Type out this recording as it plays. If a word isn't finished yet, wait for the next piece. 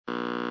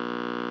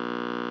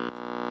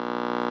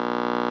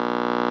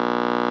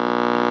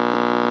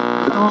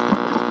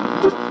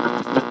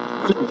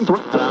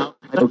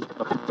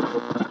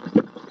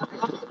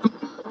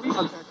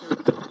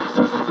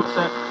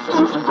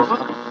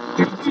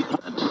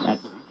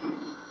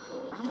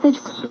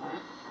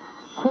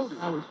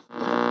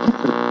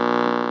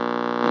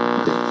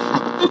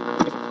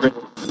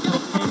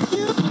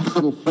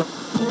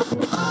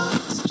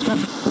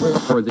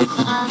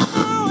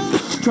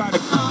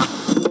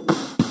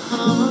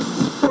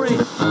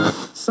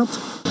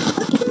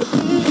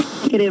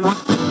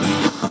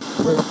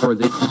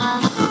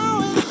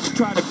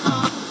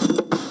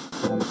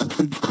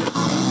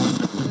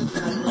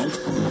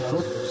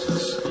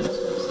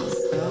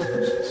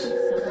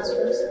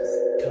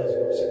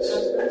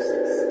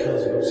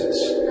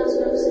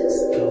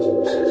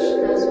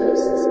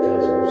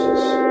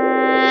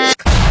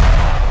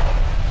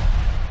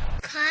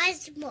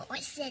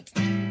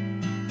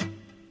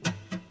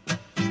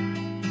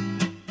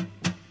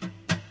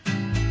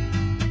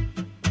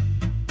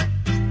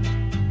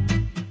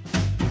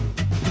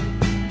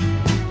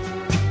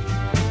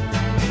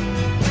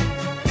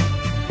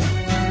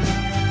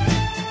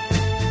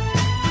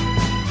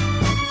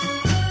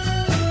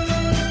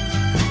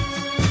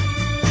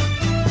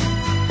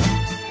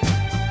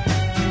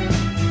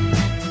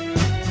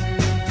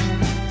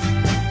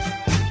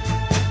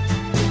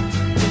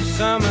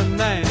Summer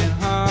night in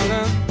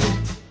Harlem,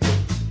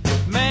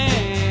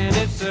 man,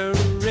 it's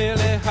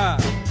really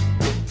hot.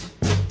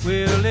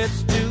 Well,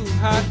 it's too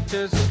hot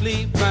to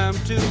sleep, I'm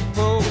too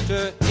poor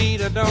to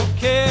eat. I don't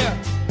care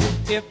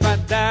if I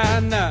die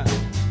or not.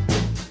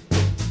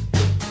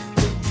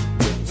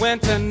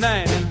 Winter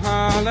night in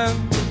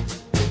Harlem,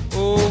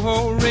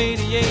 oh,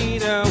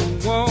 radiator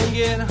won't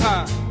get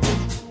hot.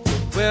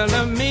 Well,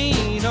 the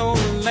mean old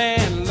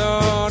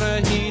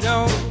landlord, he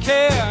don't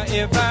care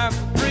if I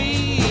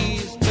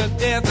freeze to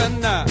death or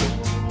not.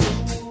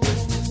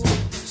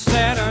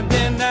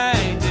 Saturday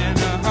night in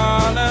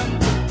Harlem,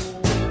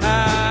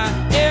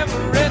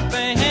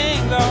 everything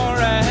hangs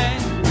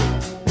alright.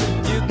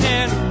 You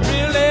can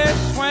really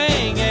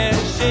swing and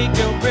shake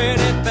your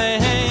pretty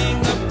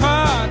thing. The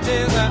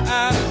parties are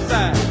out of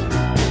sight.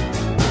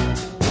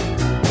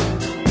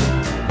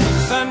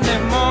 Sunday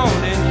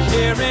morning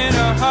here in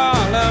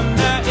Harlem,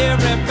 now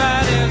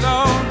everybody's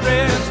all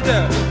dressed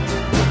up.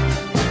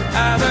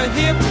 Either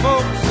hip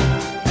folks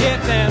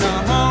getting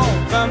home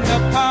from the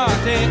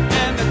party,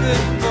 and the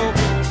good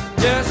folks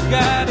just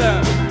got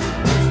up.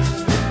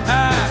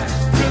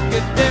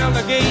 Crooked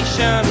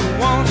delegation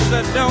wants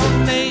a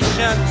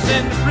donation.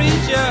 Send the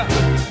preacher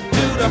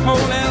to the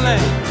Holy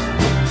Land.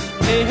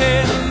 Hey,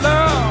 hey,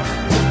 Lord,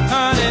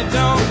 honey,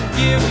 don't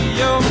give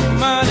your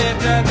money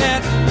to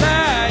that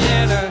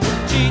lying,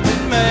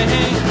 cheating man.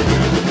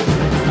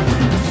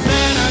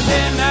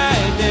 Saturday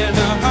night in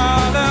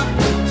Harlem,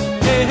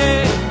 hey,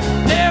 hey,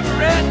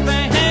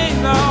 everything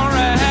hangs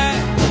alright.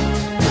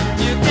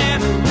 You can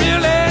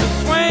really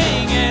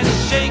swing and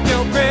shake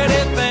your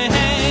pretty thing.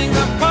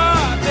 The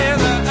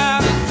parties are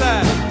out of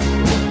sight.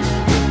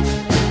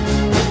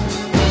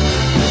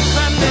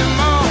 Sunday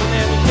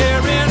morning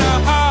here in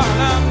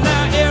Harlem,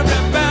 now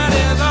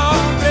everybody's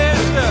all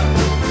dressed up.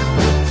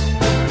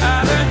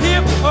 Either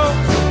hip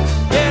folks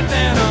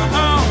getting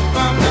home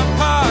from the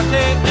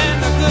party, and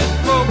the good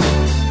folks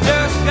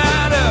just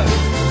got up.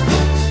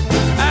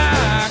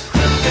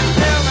 Crooked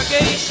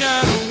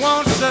delegation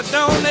wants a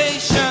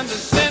donation to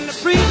send the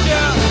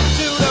preacher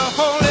to the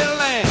Holy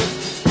Land.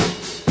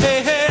 Hey,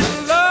 hey,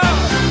 Lord,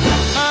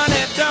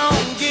 honey,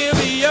 don't give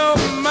your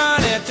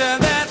money to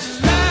that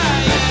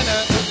lying,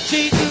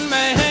 cheating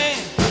man. Hey,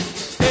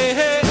 hey,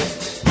 hey,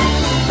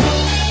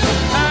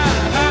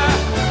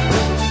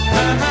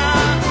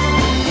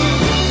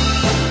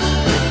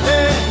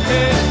 hey,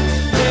 hey,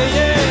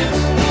 yeah.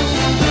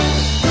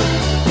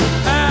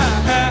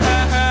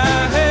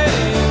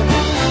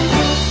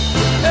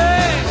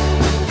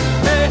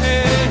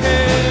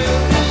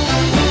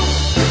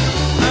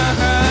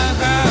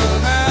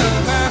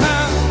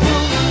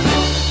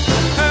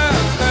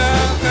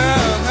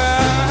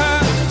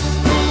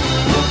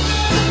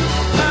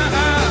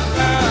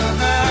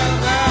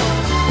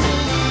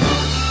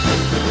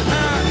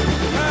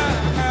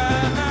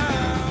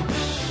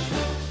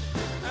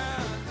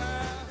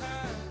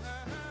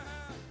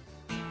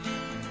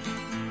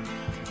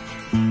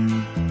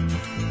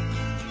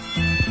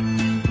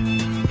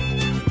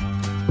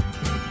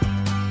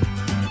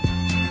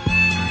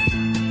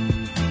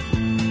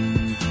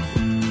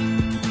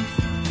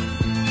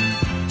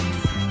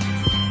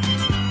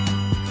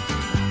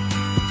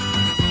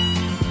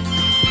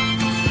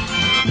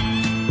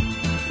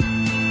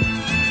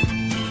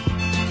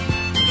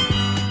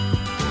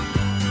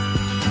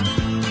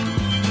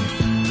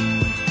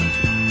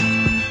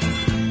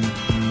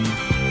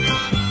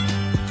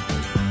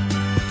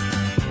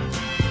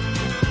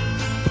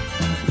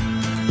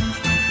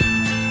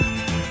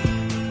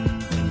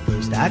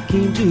 I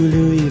came to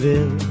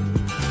Louisville,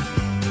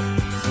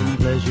 some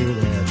pleasure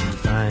there to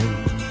find.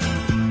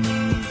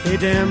 A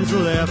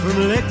damsel there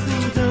from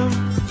Lexington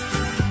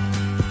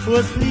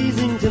was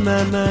pleasing to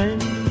my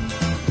mind.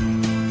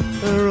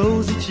 Her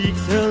rosy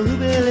cheeks, her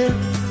ruby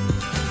lips,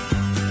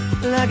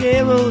 like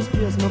arrows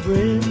pierce my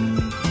breast.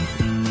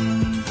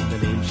 The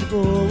name she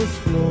bore was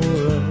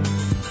Flora,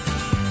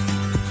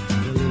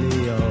 the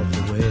lily of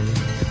the West.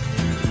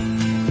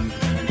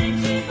 The name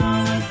she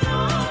bore was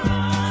Flora,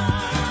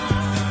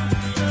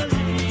 the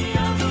lily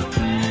of the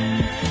West.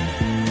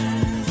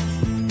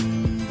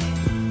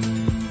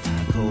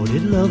 I called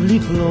it lovely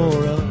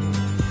Flora,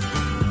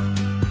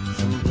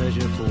 some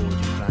pleasure for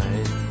to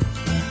find.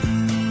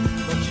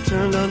 But she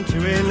turned unto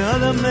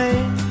another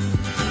man,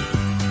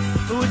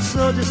 which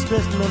so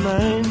distressed my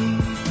mind.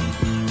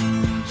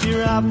 She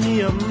robbed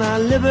me of my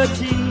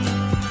liberty,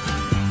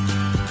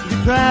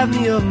 deprived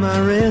me of my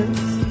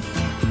rest.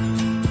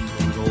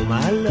 Oh,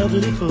 my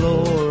lovely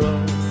Flora,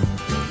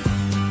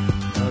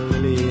 a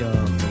lily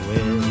of the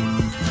West.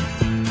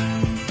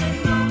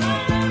 Oh, my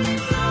lovely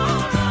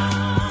Flora,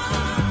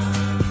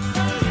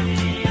 a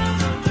lily of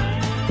the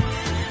West.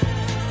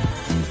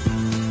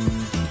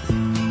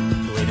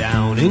 Way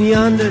down in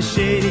yonder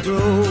shady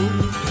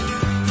grove,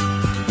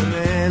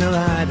 of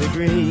high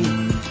degree,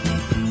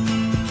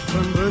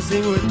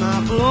 conversing with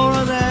my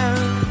Flora there,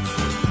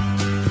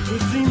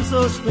 it seemed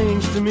so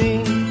strange to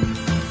me.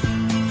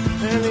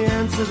 And the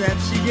answer that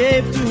she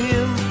gave to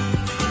him,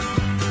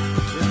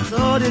 it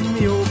sorted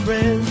me, oh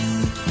friends.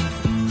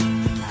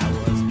 I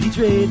was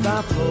betrayed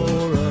by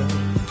Flora,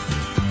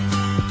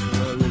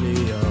 the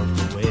lily of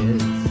the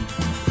West.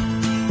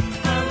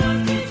 I was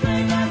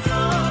betrayed by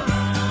Flora,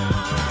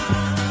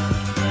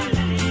 the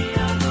lily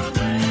of the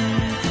West.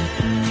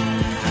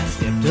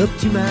 Up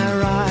to my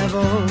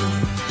rival,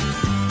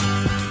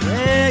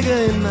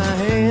 dagger in my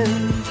hand,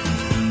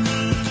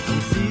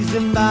 and seized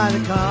him by the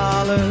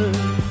collar,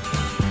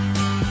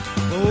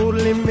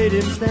 boldly made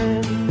him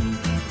stand.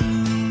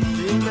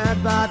 Being mad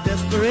by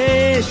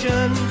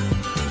desperation,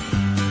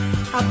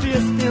 I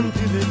pierced him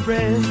to the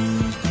breast.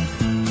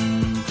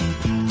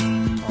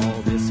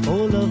 All this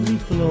for lovely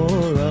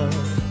Flora,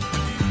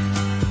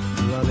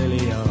 the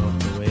lily of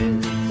the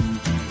West.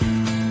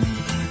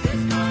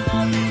 This for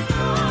lovely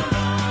Flora,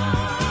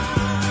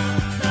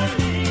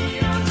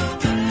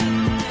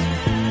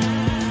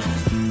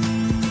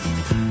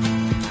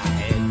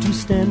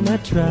 stand my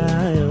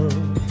trial,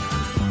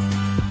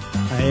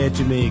 I had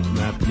to make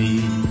my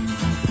plea.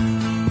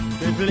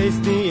 They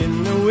placed me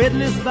in the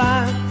witness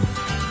box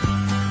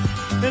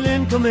and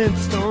then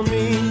commenced on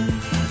me.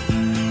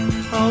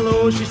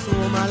 Although she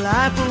swore my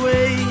life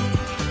away,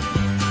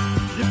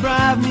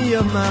 deprived me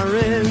of my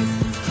rest,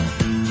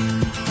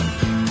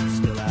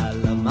 still I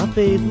love my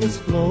faithless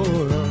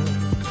Flora,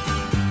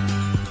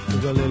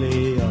 the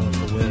lily of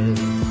the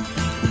West.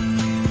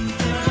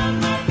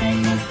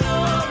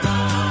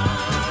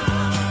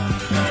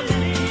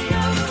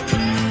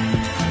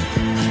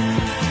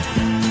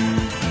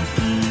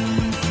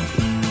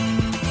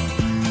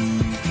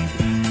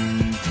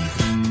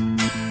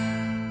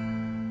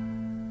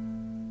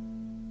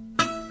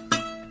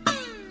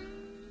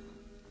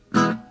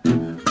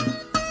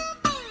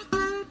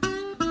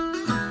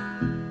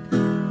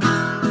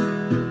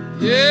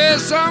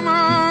 Yes, I'm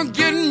gonna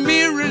get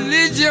me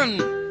religion.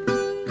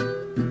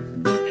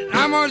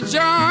 I'm gonna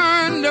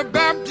join the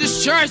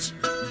Baptist church.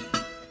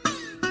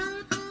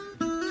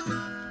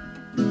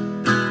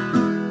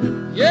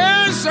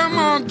 Yes, I'm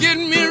gonna get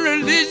me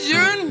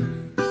religion.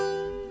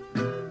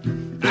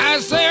 I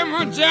say I'm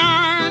gonna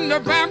join the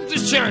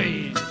Baptist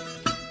church.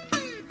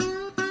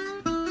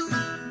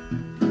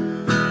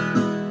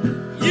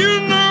 You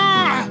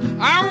know,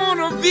 I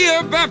wanna be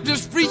a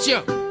Baptist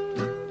preacher,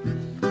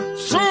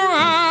 so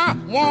I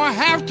won't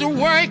have to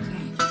work.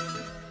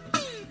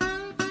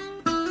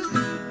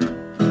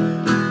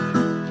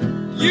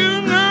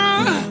 You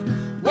know,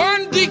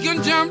 one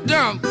deacon jumped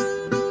up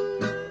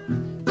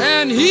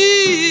and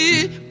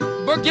he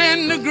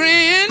began to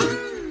grin.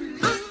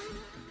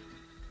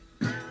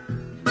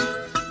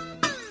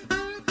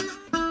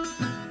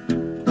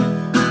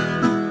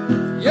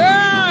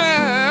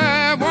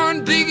 Yeah,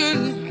 one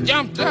deacon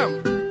jumped up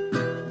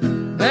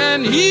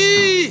and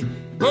he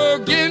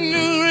began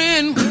to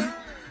grin.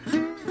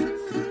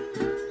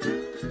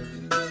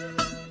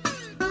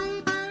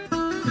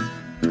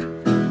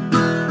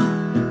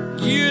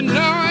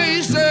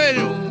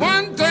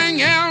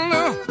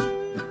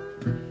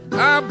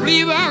 I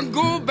believe I'll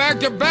go back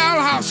to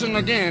Ballhausen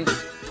again.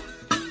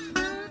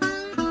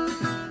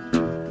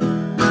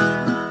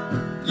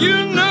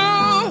 You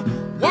know,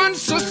 one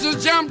sister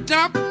jumped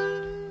up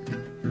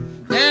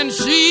and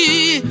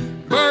she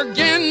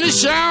began to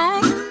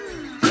shout.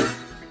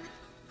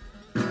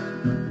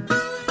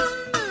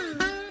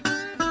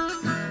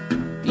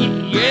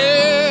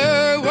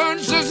 Yeah, one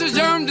sister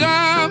jumped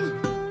up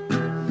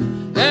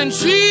and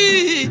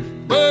she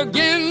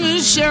began to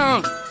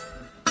shout.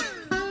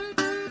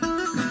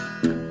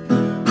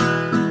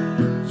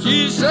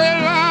 She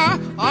said,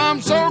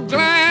 I'm so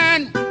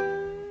glad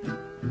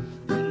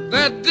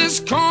that this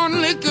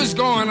corn liquor's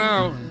going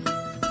out.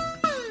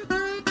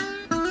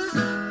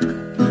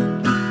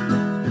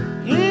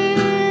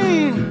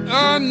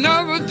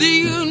 Another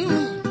deal.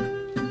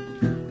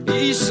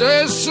 He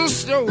says,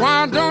 sister,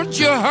 why don't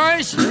you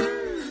hush?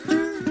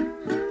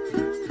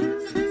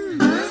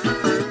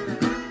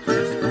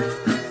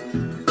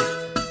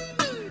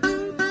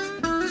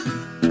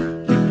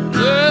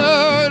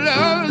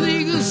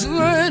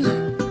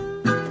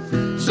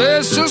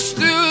 Say,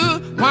 sister,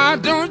 why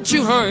don't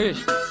you hurry?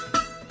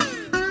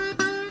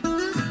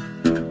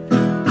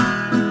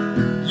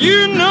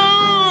 You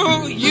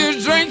know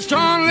you drink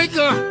strong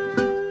liquor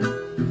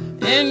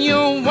and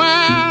your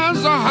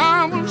wives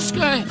are horrible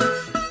sky.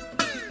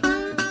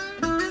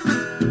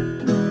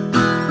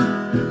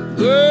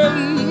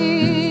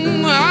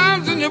 I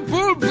was in the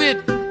pulpit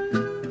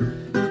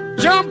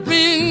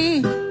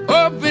jumping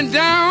up and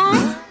down.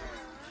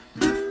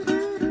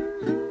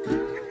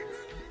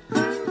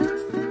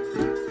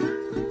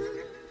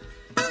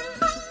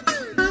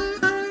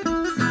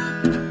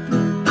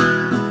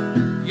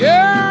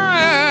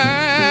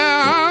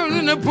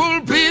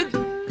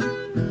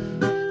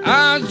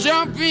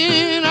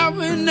 Jumping up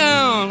and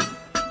down.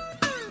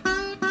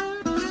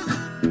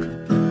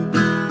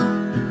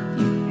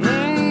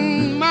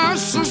 My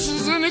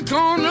sister's in the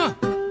corner,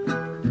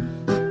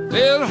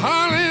 they're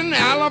hollering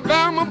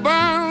Alabama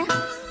bound.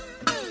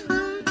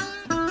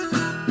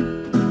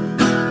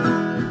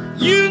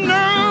 You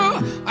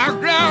know, I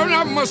grabbed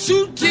up my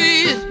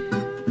suitcase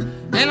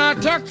and I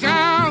took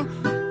out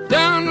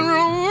down the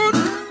road.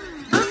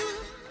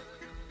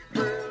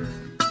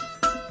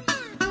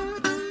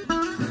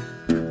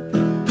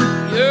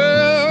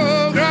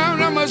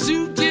 My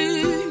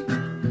suitcase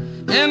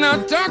and I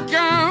took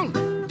out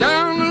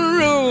down the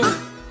road.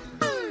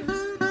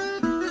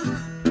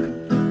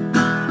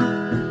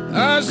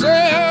 I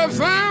said,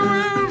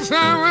 farewell,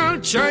 farewell,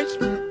 church.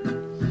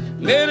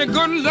 May the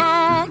good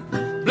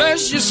Lord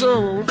bless your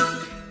soul.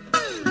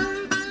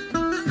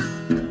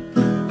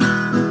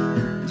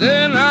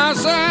 Then I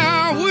said,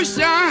 I wish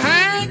I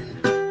had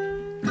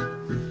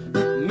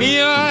me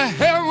a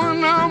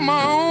heaven of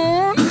my own.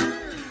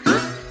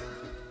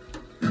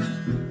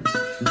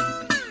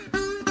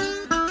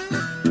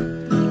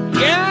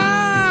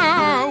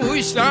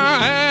 I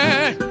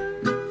had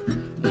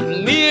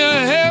me a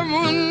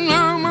heaven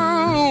of my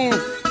own.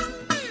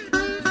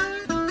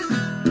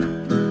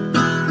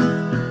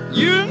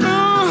 You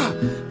know,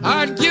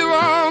 I'd give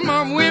all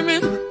my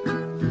women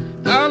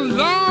a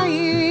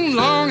long,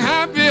 long,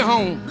 happy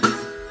home.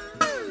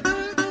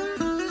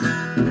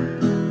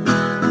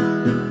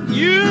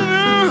 You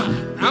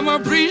know, I'm a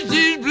preach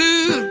these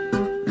blues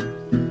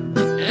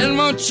and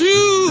my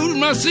choose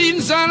my seed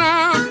and sun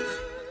out.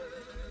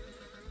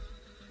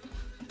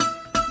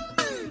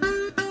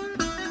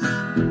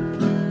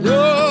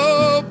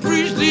 Oh,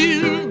 preach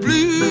these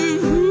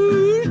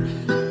blues,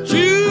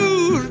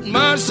 choose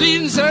my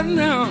seat and sit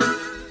down.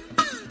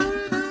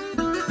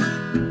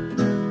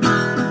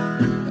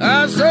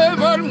 I said,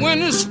 but when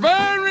the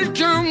Spirit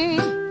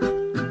comes,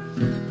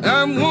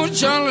 I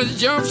want y'all to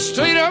jump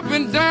straight up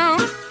and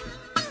down.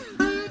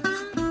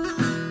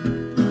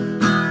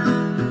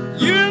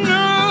 You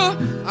know,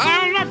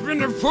 I'm up in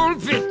the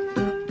pulpit.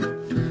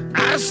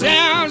 I said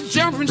I was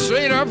jumping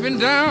straight up and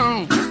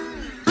down.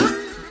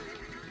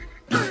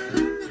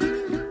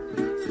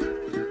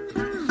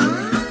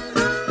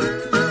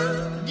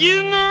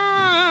 You know,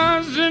 I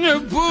was in the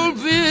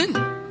pulpit,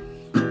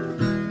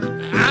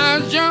 I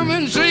was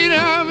jumping straight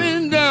up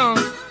and down.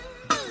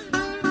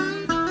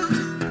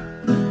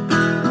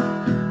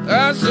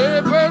 I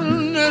said, but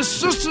the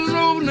sisters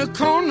over in the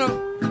corner,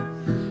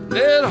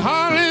 they're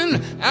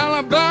hollering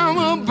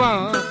Alabama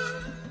bound.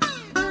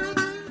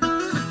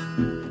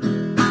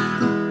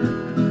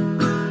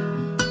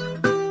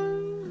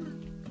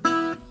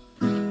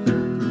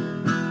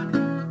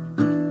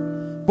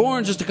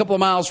 Born just a couple of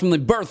miles from the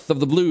birth of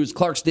the blues,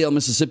 Clarksdale,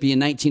 Mississippi in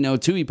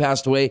 1902. He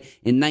passed away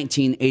in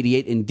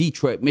 1988 in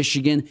Detroit,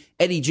 Michigan.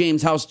 Eddie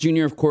James House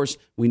Jr., of course,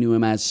 we knew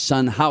him as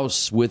Son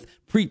House with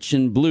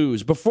Preachin'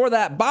 Blues. Before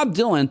that, Bob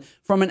Dylan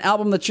from an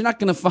album that you're not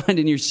going to find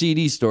in your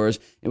CD stores.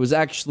 It was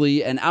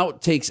actually an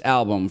outtakes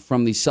album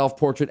from the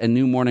Self-Portrait and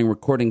New Morning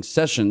recording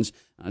sessions.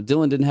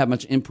 Dylan didn't have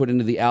much input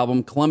into the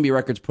album. Columbia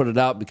Records put it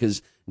out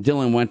because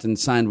Dylan went and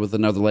signed with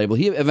another label.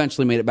 He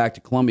eventually made it back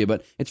to Columbia,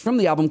 but it's from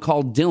the album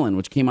called Dylan,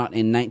 which came out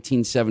in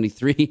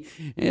 1973.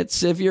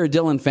 It's, if you're a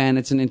Dylan fan,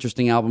 it's an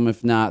interesting album.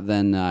 If not,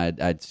 then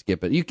I'd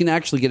skip it. You can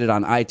actually get it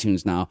on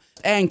iTunes now.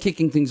 And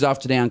kicking things off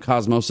today on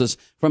Cosmosis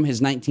from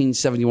his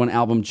 1971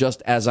 album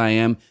Just As I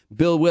Am,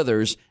 Bill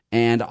Withers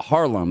and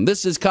Harlem.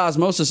 This is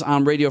Cosmosis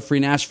on Radio Free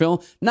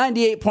Nashville,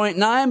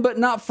 98.9, but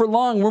not for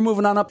long. We're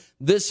moving on up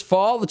this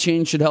fall. The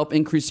change should help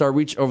increase our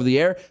reach over the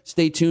air.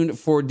 Stay tuned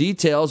for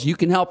details. You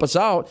can help us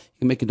out. You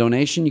can make a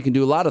donation. You can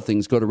do a lot of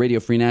things. Go to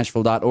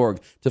radiofreenashville.org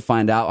to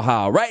find out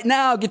how. Right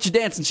now, get your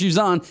dancing shoes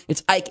on.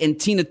 It's Ike and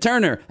Tina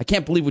Turner. I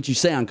can't believe what you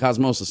say on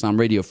Cosmosis on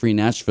Radio Free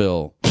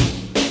Nashville.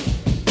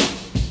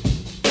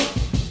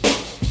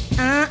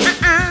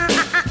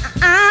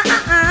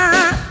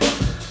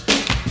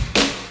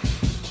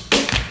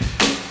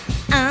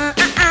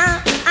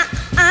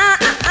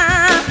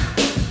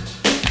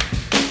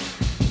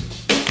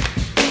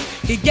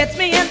 He gets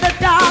me in the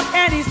dark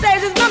and he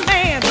says he's my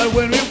man, but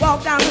when we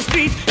walk down the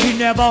street, he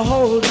never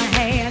holds my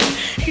hand.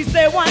 He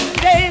said one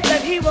day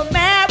that he will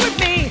marry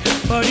me,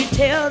 but he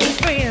tells his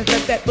friends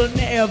that that will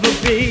never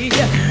be.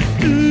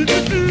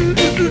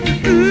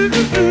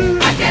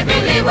 I can't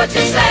believe what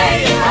you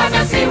say, cause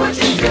I see what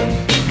you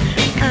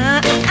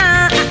do.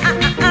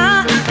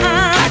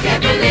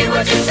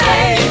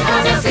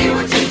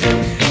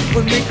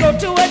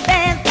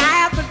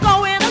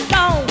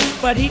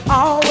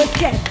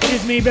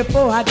 me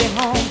before I get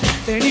home.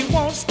 Then he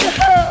wants to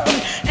hug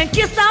and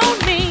kiss on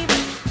me.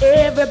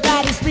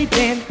 Everybody's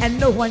sleeping and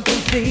no one can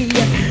see.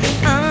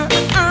 I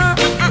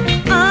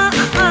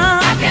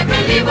can't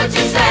believe what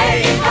you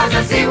say, 'cause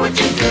I see what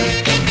you do.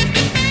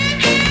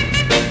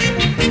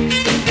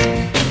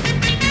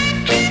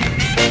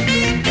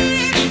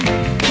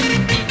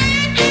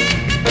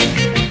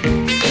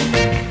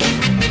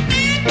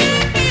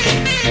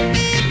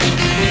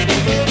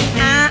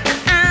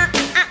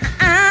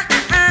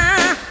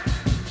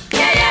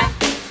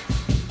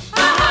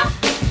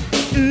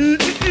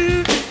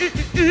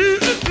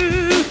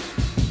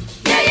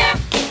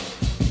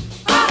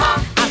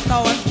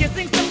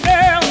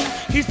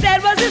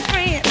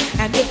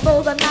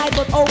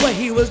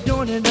 He was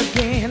doing it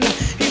again.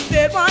 He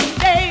said one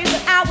day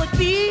that I would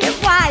be his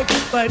wife,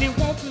 but he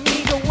wants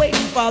me to wait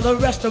for the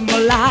rest of my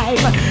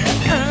life.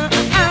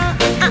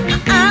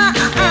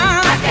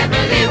 I can't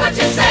believe what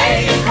you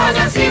say, 'cause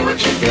I see what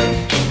you do.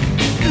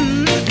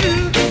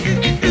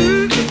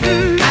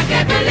 I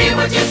can't believe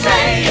what you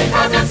say,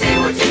 'cause I see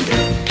what you do.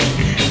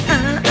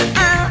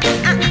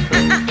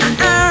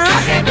 I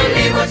can't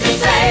believe what you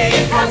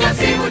say, 'cause I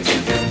see what you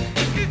do.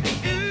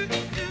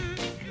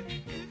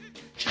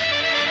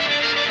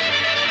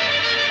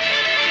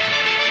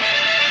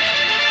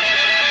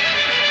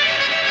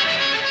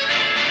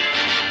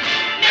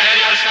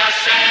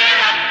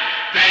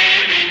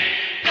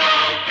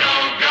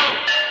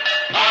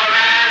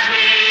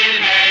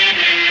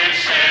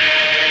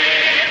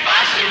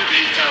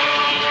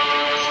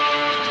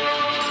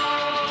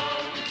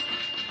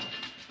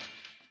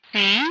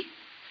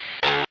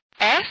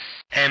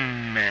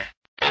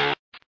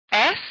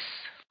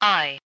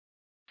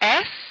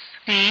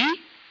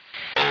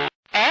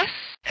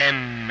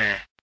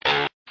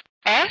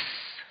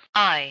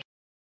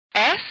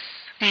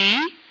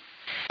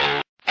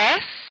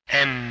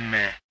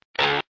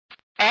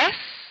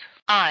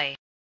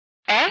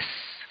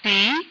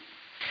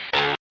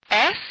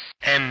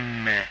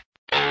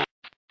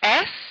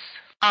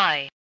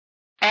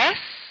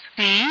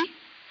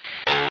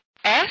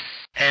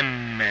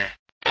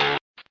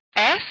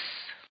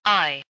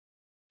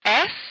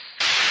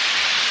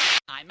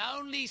 I'm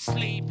only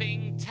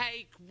sleeping,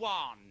 take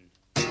one.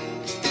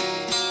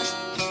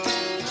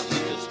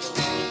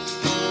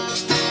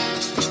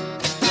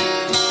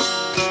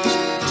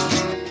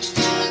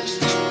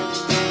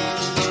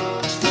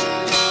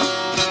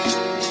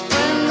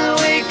 When I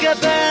wake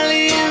up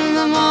early in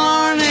the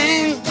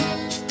morning,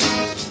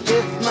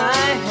 lift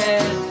my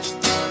head,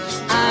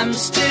 I'm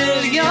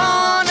still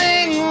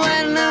yawning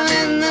when I'm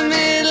in the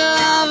middle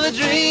of a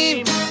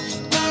dream.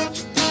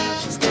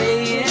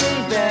 Stay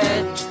in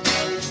bed,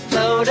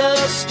 float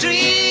upstream,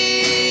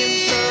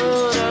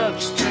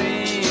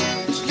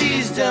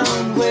 please don't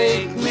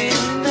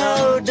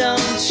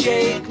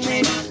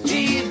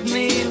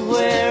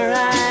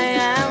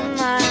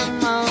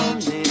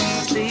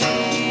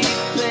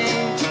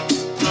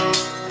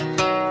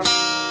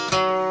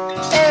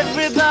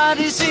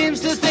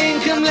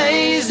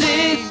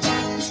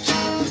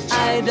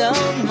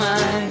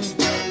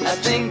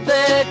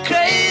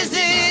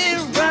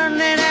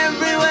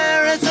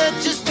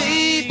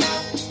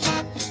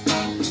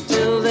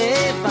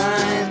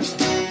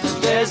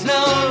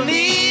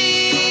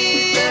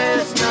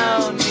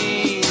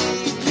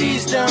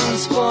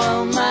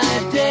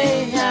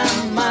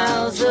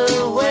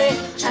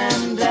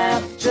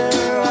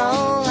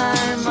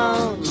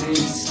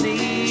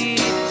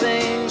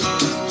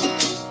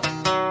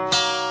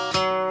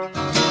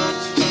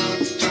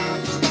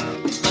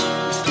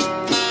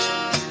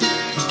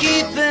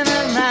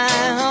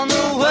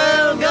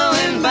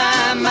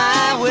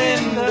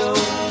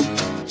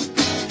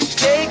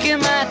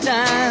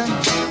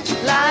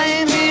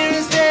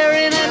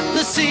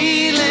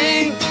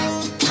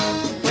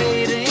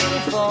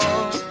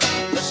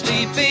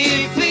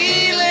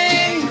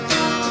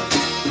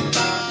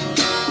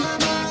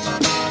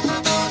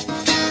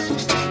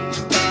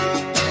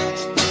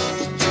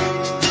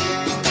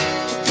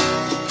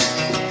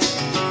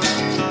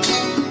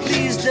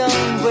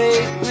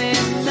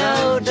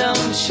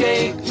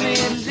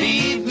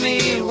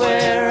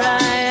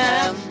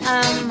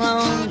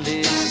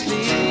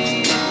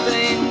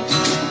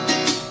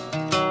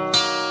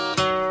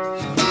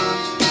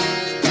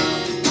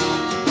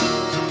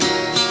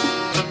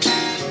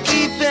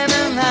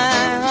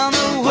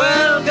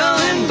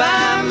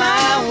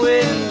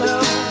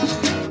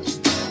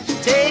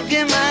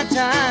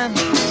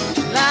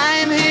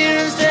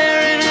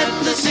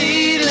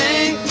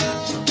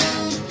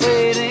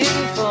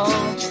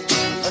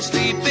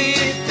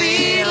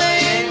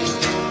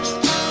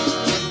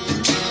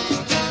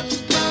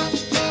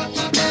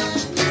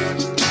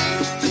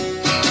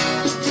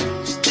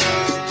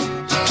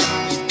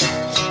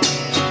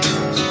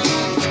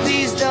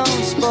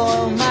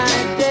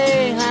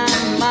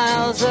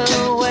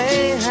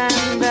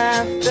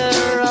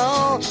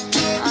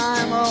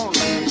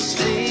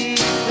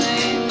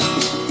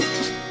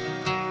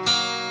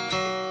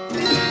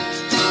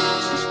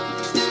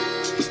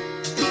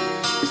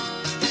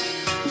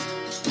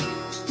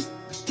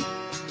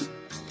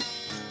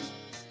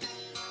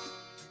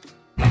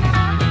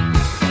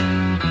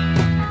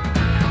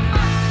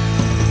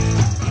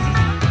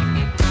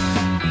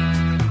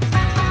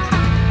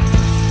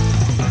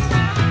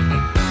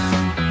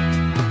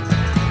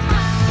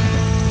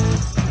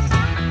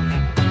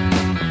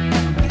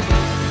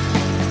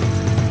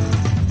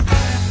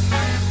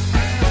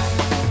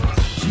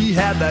She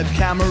had that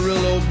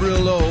Camarillo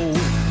Brillo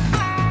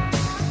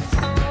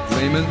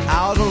flaming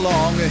out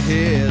along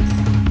ahead.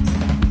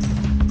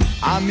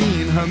 I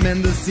mean her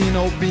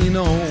Mendocino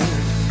Beano,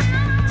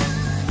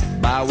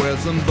 by where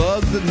some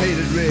bugs had made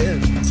it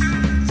red.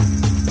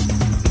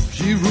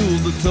 She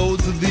ruled the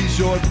toads of these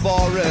short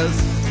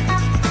forests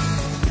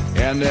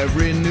and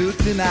every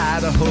newt in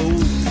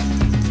Idaho,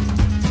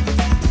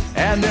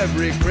 and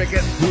every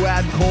cricket who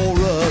had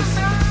chorus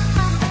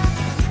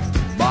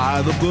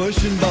by the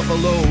bush in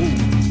Buffalo.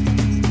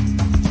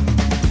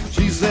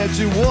 She said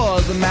she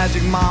was a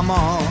magic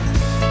mama,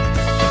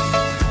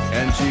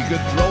 and she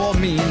could throw a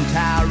mean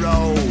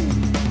tarot,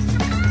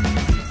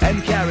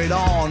 and carried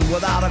on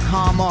without a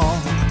comma,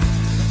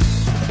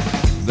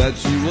 that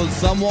she was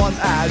someone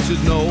I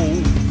should know.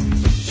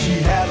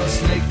 She had a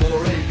snake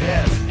for a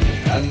pet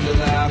and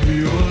an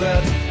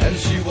amulet, and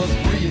she was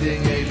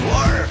breeding a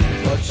dwarf,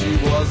 but she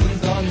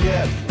wasn't done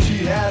yet.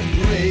 She had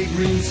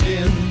gray-green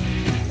skin,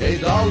 a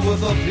doll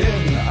with a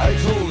pin. I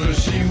told her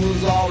she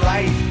was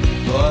alright,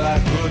 but I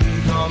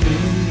couldn't come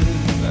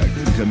in. I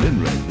couldn't come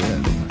in right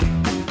then.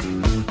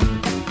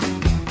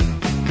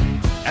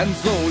 And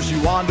so she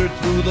wandered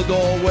through the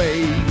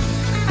doorway,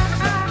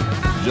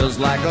 just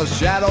like a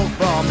shadow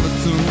from the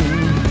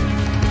tomb.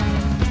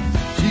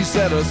 She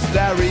said her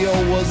stereo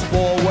was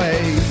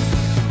four-way,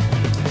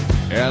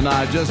 and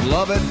I just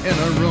love it in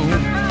a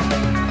room.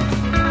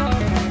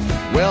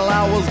 Well,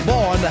 I was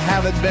born to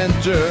have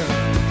adventure,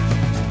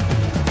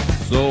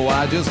 so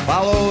I just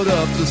followed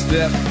up the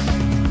steps,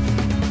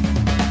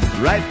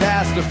 right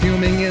past a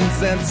fuming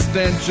incense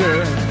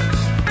stencher,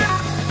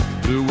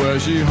 to where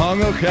she hung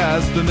her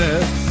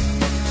castanets.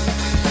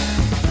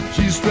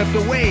 She stripped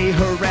away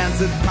her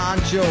rancid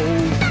poncho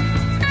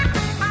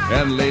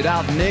and laid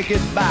out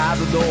naked by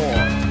the door.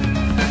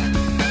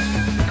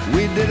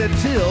 We did it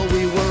till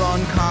we were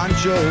on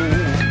concho,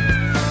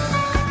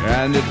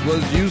 and it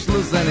was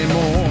useless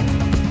anymore.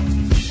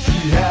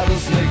 She had a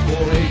snake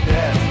for a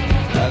pet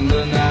and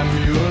an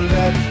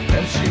amulet,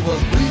 and she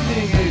was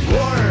breeding a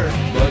dwarf,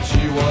 but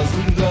she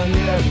wasn't done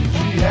yet.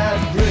 She had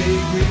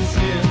gray-green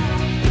skin,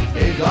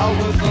 a doll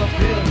with a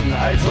pin.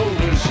 I told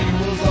her she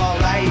was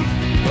alright,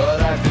 but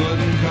I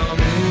couldn't come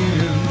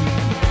in.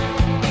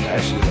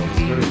 Actually, that was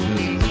very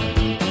busy.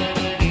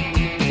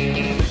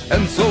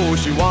 And so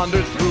she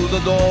wandered through the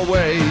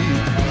doorway,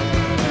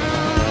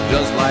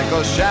 just like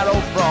a shadow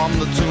from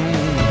the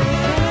tomb.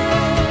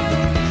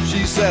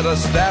 She said a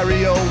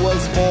stereo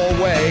was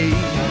four-way,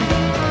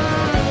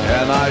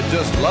 and I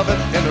just love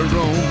it in a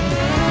room.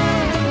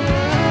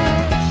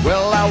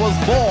 Well, I was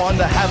born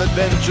to have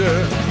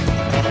adventure,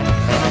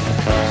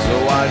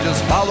 so I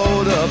just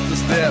followed up the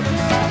steps,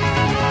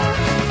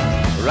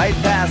 right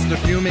past a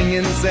fuming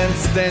incense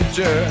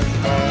stencher,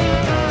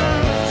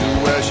 to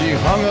where she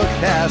hung her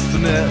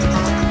castanet.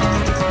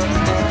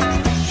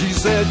 She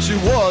said she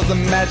was a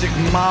magic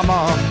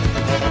mama,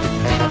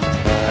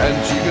 and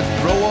she could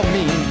throw a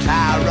mean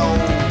tarot,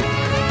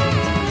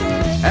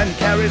 and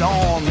carried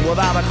on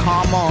without a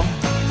comma,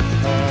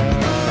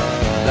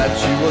 that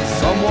she was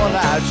someone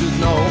I should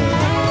know.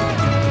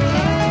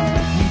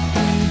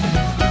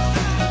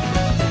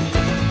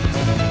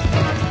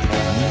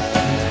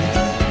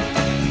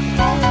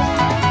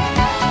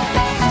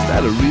 Is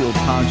that a real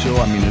poncho?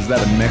 I mean, is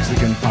that a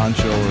Mexican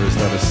poncho or is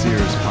that a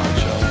Sears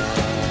poncho?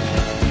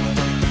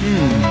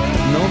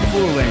 No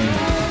fooling.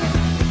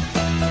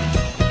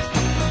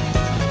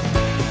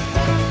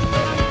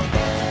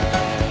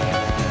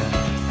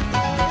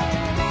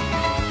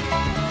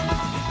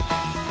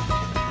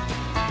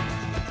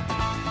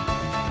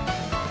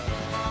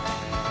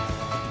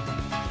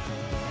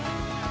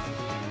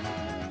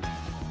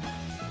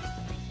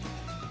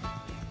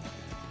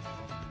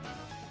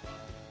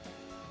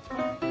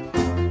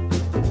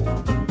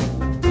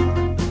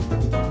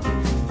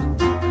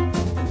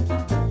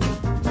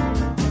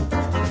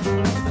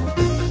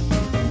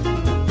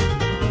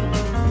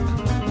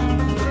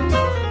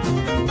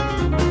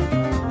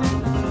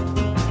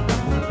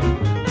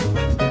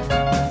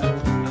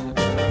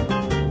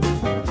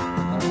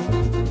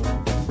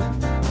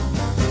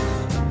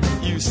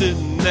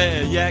 Sitting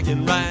there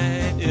yakking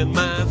right in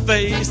my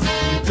face.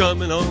 You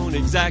coming on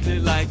exactly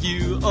like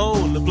you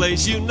own the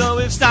place. You know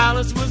if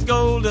silence was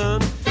golden,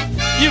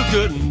 you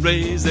couldn't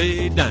raise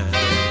a dime.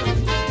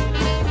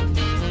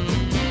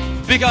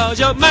 Because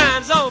your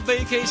mind's on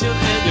vacation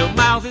and your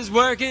mouth is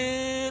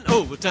working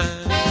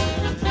overtime.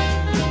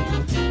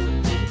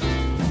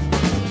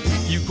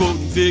 You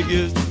quoting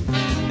figures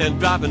and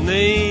dropping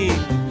names.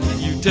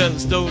 You telling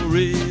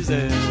stories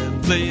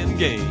and playing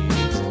games.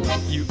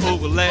 You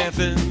over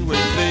laughing when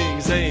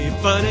things ain't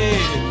funny.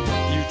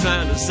 You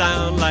trying to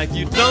sound like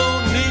you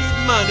don't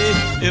need money.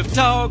 If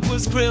talk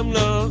was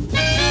criminal,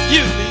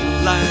 you'd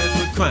lead life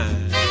with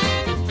crime.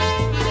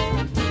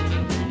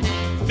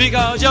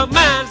 Because your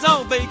mind's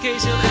on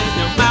vacation and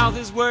your mouth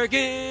is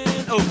working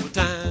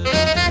overtime.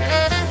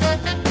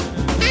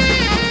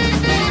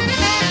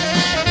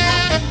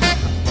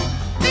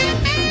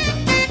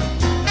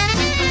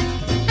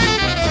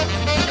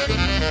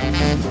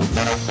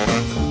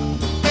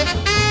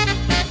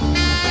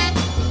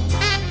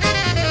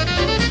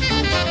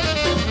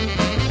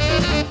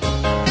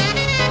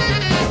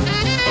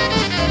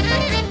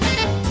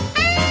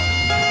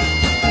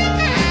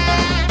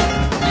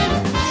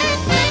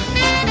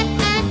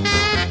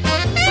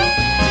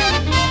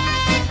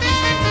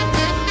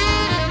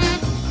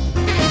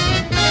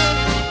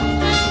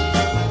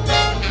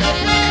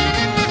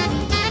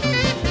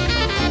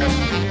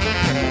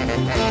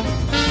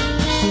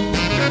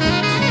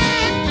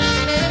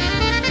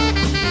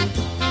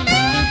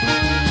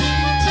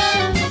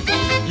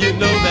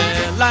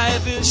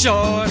 life is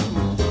short,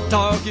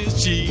 talk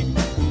is cheap.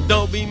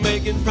 Don't be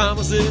making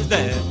promises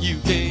that you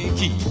can't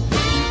keep.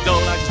 You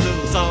don't like this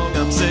little song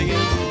I'm singing,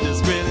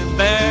 just grin and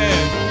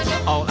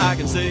bear. All I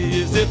can say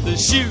is if the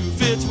shoe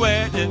fits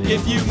wet, and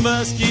if you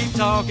must keep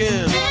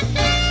talking,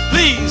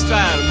 please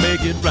try to make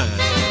it rhyme.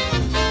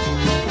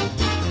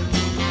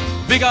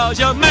 Because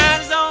your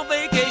mind is on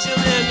vacation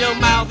and your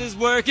mouth is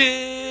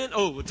working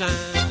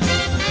overtime.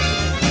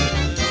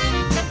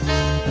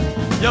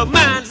 Your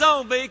mind's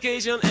on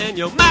vacation and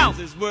your mouth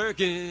is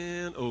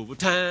working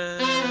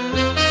overtime.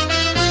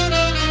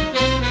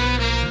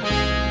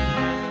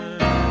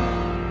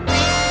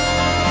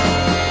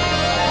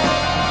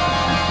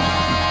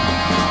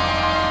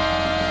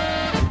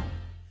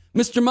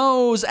 Mr.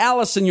 Moe's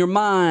Alice in Your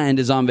Mind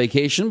is on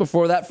vacation.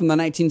 Before that, from the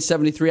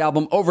 1973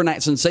 album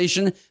Overnight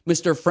Sensation,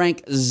 Mr.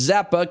 Frank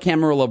Zappa,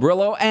 Camarillo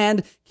Brillo,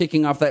 and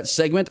kicking off that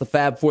segment, the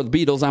Fab Four, the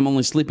Beatles, I'm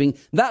Only Sleeping,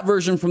 that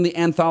version from the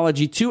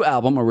Anthology 2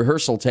 album, a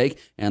rehearsal take,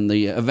 and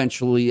the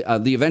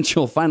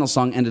eventual final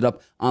song ended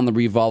up on the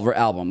Revolver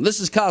album.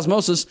 This is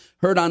Cosmosis,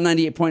 heard on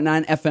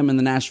 98.9 FM in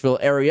the Nashville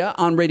area,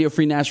 on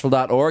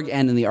RadioFreeNashville.org,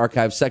 and in the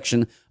archive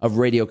section of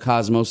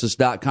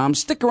RadioCosmosis.com.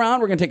 Stick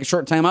around, we're going to take a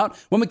short time out.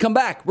 When we come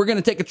back, we're going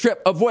to take a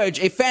trip, a voyage,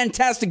 a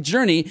fantastic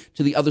journey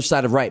to the other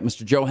side of right.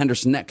 Mr. Joe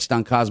Henderson next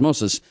on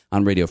Cosmosis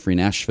on Radio Free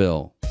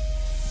Nashville.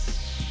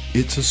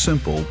 It's a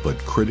simple but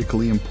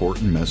critically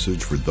important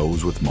message for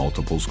those with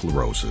multiple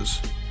sclerosis.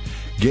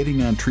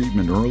 Getting on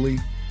treatment early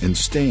and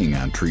staying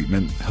on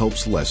treatment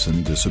helps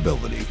lessen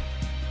disability.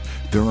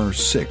 There are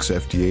 6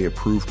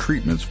 FDA-approved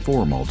treatments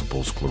for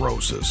multiple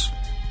sclerosis.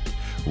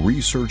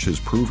 Research has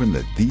proven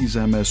that these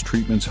MS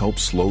treatments help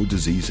slow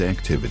disease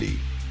activity,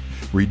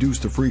 reduce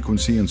the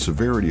frequency and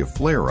severity of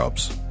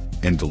flare-ups,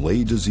 and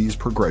delay disease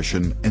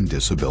progression and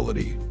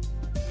disability.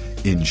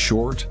 In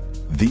short,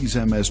 these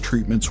MS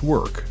treatments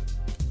work.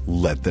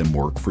 Let them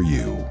work for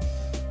you.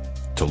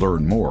 To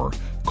learn more,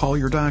 call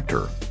your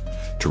doctor.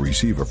 To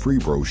receive a free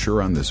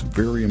brochure on this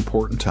very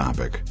important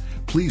topic,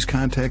 please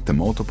contact the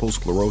Multiple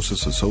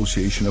Sclerosis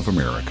Association of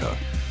America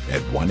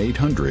at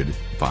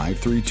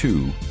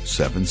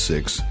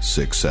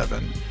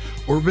 1-800-532-7667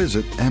 or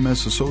visit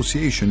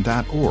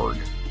msassociation.org.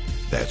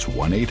 That's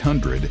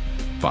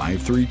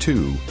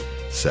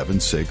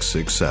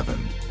 1-800-532-7667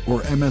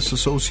 or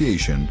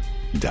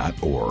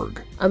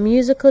msassociation.org. A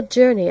musical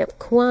journey of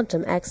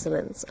quantum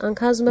excellence on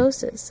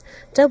Cosmosis,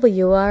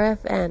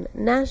 WRFN,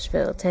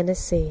 Nashville,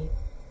 Tennessee.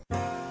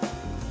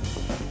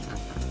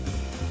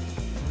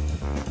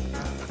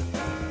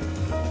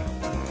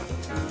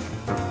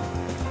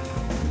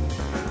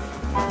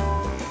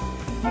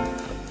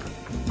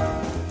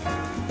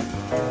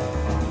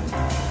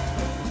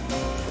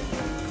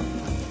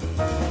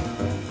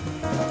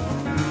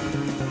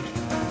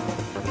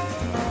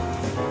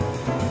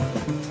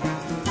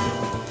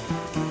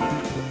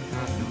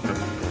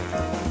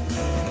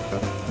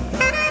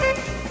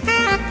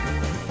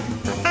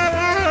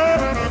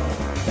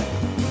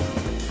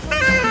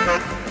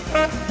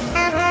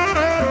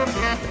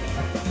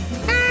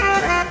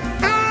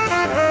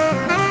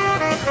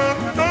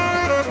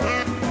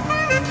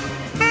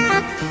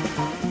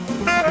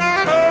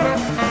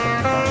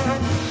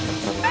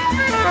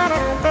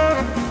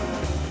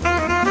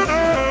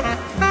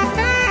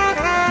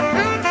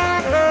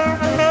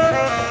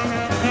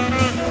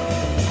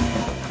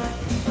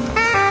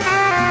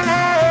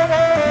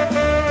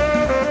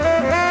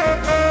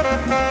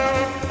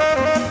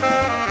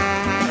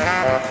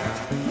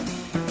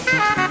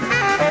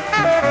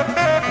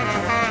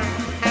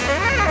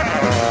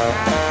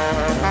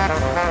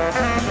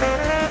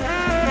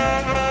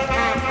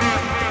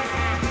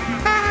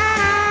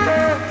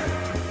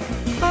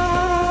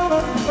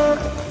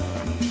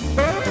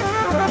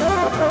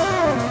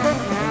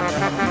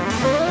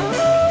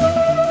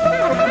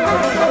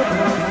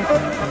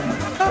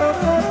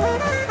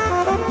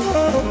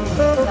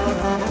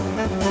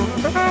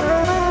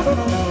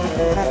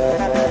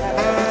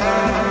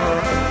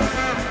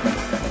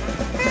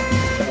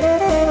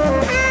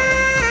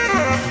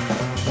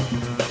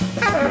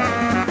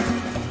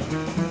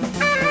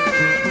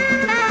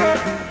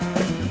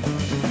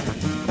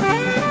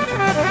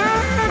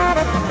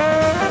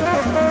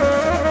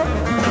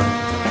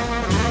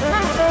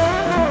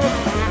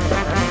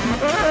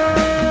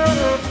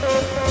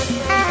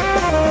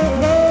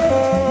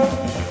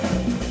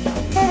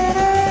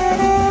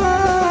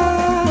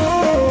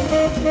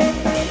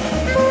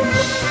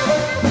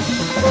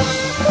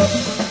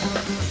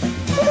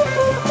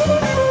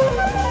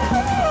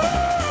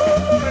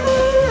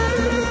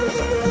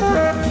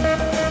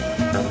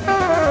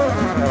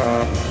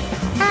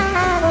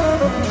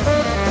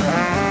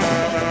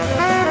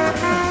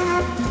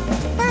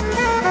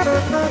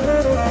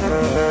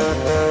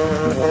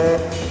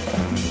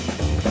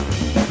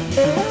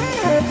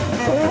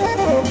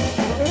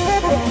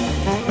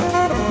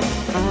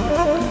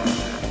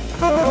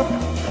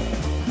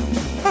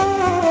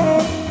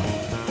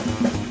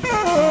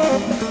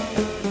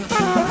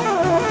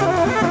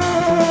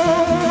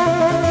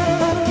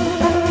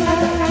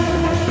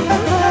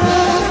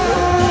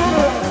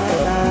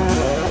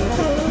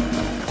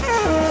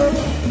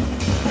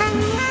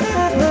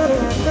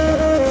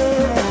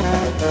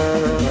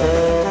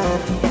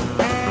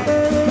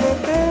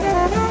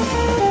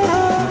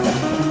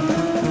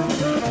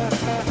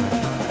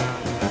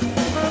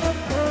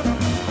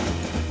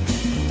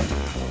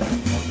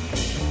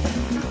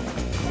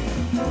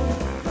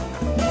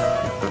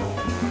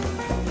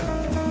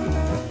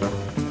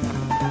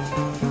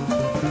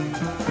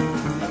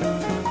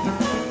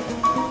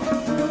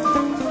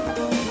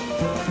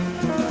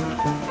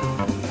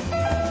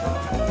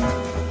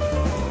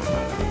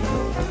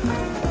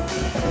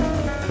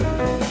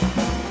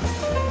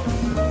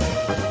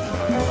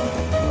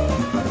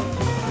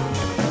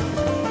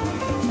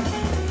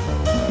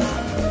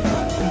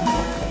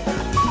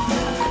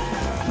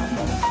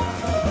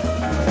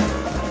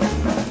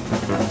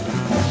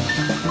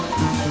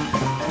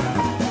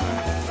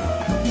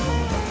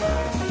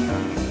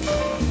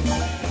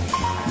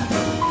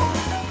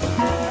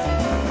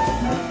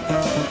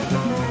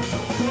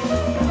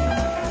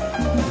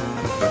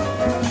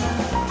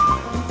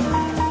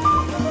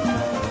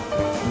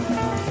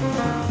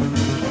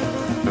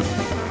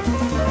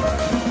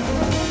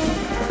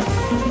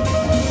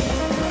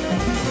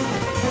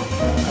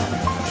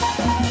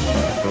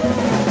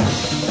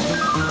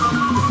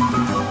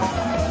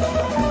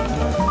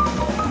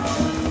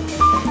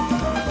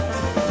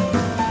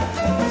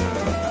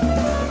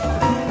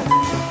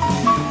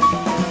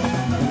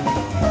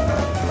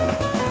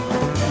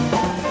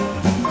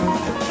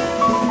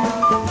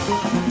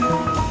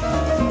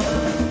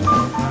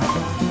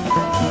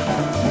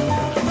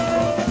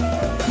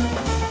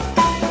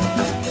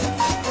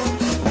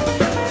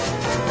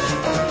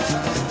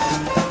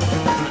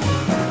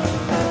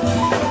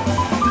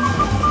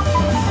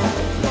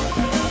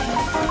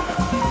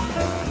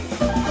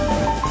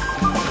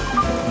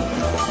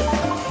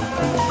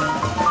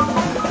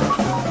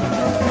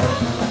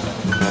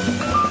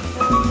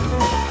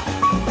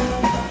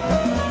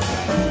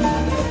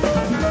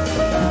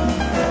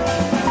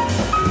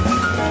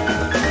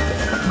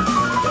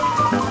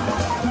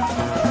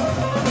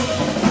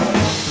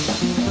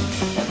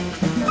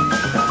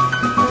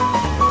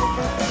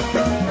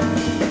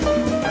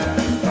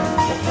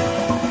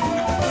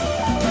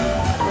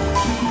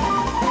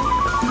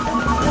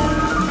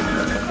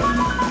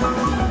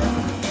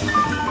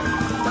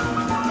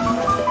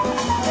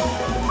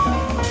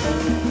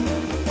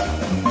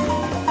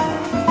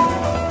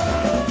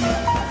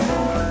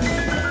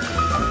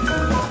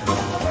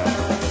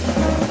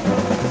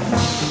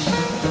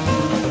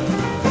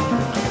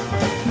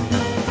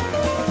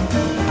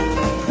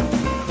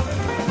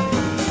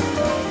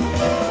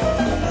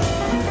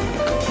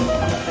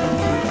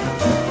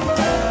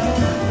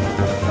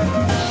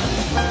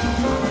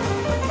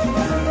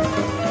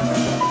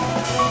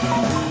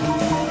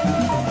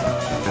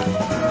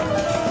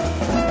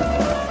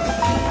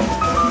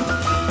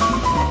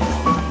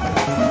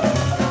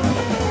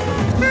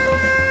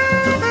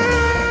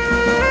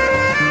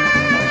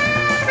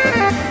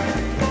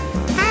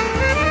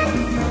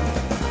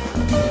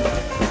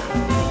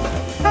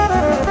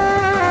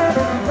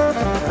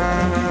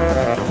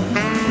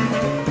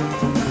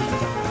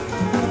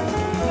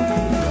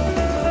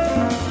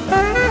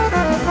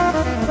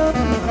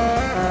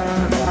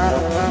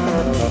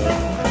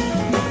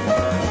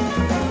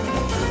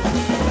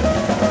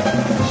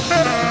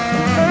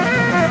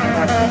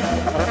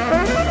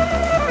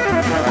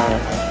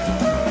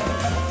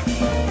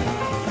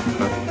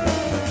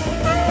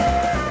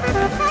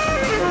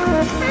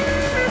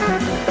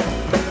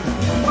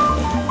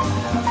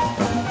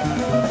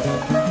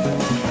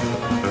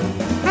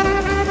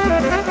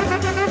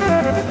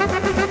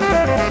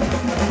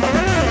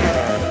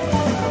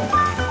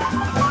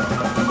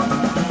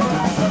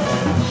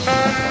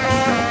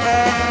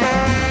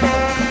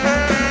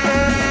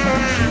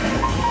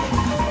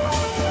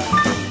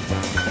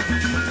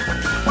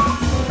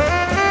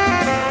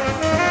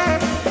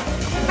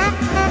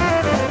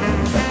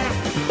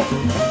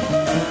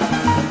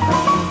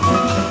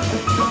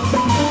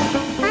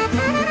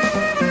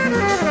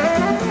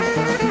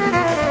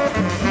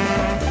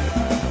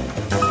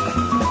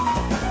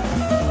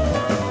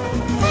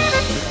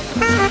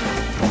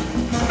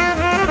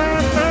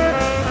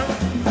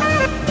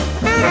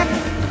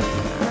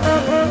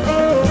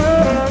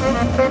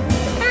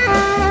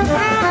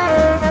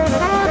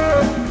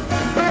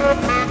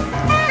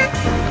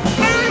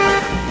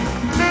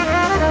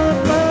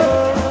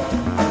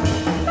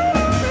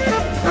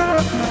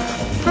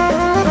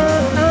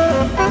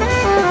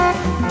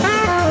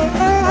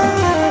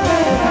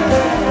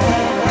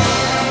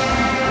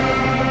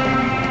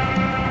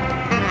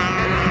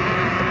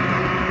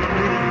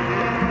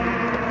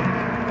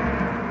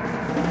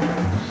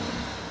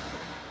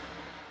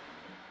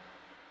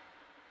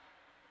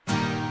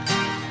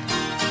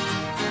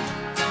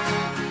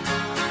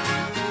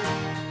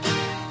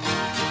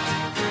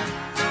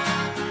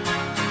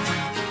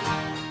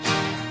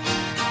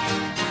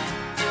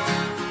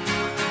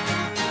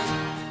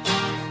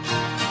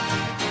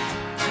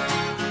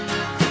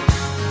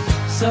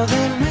 Well,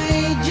 they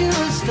made you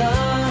a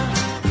star.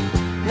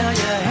 Now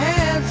your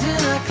head's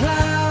in a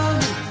cloud.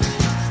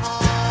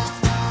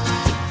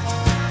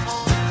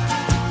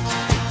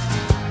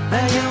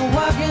 Now you're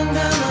walking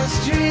down the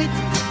street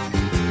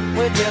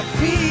with your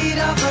feet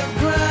off the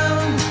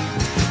ground.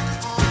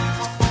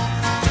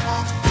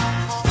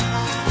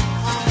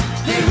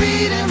 They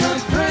read in the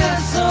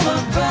press all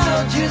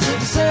about your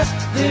success.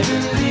 They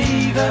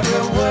believe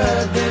every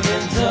word they've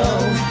been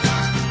told.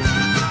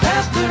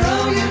 After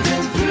all you've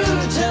been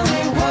through, tell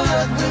me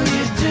what will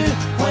you do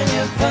when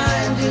you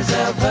find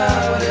yourself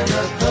out in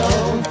the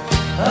cold?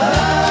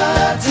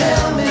 Ah,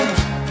 tell me.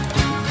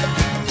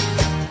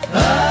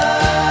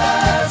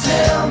 Ah,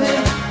 tell me.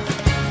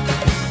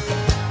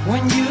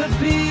 When you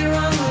appear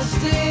on the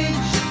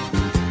stage,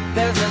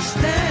 there's a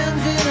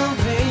standing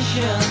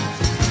ovation.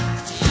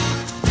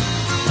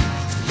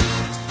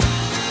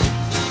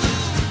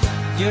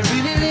 You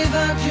really live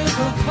out your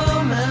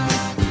performance.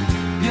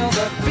 You're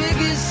the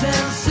biggest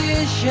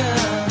sensation.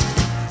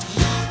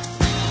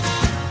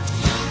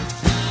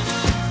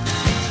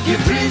 You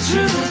breathe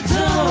through the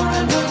door,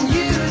 and when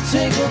you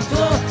take the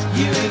floor,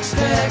 you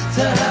expect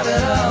to have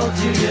it all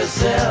to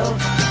yourself.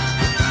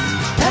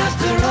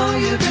 After all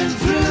you've been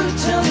through,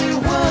 tell me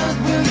what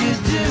will you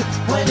do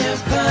when you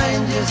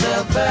find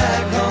yourself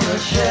back on the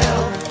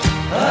shelf?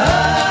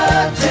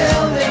 Ah,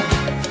 tell me.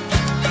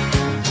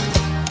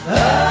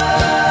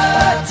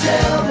 Ah,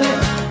 tell me.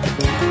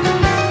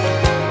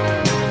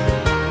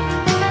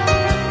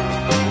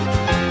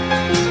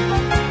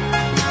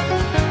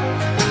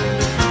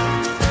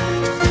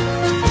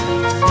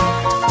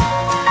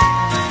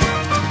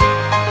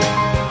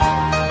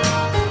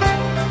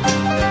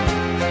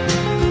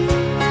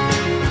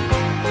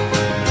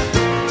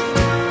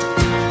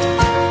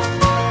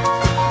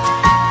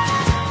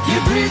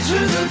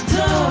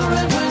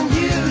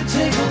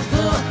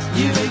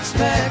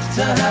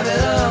 To have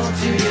it all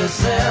to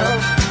yourself.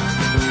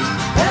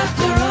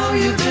 After all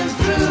you've been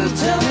through,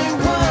 tell me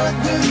what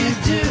will you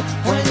do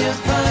when you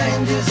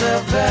find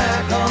yourself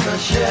back on the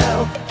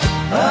shelf?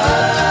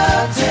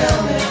 Ah, tell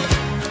me.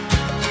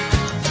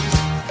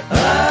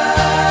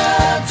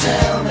 Ah,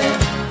 tell me.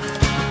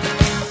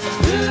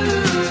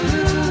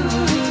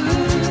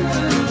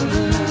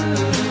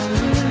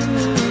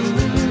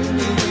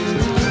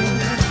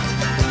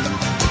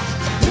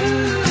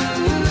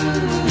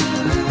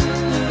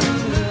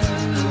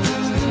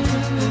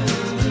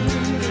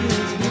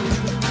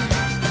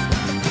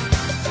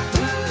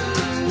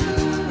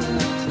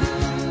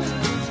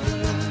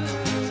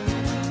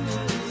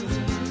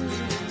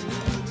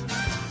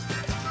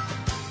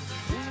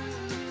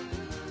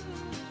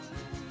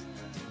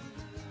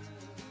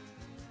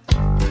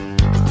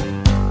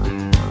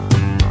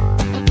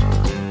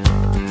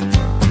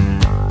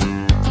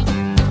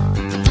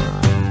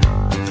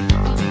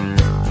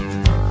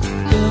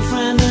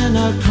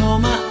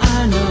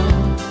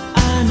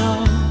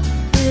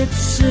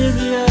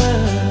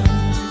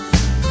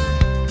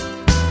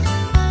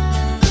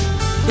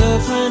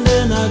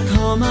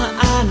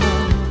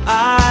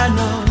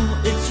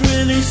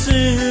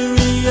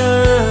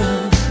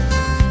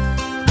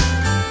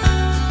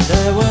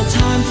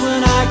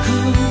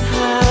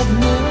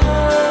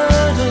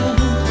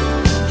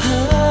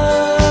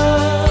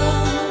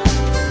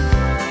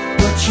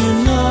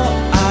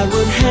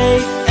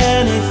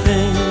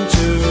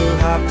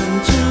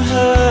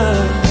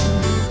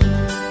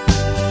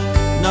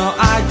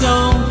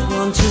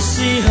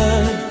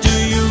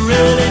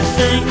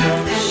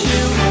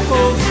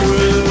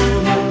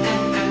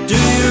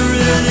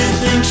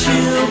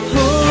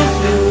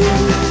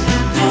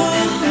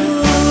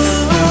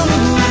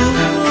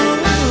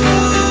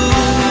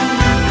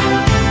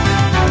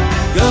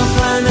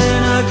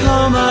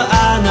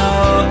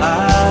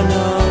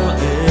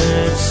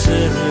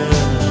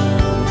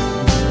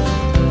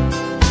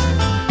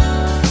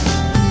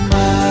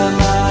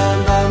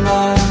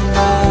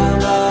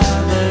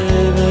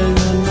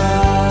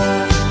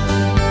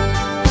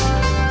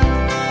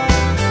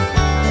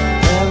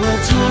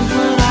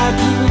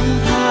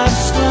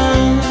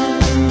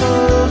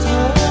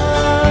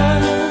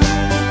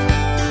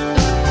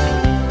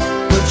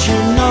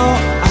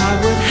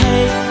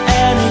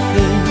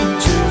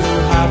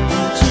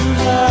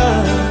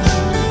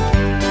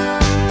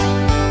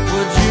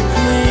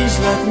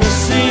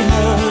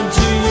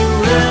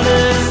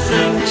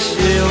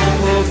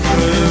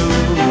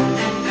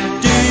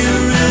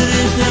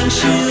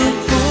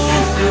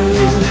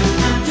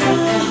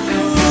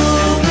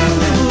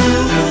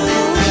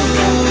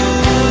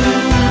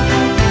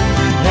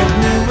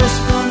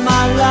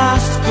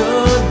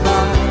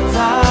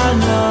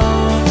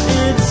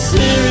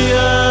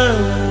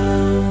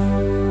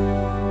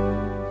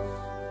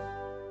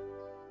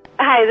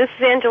 This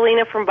is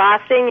Angelina from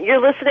Boston. You're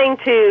listening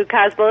to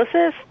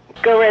Cosmosis.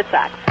 Go Red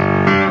Sox.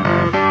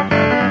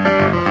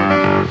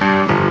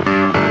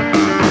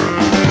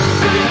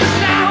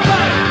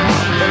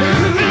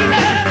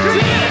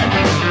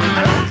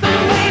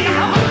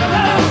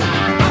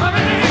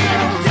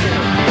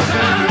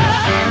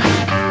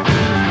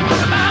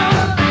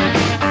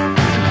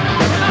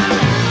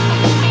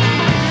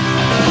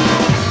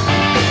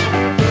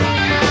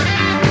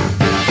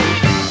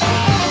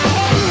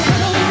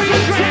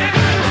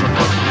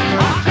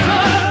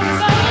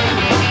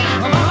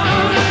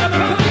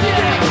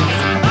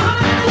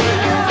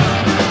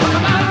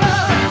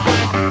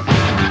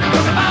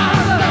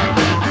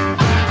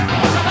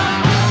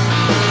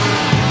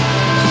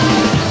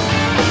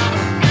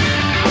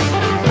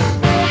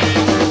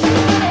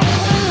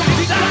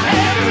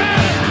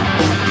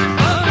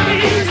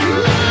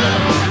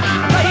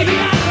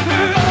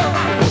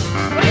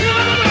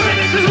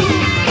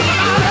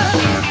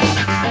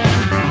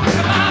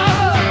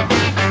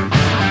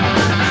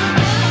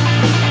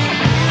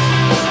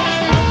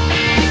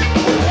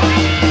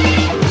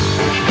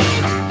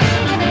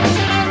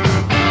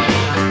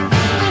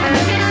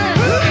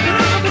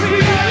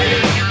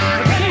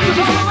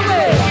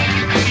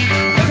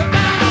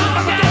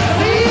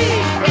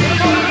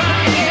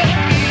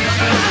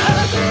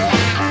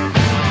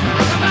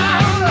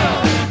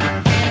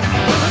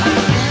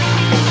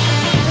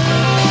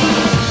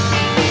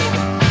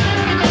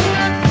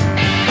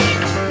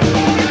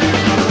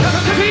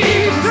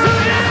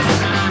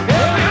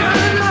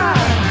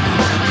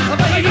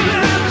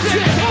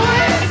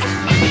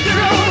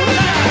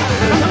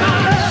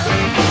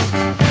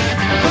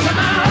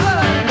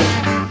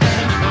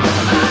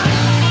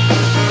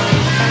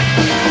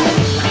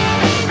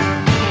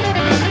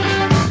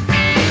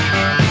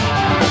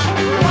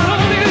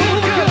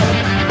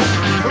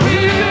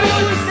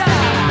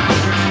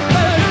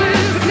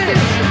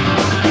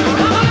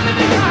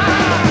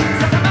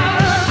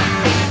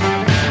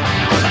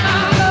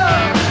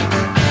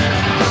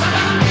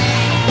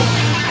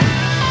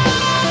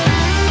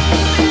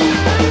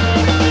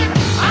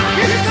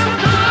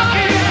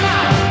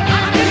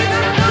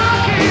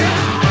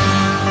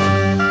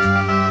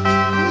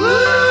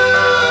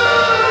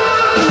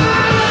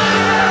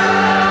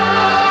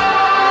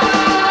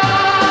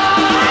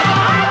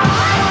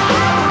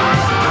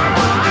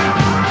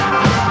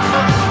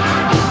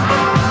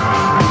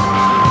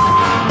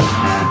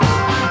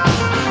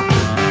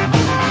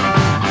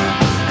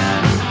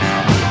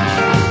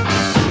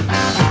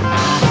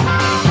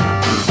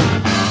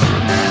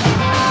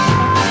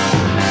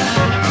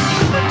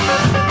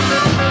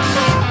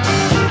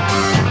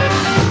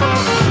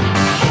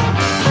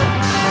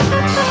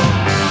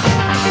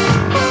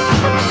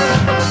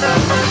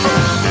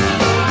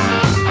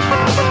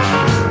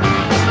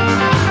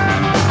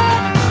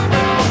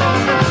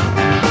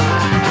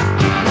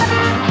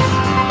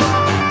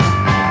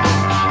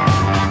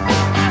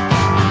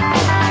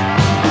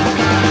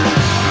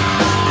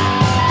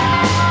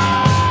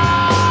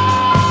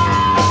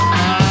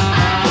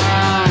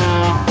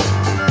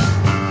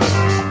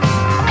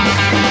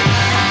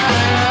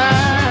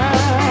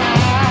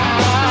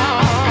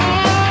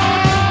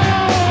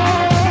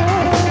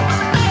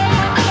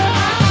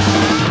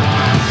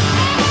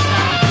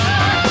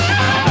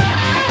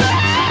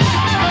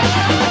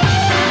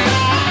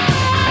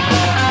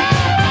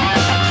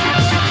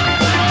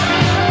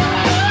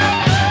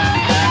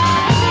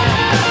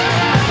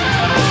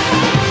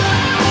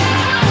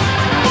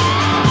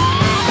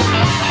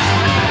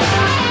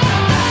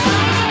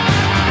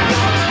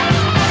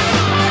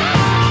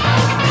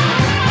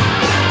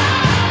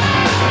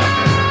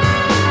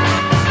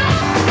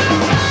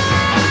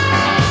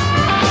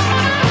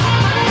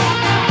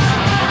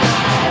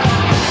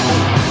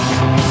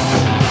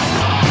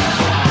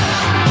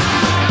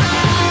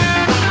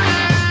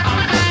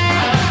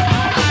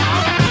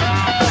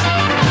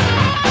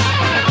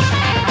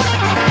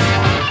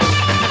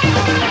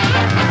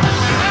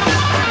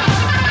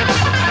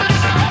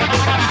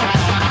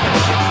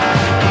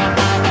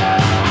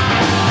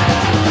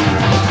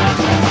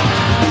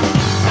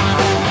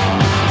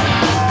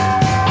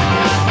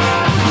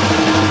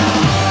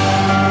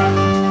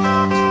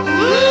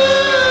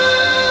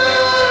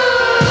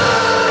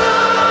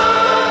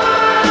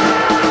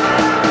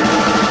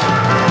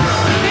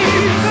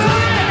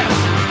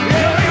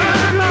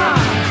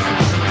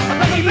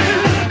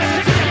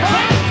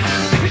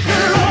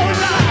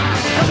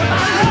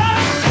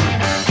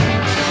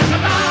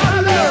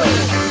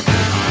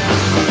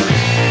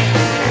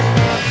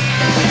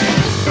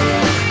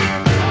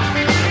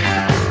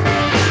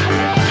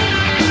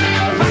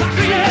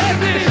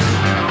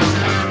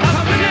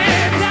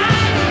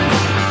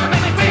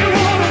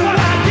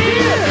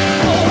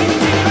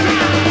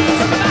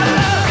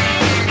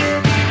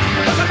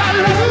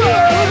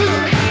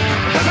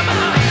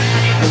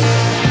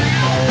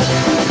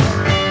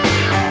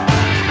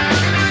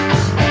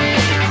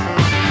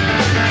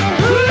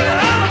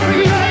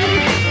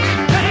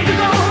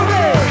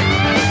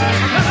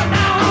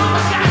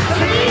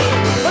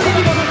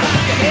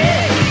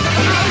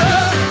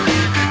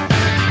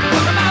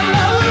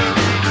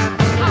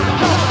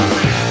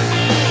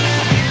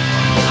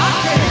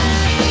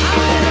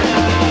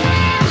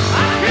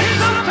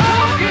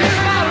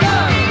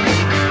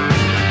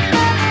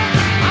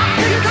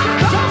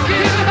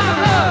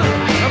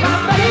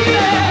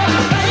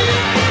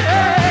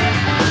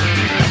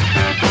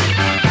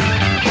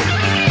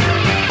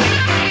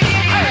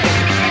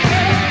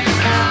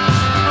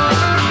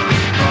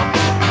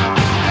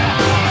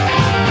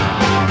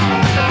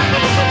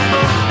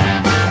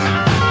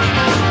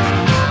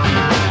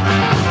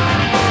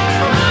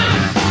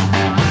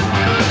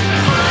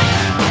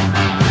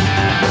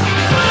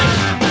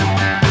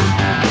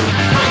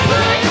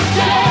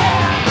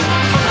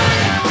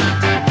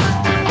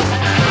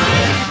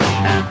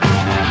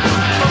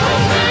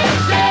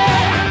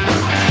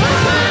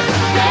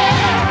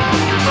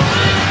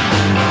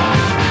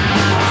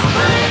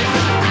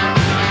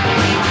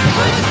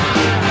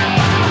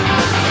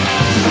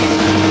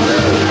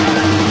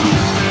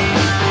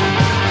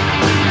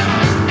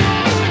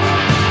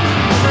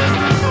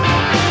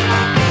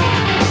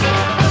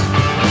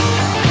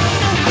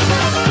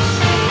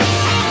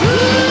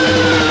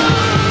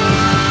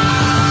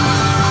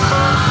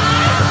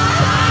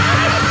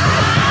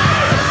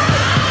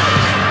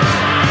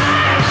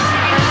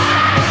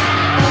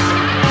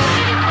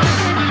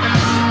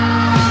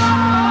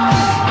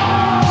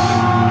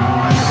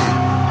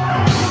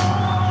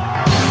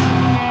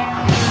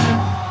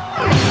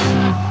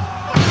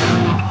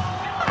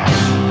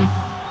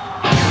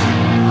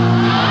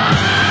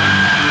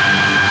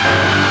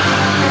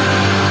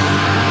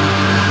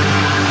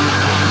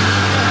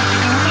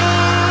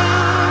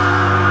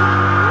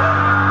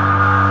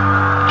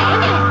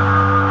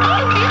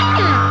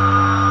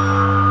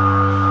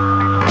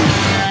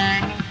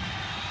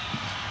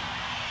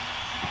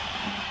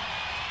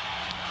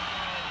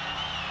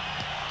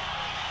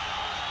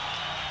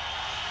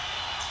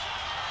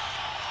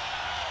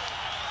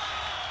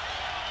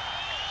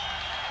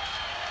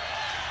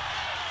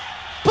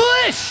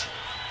 Bush!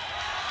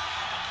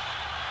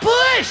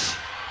 Bush!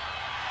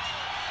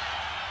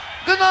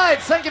 Good night.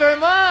 Thank you very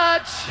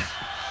much.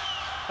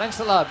 Thanks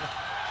a lot.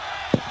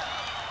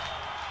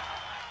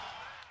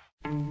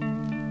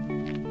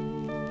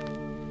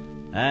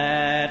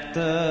 At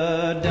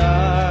the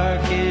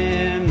dark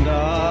end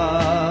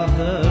of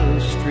the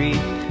street,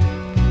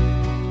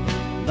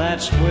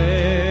 that's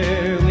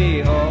where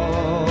we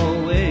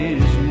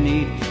always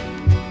meet.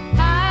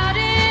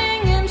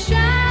 Hiding in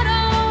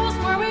shadows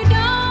where we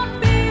don't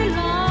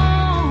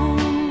belong,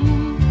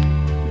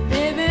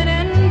 living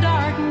in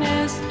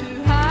darkness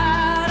to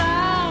hide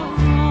our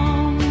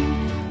wrong.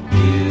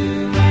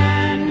 You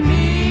and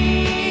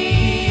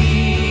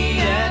me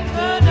at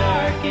the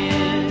dark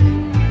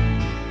end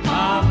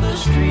of the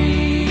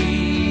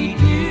street,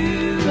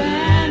 you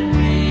and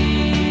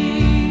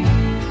me.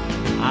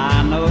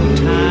 I know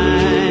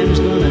time's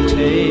gonna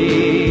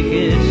take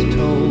its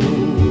toll.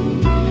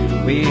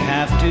 We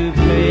have to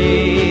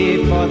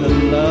pay for the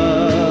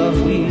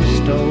love we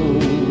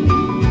stole.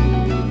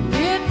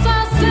 It's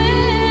a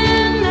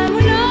sin and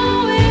we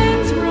know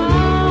it's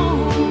wrong.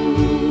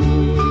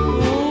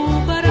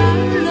 Oh, but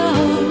our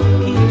love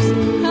keeps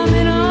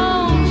coming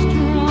on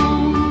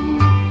strong.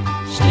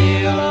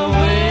 Steal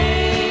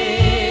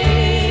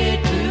away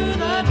to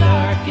the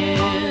dark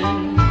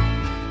end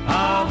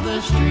of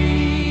the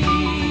street.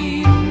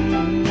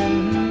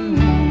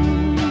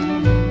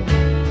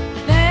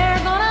 They're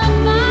gonna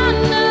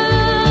find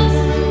us.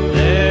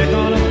 They're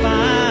gonna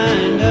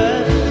find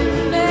us.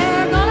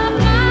 They're gonna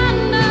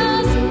find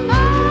us.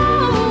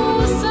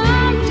 Oh,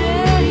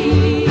 someday.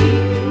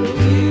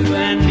 You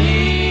and me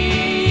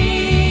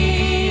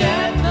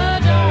at the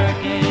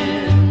dark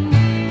end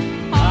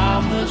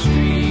of the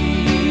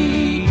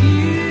street.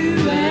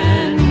 You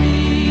and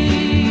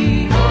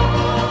me.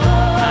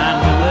 And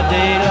when the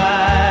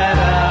daylight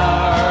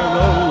hour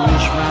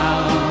rolls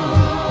round,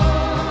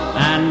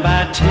 and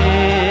by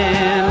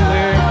 10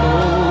 we're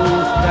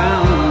both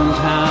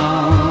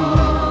downtown.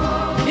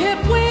 If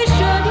we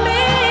should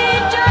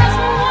meet just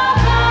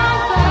walk on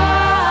by,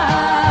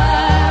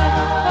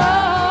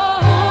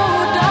 oh,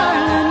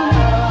 darling,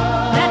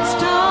 let's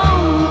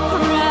don't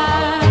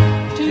cry.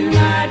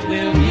 Tonight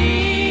we'll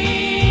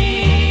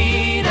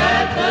meet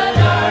at the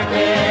dark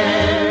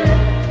end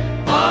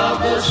of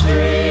the street.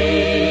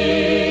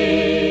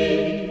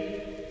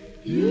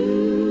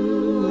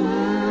 You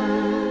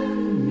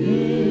and me.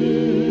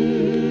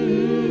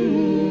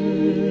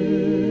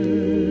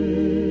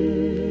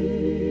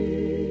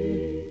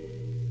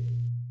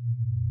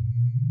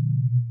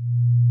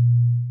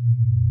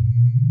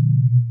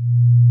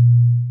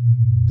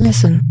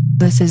 Listen,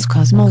 this is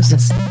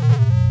Cosmosis.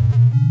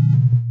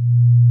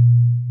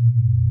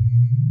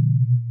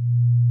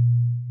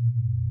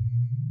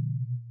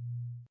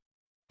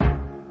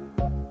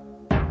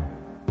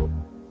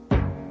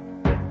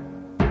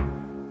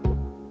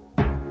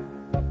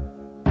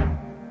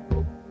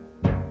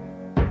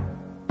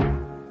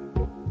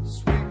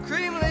 Sweet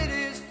cream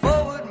ladies,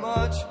 forward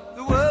march.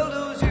 The world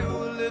owes you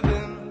a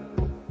living.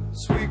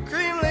 Sweet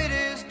cream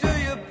ladies, do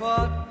your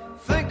part.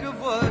 Think of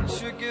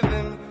what you're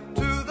giving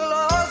to the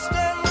lost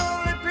and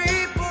lonely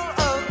people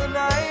of the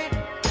night.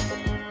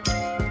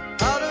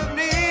 Out of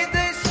need,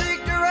 they seek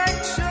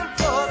direction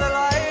for their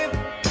life.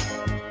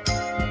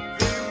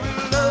 They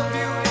will love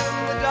you in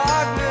the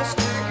darkness,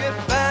 take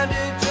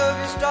advantage of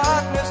your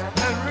starkness,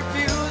 and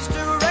refuse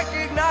to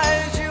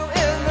recognize you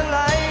in the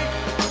light.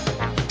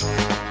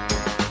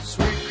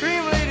 Sweet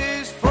cream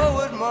ladies,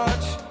 forward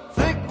march.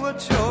 Think what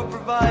you're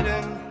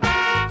providing.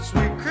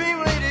 Sweet cream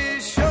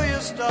ladies, show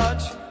your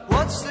starch.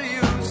 What's the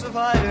use of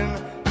hiding?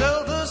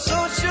 Tell the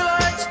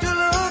socialites to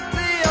look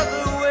the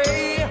other way.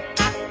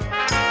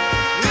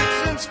 It's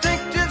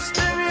instinctive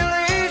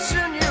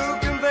stimulation you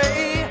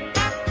convey.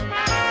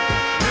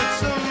 It's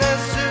a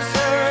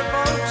necessary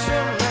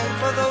function, and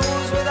for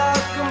those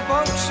without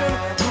compunction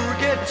who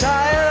get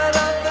tired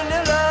of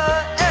vanilla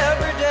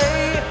every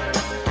day.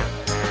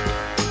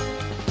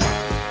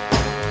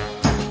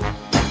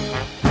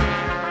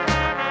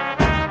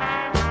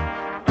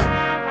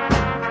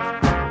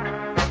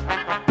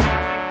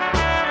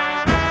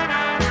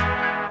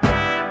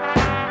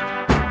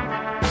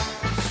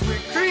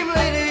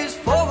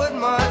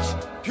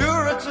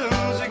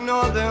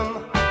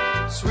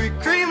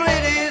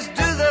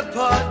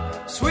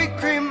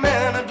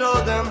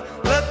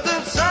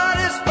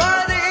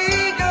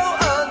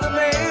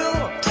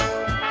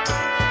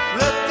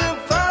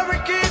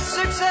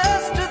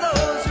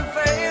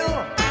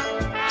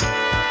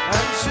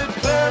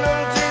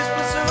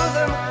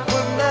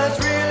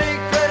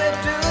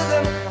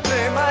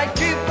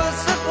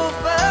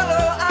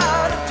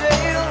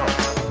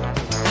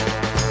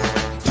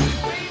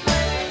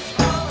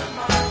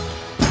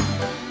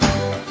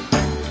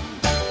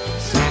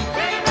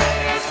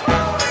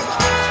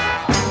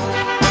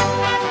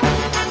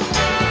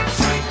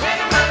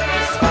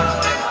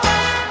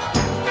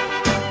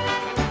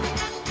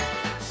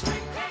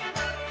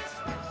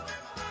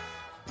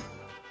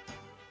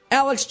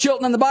 Alex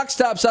Chilton and the Box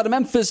Tops out of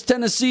Memphis,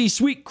 Tennessee,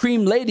 Sweet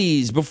Cream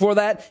Ladies. Before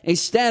that, a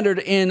standard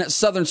in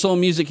Southern Soul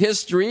music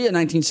history, a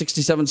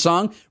 1967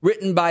 song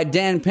written by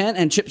Dan Penn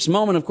and Chips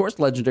Moman, of course,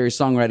 legendary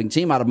songwriting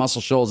team out of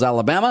Muscle Shoals,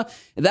 Alabama.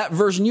 That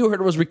version you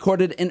heard was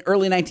recorded in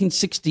early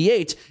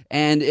 1968,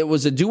 and it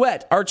was a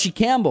duet. Archie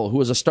Campbell, who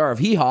was a star of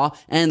Hee Haw,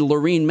 and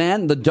Lorene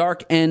Mann, The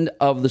Dark End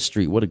of the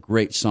Street. What a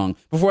great song.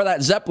 Before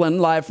that, Zeppelin,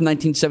 live from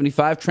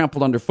 1975,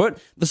 Trampled Underfoot.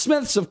 The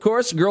Smiths, of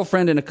course,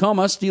 Girlfriend in a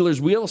Coma,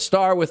 Steelers Wheel,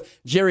 star with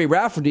Jerry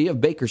Rafferty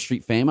of Baker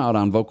Street fame out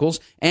on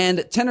vocals,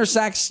 and tenor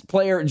sax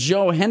player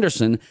Joe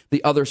Henderson,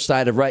 The Other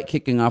Side of Right,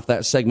 kicking off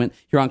that segment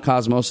here on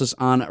Cosmosis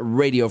on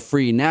Radio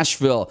Free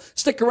Nashville.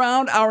 Stick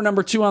around, hour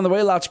number 2 on the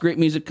way, lots of great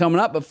music coming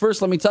up, but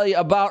first let me tell you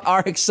about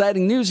our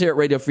exciting news here at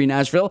Radio Free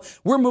Nashville.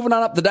 We're moving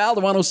on up the dial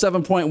to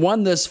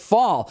 107.1 this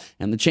fall,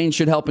 and the change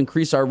should help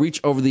increase our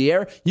reach over the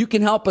air. You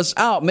can help us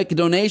out, make a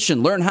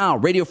donation, learn how,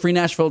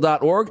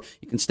 radiofreenashville.org.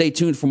 You can stay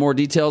tuned for more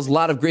details. A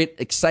lot of great,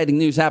 exciting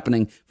news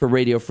happening for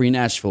Radio Free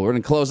Nashville. We're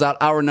going to close out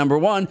hour number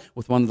 1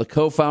 with one of the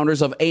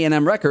co-founders of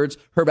A&M Records,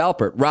 Herb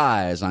Alpert.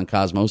 Rise on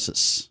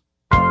Cosmosis.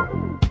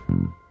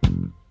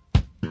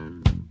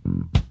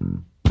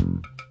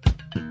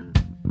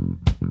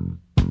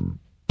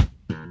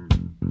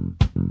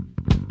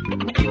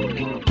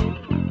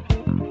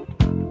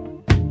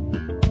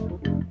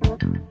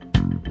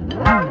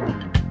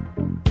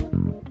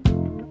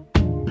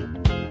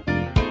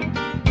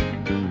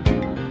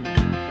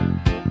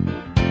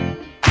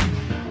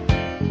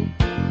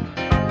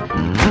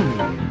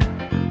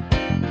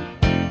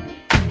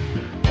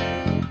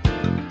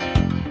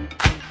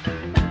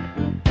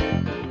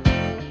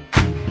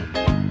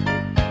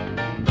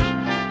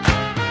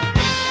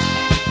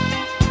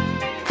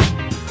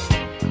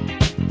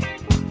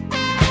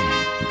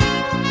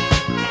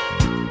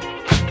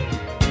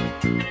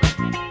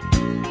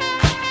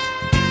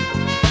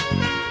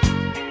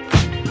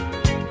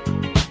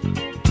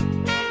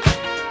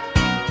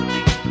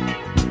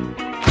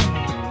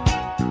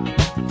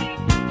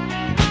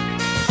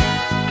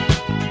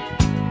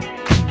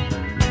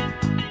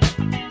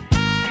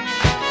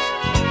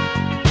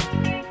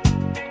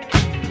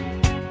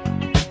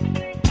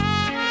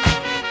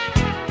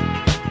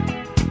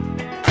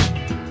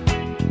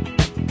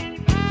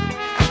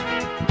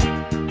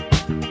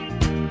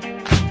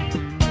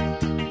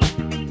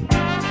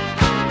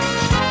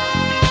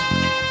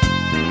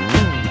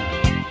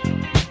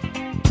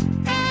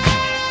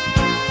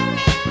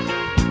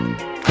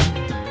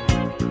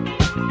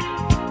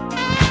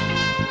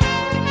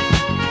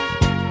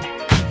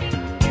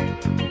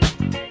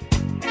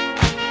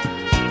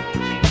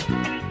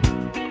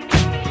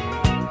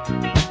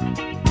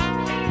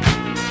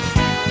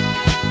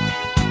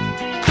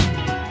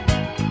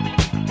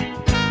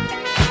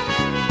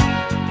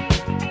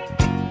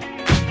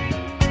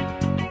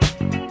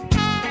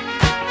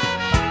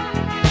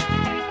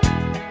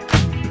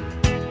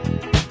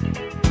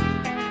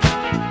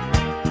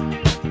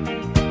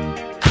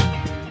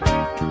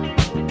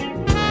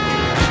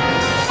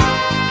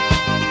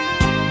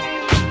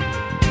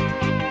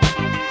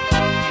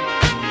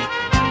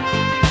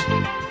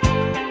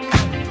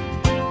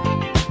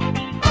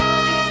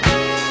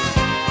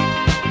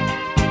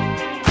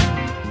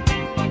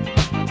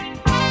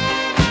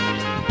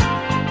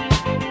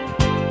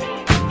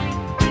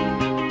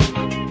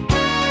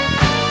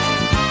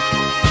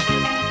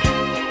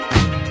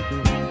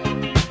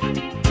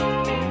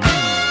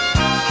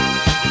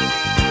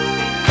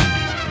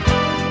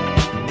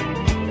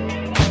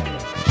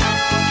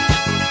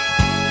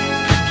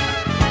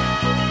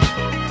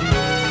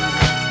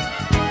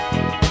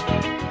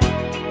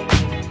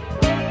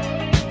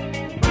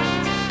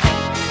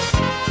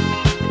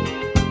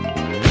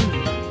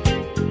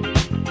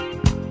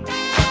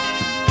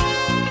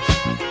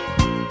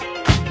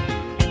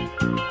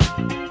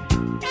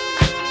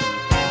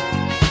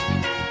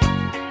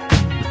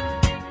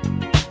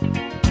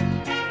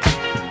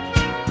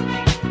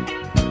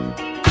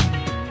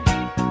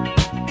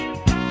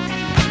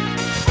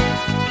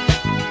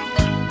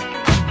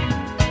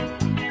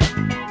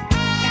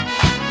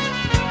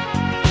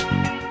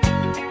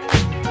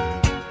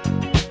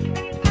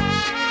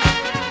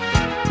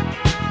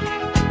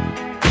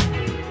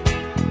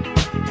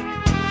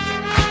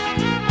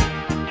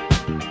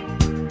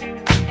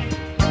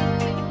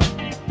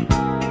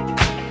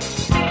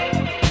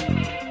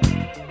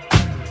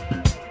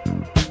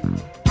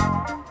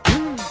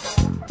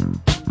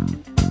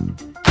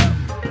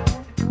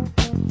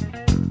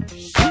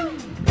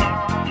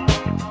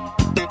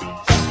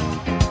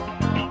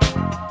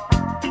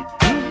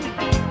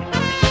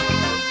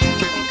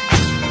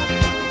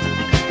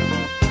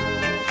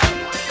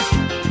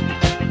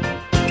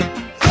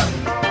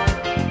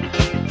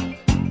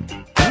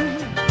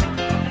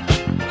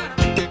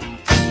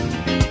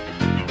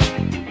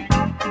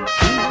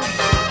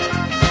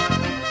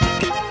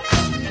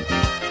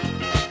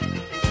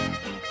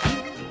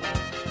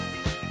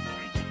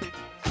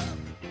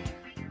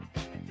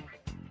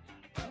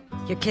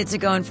 Your kids are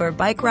going for a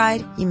bike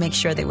ride, you make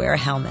sure they wear a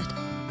helmet.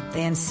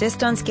 They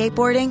insist on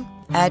skateboarding,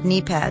 add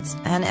knee pads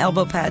and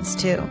elbow pads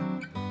too.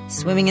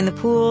 Swimming in the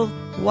pool,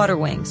 water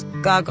wings,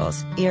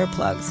 goggles,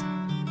 earplugs.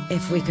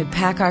 If we could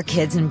pack our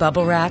kids in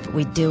bubble wrap,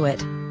 we'd do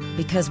it.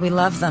 Because we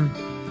love them,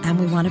 and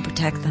we want to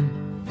protect them.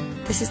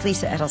 This is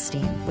Lisa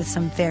Edelstein with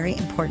some very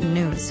important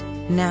news.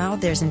 Now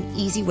there's an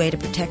easy way to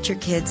protect your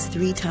kids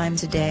 3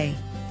 times a day.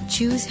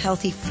 Choose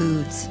healthy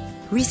foods.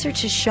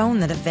 Research has shown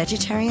that a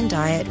vegetarian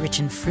diet rich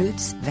in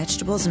fruits,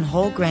 vegetables, and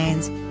whole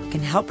grains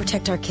can help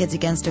protect our kids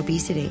against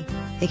obesity.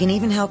 It can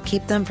even help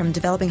keep them from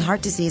developing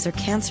heart disease or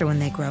cancer when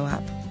they grow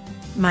up.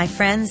 My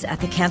friends at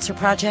the Cancer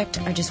Project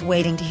are just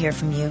waiting to hear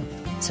from you,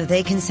 so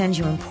they can send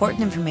you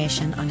important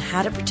information on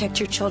how to protect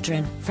your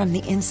children from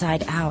the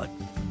inside out.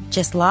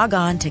 Just log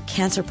on to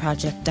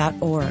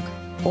cancerproject.org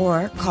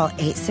or call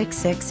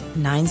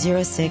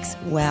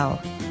 866-906-WELL.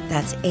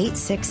 That's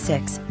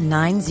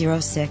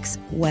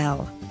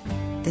 866-906-WELL.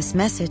 This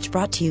message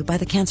brought to you by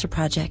the Cancer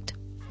Project.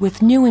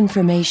 With new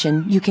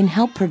information, you can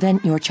help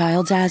prevent your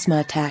child's asthma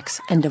attacks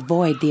and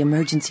avoid the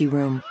emergency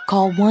room.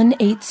 Call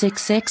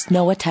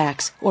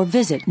 1-866-NO-ATTACKS or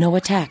visit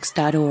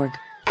noattacks.org.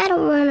 I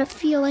don't want to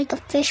feel like a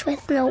fish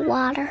with no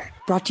water.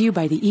 Brought to you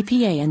by the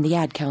EPA and the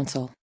Ad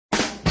Council.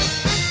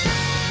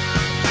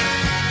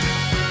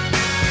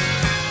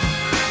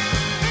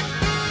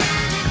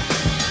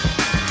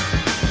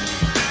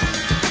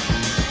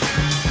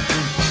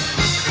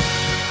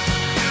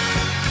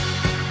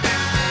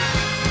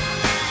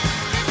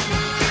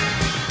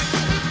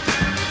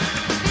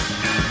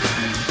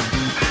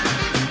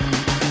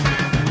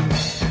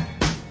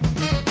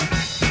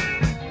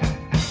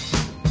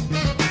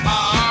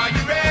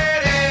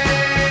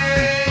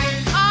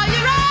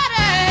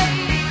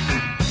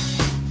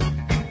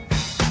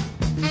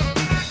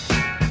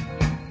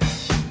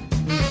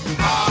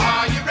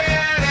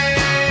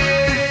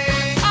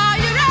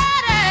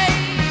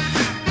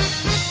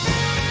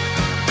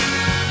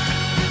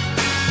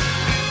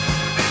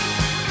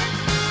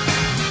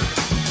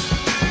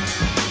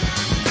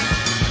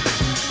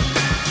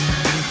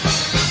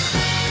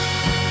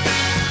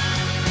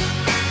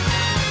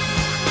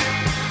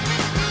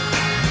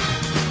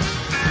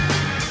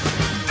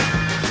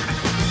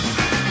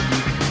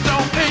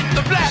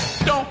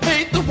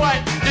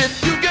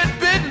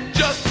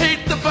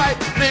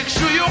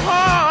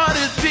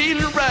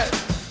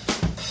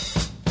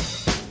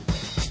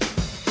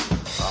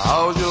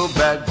 How's your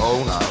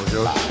backbone? How's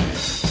your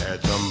life?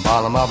 Had some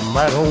bottom up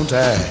right on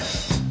time.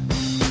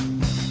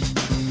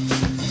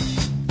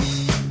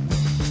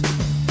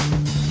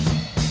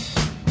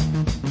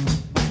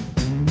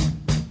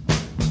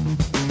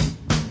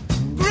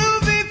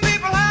 Groovy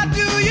people, how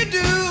do you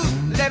do?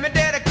 Let me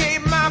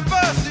dedicate my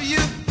verse to you.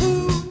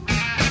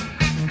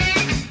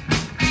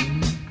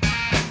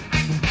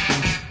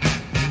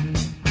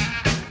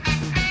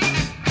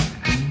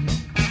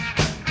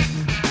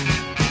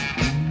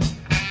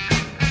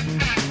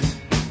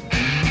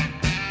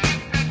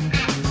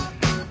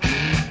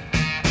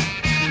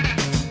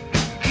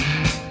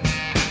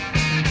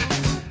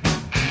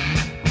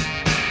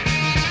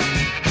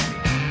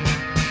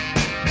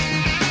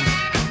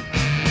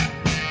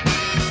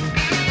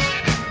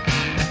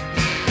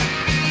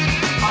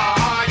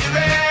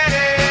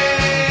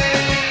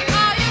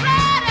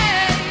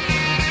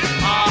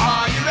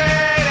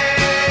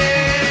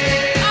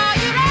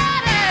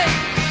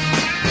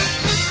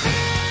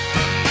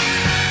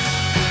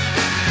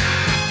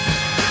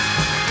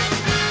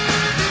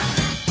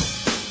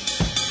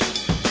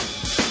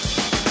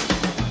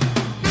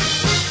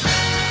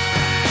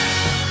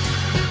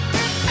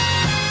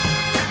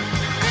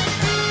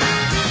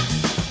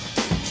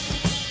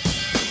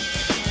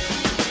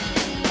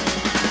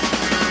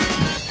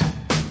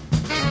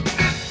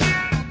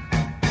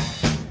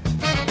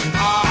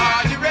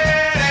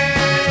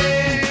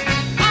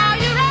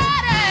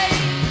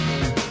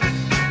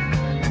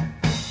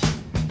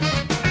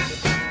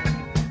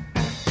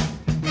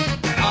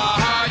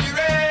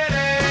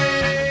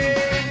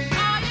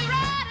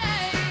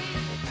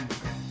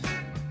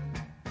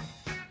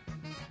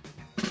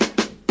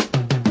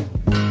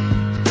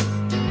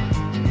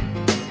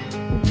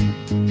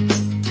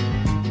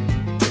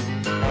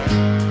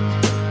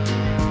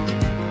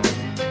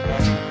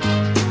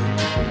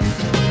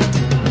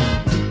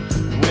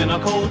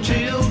 cold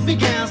chill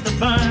begins to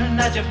burn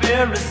at your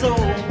very soul.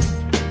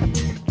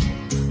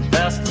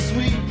 That's the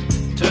sweet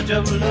touch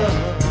of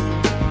love.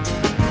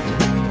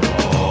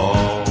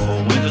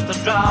 Oh, when just a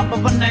drop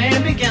of a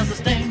name begins to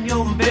sting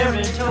your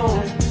very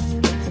toe.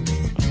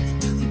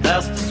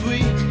 That's the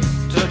sweet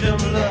touch of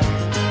love.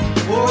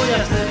 Oh,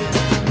 yes it is.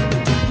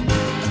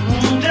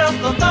 Just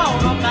the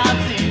thought of not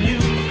seeing you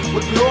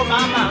would blow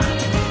my mind.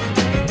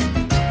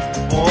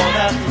 Oh,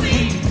 that's the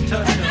sweet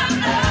touch of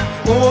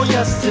love. Oh,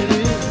 yes it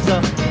is.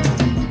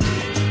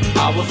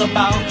 I was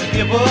about to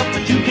give up,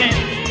 but you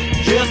came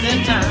just in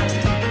time.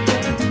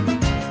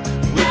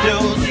 With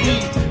your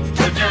sweet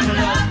touch of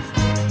love.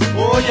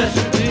 Oh, yes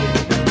you did.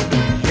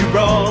 You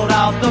brought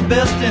out the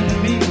best in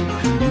me,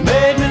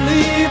 made me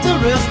leave the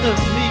rest of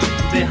me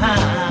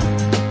behind.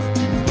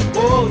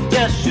 Oh,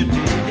 yes you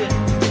did.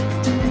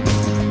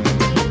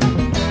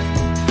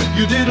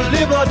 You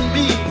delivered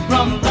me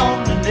from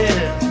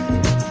loneliness.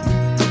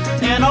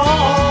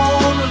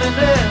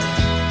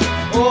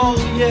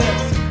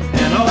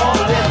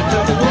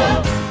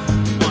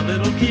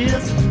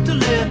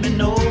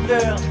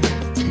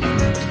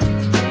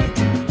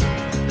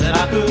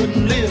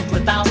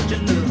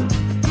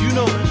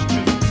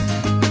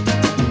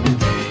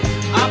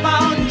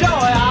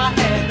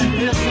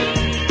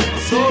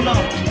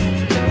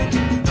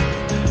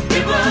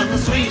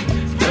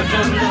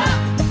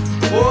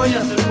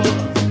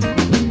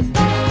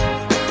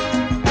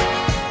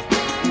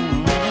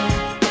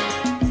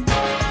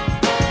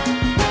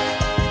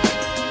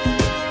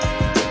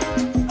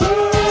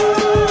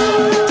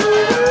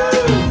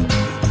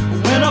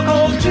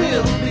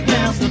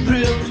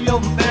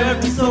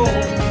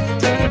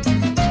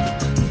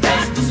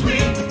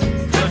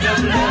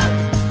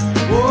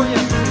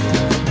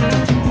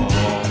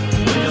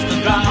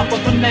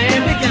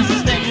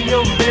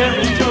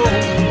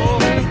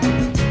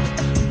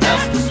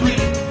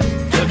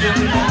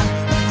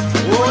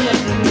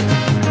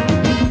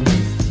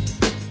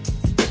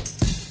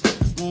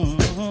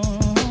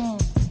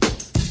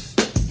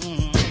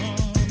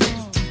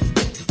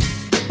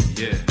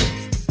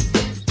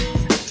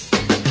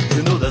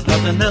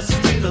 nothing else is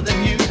sweeter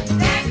than you.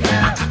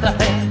 I got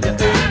to have you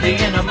early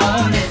in the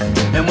morning,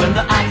 and when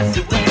the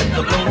icy winds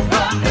are blowing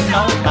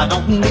north, I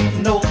don't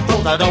need no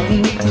clothes, I don't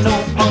need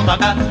no clothes. I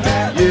got to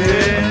have you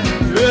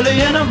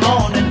early in the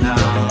morning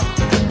now.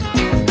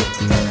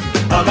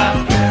 I got to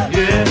have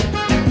you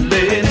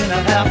late in the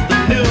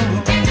afternoon.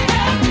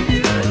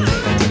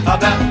 I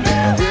got to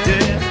have you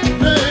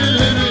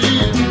late in the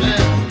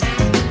evening.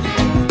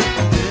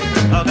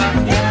 I got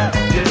to have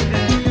you.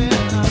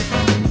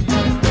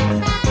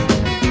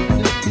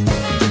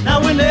 Now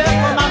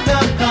whenever my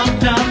love comes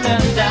down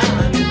and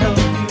down, you know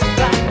you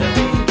got to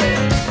be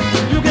there.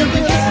 You can be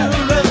the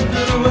rest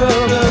of the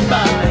world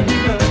about, you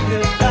know you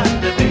got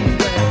to be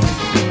there.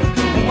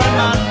 When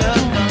my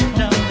love comes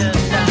down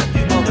and down,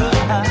 you know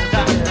I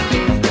got to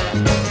be there.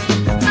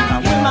 Now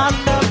when my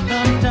love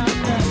comes down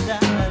and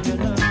down, you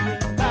know you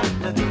got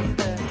to be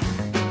there.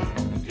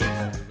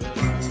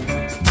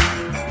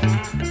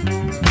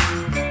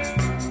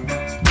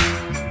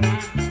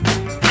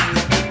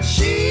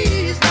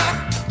 She's not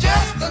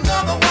just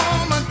another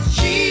woman.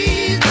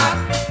 She's not,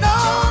 no,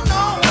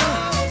 no.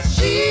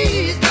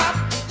 She's not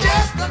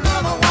just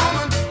another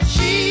woman.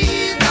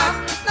 She's not,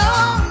 no,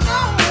 no.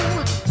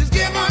 She's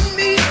given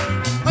me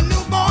a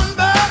newborn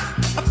birth,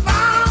 a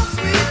found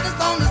sweetness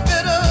on this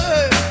bitter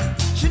earth.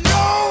 She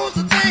knows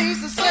the things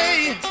to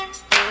say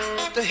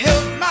to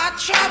help my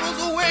troubles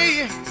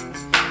away.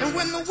 And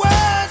when the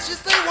words she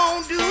say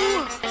won't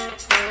do,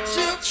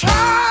 she'll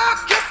try a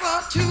kiss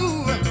or two.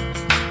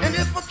 And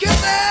if a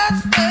kiss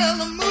that spell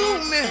to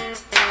move me,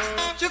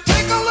 she'll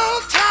take a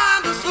little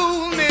time to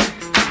soothe me.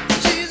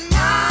 She's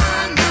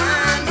mine,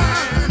 mine,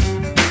 mine.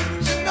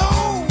 She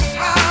knows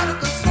how to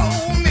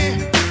console me.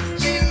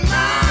 She's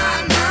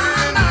mine,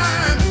 mine,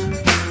 mine.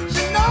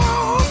 She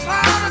knows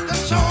how to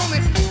control me.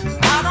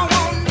 I don't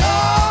want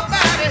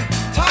nobody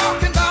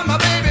talking about my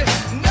baby.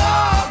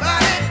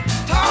 Nobody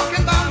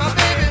talking about my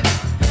baby.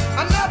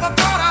 I never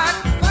thought I'd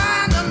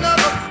find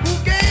another who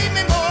gave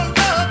me more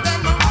love than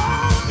my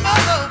own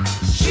mother.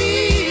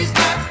 She's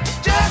not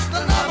just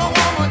another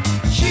woman.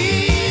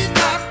 She's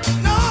not,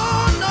 no,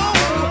 no.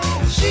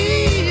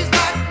 She's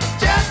not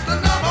just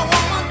another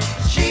woman.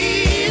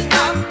 She's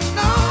not,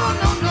 no,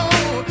 no, no.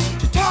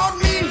 She taught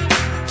me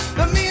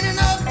the meaning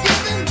of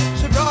giving.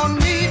 She brought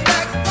me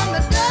back from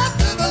the dead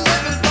to the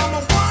living, from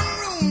a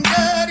one-room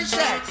dirty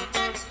shack.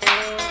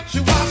 She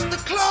washed the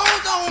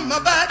clothes on my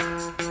back.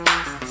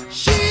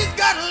 She's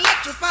got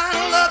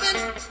electrifying loving,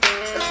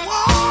 as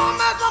warm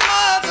as a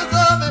mother's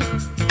oven.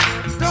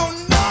 Don't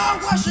know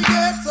where she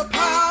gets her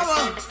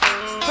power.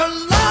 Her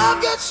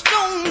love gets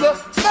stronger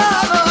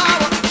by the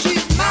hour.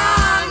 She's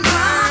mine,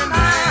 mine,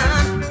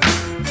 mine.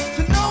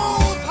 She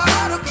knows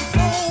how to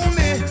console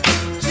me.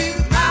 She's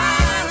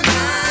mine,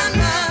 mine,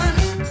 mine.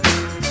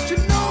 She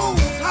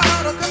knows how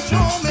to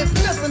control me.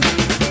 Listen,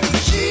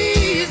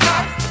 she's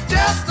not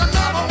just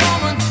another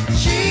woman.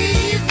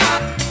 She's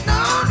not,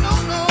 no, no,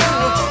 no.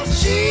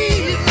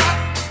 She's not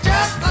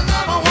just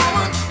another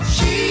woman.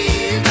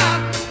 She's not,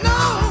 no.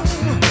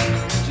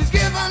 She's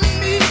given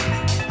me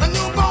a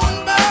newborn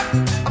birth,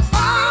 a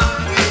found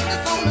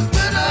sweetness on this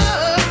bitter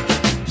earth.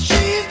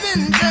 She's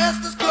been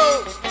just as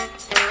close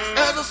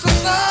as a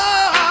sister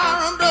or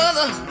a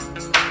brother.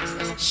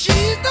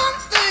 She's done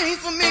things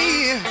for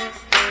me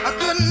I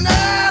couldn't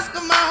ask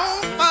of my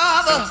own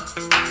father.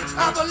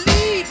 I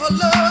believe her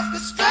love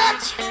could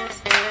stretch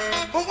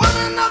from one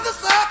end of the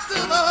south to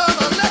the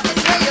other. Let me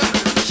tell you,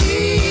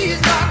 she's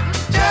not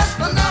just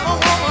another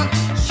woman.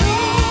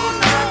 Sure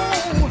no.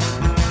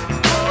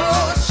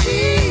 Oh,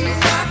 she's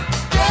not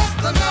just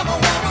another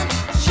woman.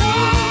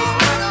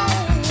 Sure no.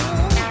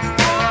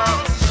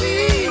 Oh,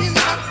 she's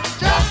not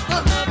just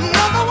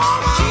another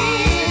woman.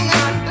 She's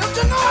not. Don't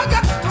you know I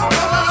got to talk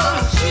about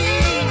her?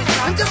 She's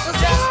not just a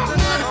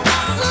woman.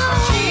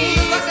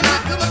 She's like an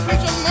act of a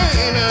preacher man.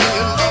 You know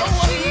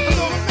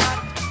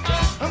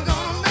I'm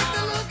gonna make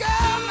the little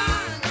girl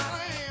mine.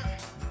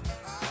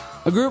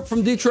 A group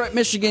from Detroit,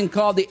 Michigan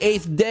called The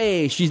Eighth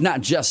Day. She's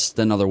not just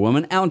another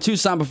woman. Alan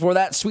Tucson before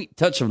that. Sweet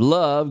Touch of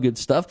Love. Good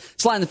stuff.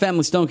 Sly and the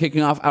Family Stone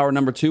kicking off hour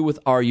number 2 with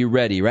Are You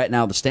Ready? Right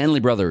now, the Stanley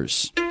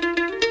Brothers.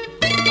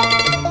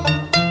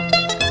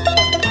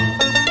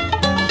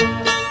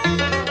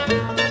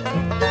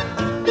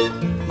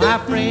 My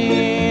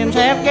friends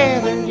have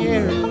gathered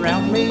here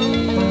around me.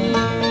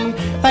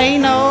 They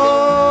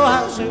know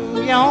I'll soon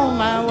be on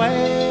my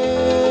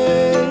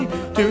way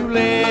to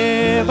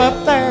live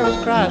up there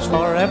with Christ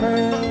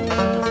forever.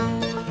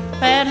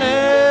 That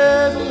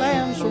little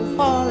land so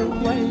far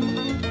away.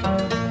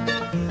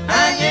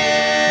 I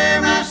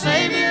hear my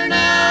Savior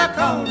now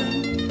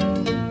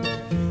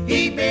calling.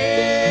 He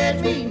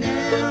bids me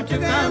now to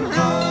come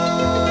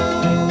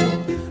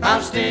home.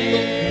 I'll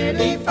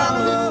steadily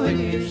follow in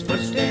his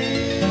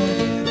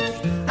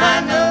footsteps.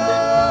 I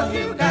know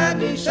he'll guide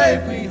me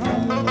safely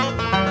home.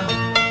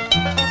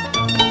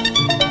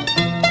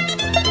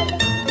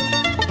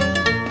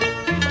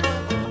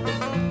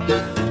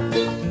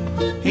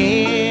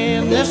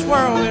 In this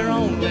world we're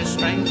only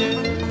strangers.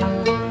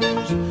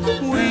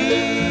 We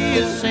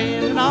have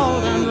sinned and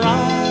all done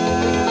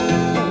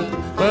wrong.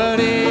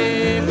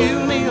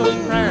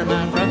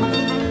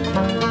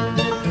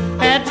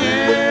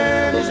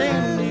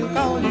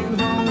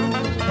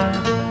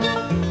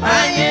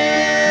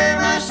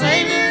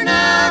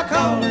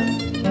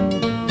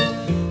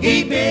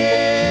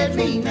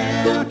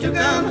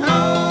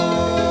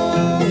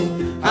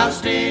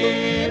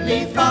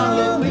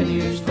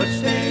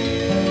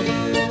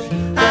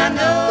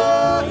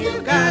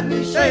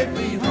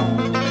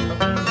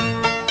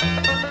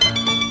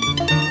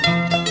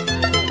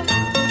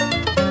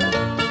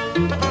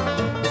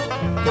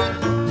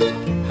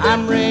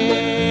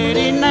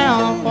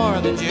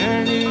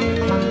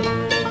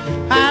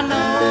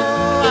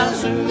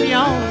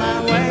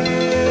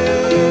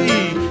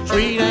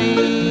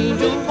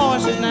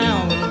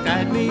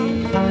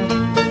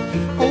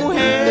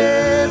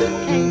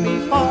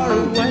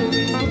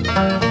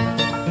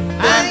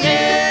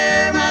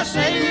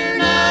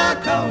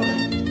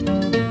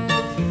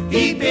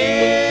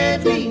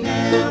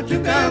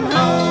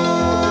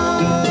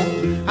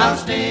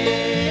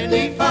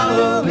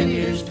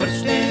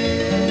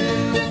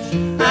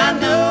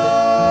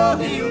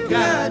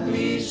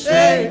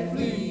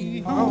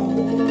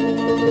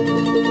 Good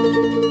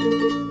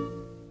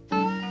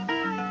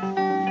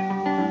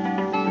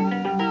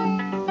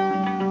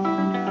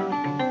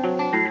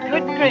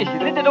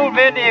gracious, let that old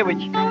man there with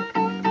you.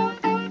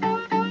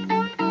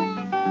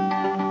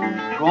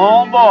 Go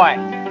on, boy.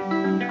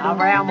 I've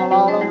rambled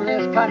all over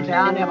this country.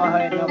 I never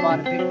heard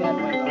nobody pick that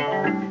way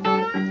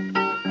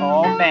before.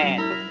 Oh,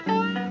 man.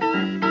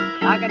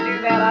 If I could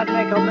do that, I'd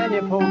make a many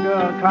poor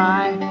girl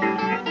cry.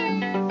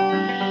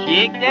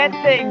 Shake that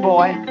thing,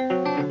 boy.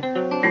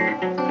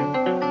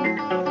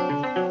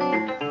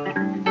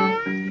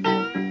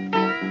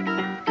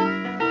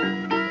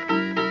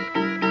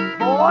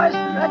 Boys,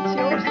 that's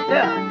your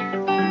stuff.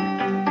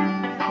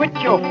 Quit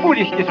your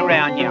foolishness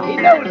around here. He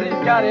knows he's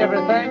got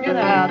everything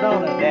anyhow,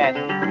 don't he? That's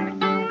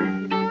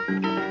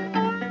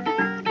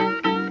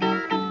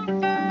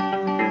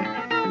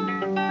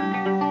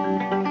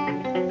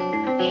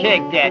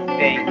Shake that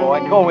thing, boy.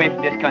 Go away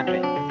from this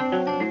country.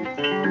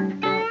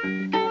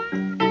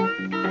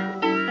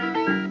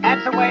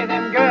 That's the way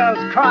them girls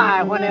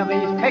cry whenever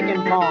he's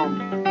picking for 'em.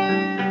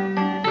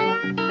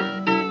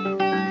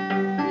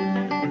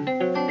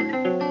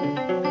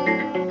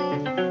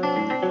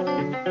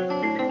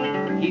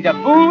 He's a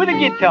fool with a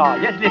guitar.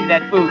 Just listen to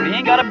that fool. He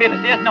ain't got a bit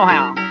of sense no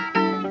how.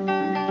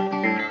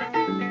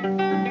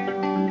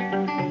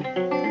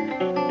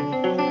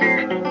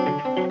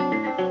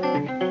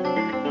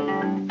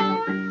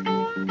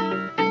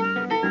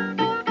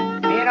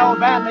 Me and old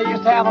Bandler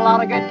used to have a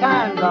lot of good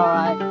times, all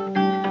right.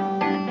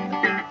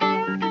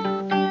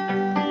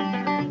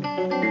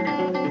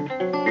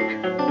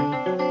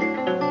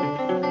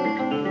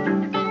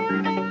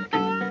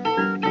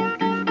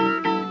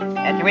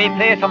 That's the way he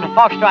plays from the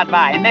Foxtrot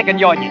Bar in Macon,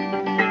 Georgia.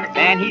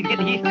 Man, he's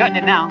cutting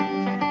it now.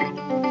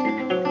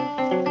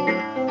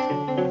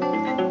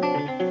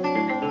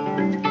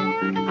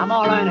 I'm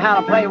gonna learn how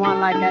to play one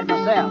like that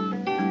myself.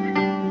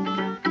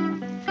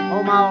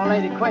 Oh, my old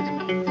lady quits me.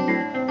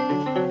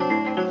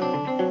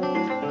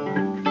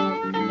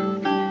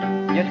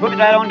 Just whip it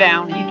right on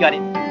down. He's got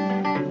it.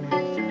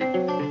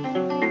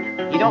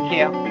 He don't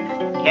care.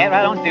 Cat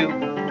right on through.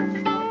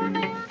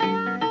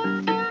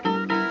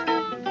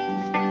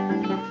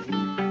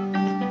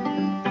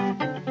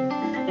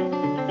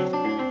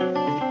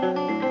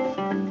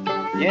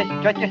 Just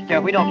strut your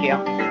stuff. We don't care.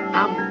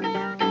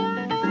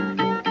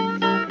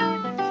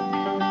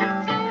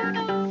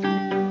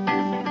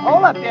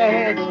 Hold up your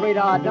head,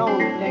 sweetheart. Don't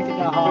take it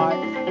to heart.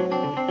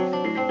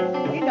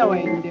 We know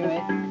he can do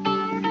it.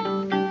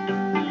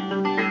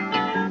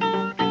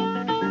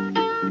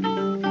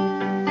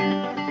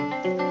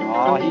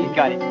 Oh, he's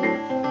got it.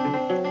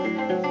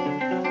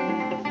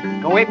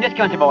 Go away from this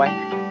country, boy.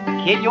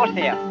 Kid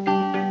yourself.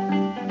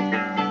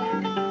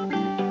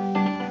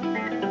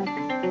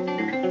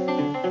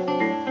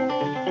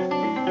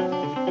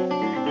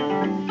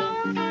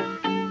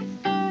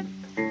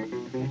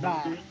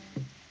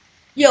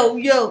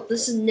 Yo,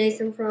 this is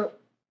Nathan from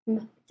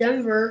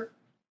Denver.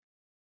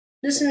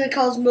 Listen to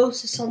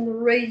Cosmosis on the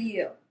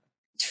radio.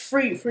 It's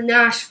free for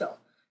Nashville.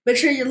 Make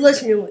sure you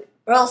listen to it,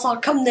 or else I'll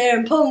come there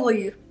and pummel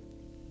you.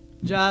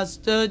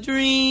 Just a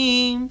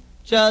dream,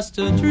 just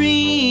a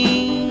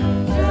dream.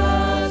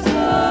 Just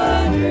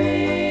a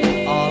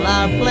dream. All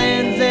our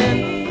plans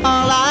and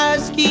all our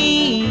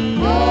schemes.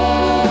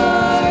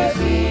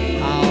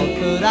 How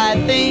could I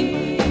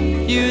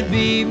think you'd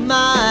be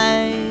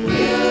mine?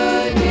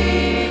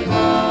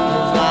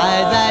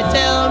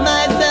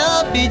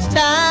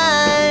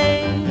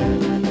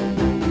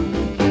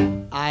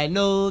 I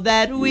know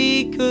that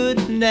we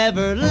could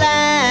never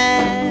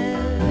last.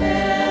 You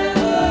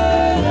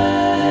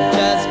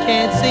just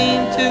can't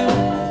seem to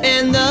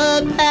end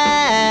the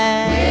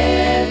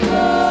past.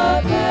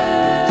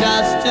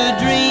 Just a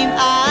dream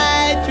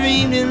I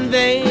dreamed in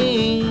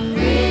vain.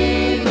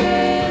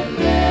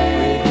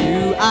 With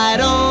you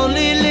I'd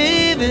only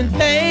live in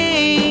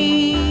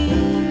pain.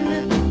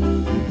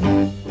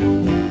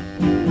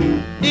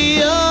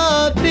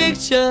 Your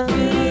picture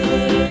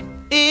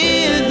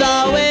is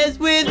always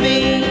with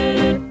me.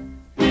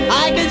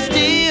 I can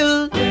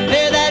still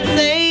hear that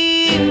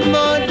same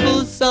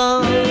mournful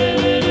song.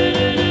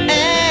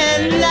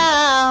 And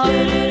now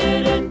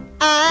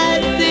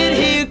I sit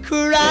here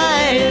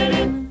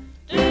crying.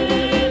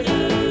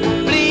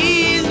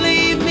 Please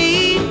leave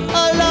me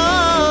alone.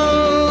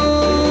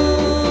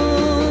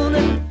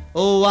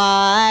 Oh,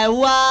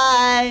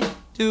 why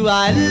do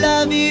I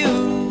love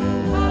you?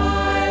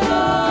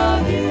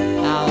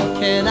 How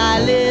can I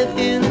live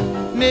in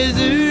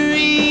misery?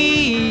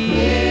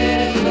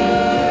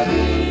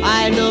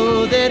 I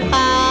know that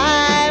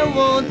I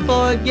won't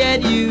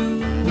forget you.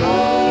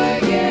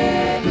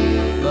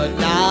 But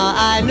now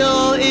I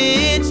know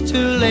it's too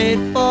late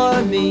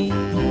for me.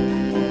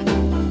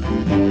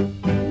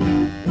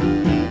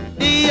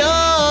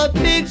 Your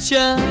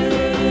picture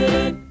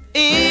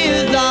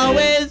is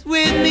always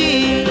with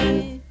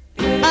me.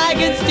 I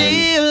can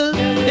still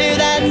hear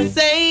that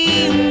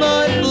same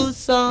mournful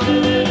song.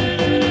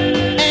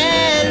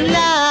 And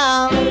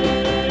now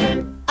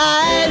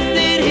I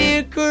sit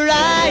here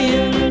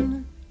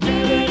crying.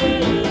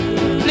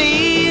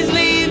 Please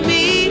leave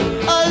me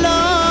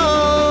alone.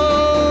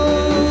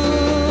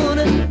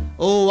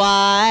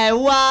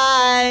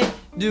 Why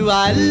do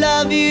I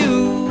love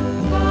you?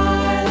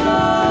 I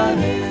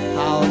love you.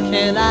 How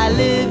can I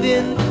live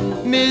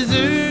in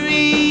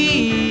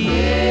misery?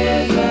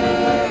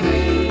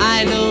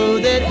 I know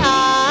that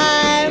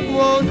I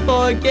won't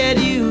forget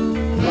you.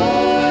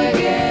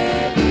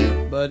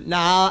 But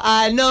now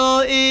I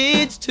know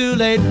it's too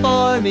late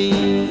for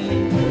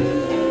me.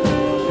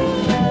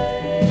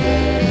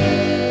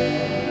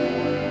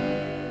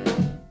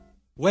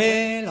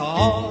 Well,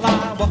 all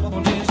I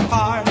want is a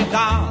party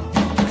doll.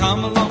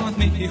 Come along with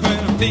me when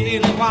I'm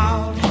feeling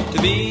wild.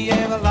 To be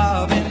ever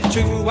loving,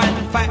 true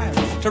and fair.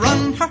 To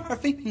run her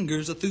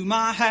fingers through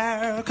my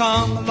hair.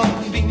 Come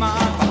along and be my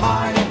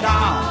party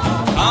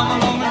doll.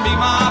 Come along and be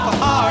my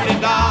party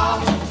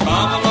doll.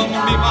 Come along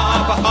and be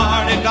my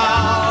party doll.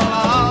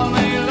 I'll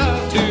make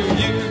love to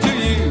you, to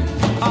you.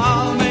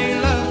 I'll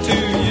make love to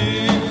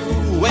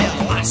you.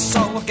 Well, I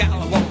saw a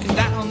gal walking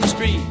down the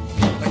street.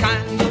 The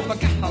kind of a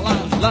gal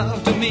I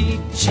love to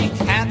meet. She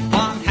had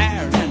blonde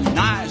hair and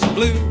eyes of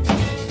blue.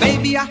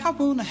 Baby, I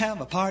wanna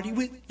have a party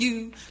with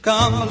you.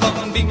 Come along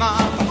and be my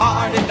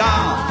party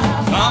doll.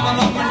 Come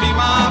along and be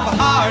my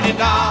party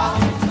doll.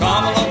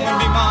 Come along and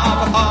be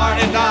my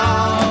party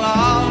doll.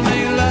 I'll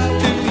make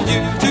love to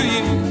you, to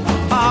you.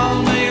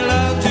 I'll make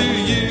love to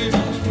you.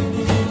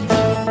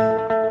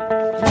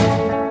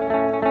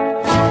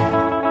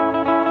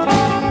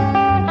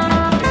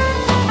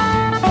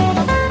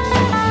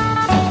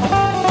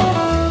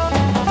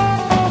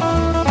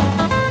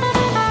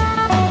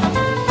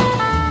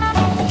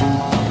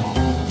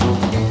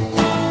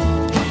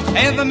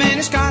 Every man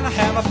has gotta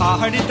have a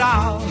party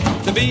doll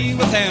to be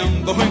with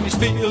him, but when he's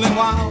feeling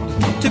wild,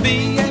 to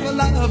be ever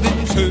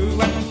loving,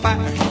 true and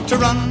fair, to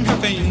run her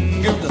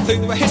fingers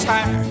through his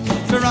hair,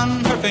 to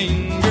run her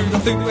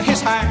fingers through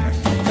his hair.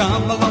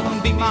 Come along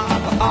and be my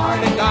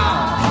party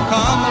doll.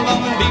 Come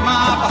along and be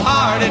my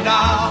party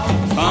doll.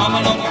 Come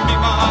along and be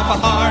my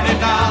party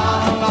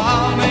doll.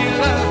 I'll make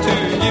love to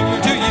you,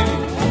 to you.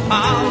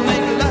 I'll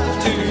make love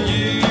to you.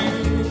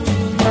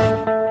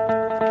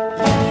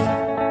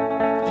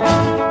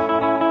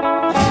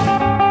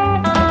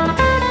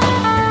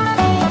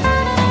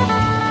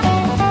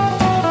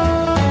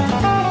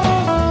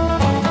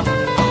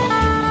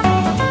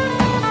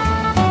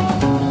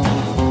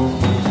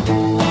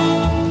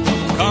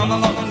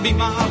 Be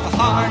my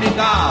party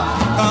doll.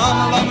 Come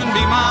along and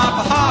be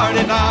my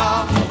party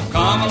doll.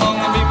 Come along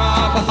and be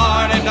my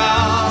party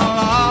doll.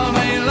 I'll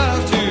make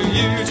love to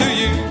you, to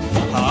you.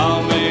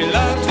 I'll make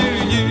love to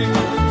you.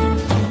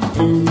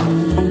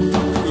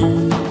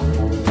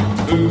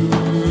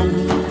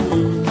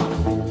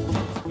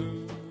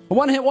 A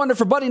one-hit wonder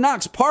for Buddy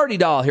Knox, Party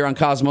Doll, here on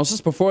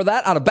Cosmosis. Before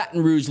that, out of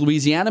Baton Rouge,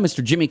 Louisiana,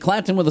 Mr. Jimmy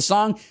Clampton with a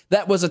song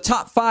that was a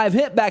top 5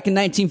 hit back in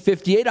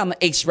 1958 on the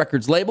Ace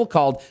Records label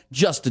called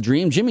Just a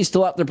Dream. Jimmy's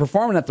still out there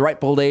performing at the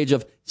ripe old age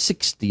of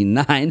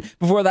 69.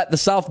 Before that, the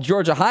South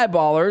Georgia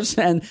Highballers,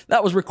 and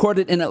that was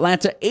recorded in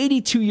Atlanta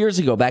 82 years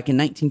ago, back in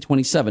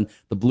 1927,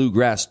 the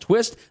Bluegrass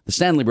Twist. The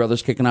Stanley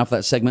Brothers kicking off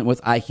that segment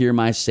with I Hear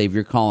My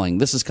Savior Calling.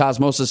 This is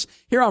Cosmosis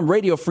here on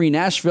Radio Free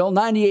Nashville,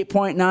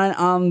 98.9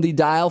 on the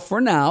dial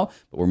for now,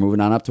 but we're moving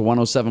on up to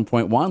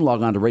 107.1.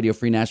 Log on to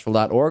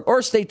radiofreenashville.org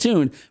or stay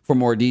tuned for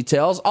more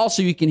details.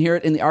 Also, you can hear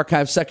it in the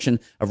archive section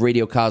of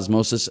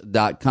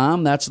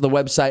radiocosmosis.com. That's the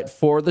website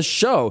for the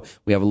show.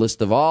 We have a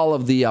list of all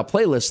of the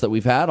playlists that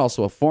we've had,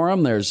 also a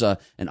forum. There's an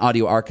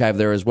audio archive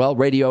there as well,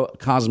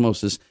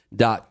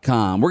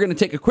 radiocosmosis.com. We're going to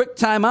take a quick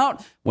time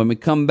out. When we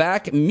come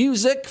back,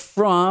 music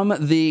from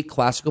the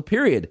classical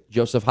period.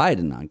 Joseph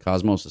Haydn on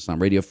Cosmosis on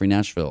Radio Free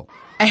Nashville.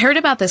 I heard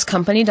about this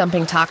company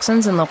dumping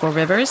toxins in local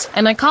rivers,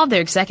 and I called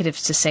their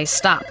executives to say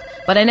stop,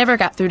 but I never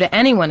got through to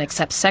anyone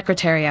except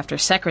secretary after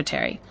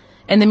secretary.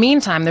 In the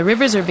meantime, the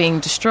rivers are being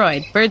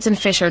destroyed, birds and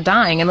fish are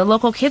dying, and the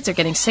local kids are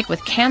getting sick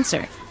with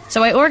cancer.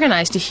 So I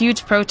organized a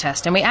huge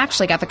protest, and we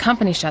actually got the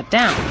company shut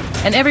down.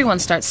 And everyone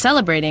starts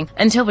celebrating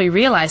until we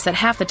realize that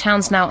half the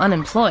town's now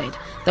unemployed.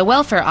 The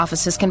welfare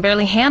offices can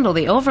barely handle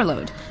the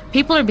overload.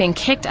 People are being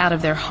kicked out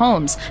of their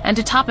homes, and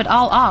to top it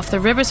all off, the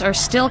rivers are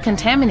still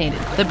contaminated.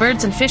 The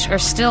birds and fish are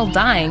still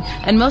dying,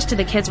 and most of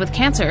the kids with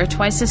cancer are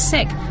twice as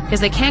sick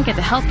because they can't get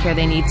the health care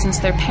they need since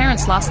their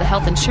parents lost the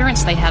health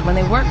insurance they had when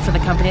they worked for the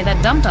company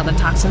that dumped all the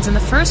toxins in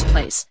the first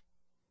place.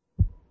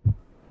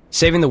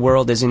 Saving the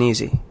world isn't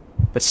easy,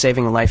 but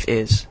saving a life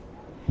is.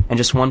 And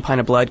just 1 pint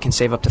of blood can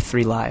save up to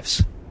 3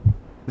 lives.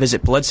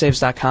 Visit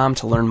bloodsaves.com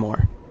to learn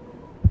more.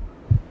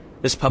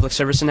 This public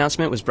service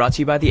announcement was brought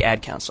to you by the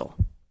Ad Council.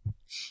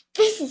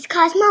 This is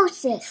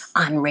Cosmosis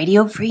on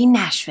Radio Free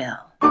Nashville.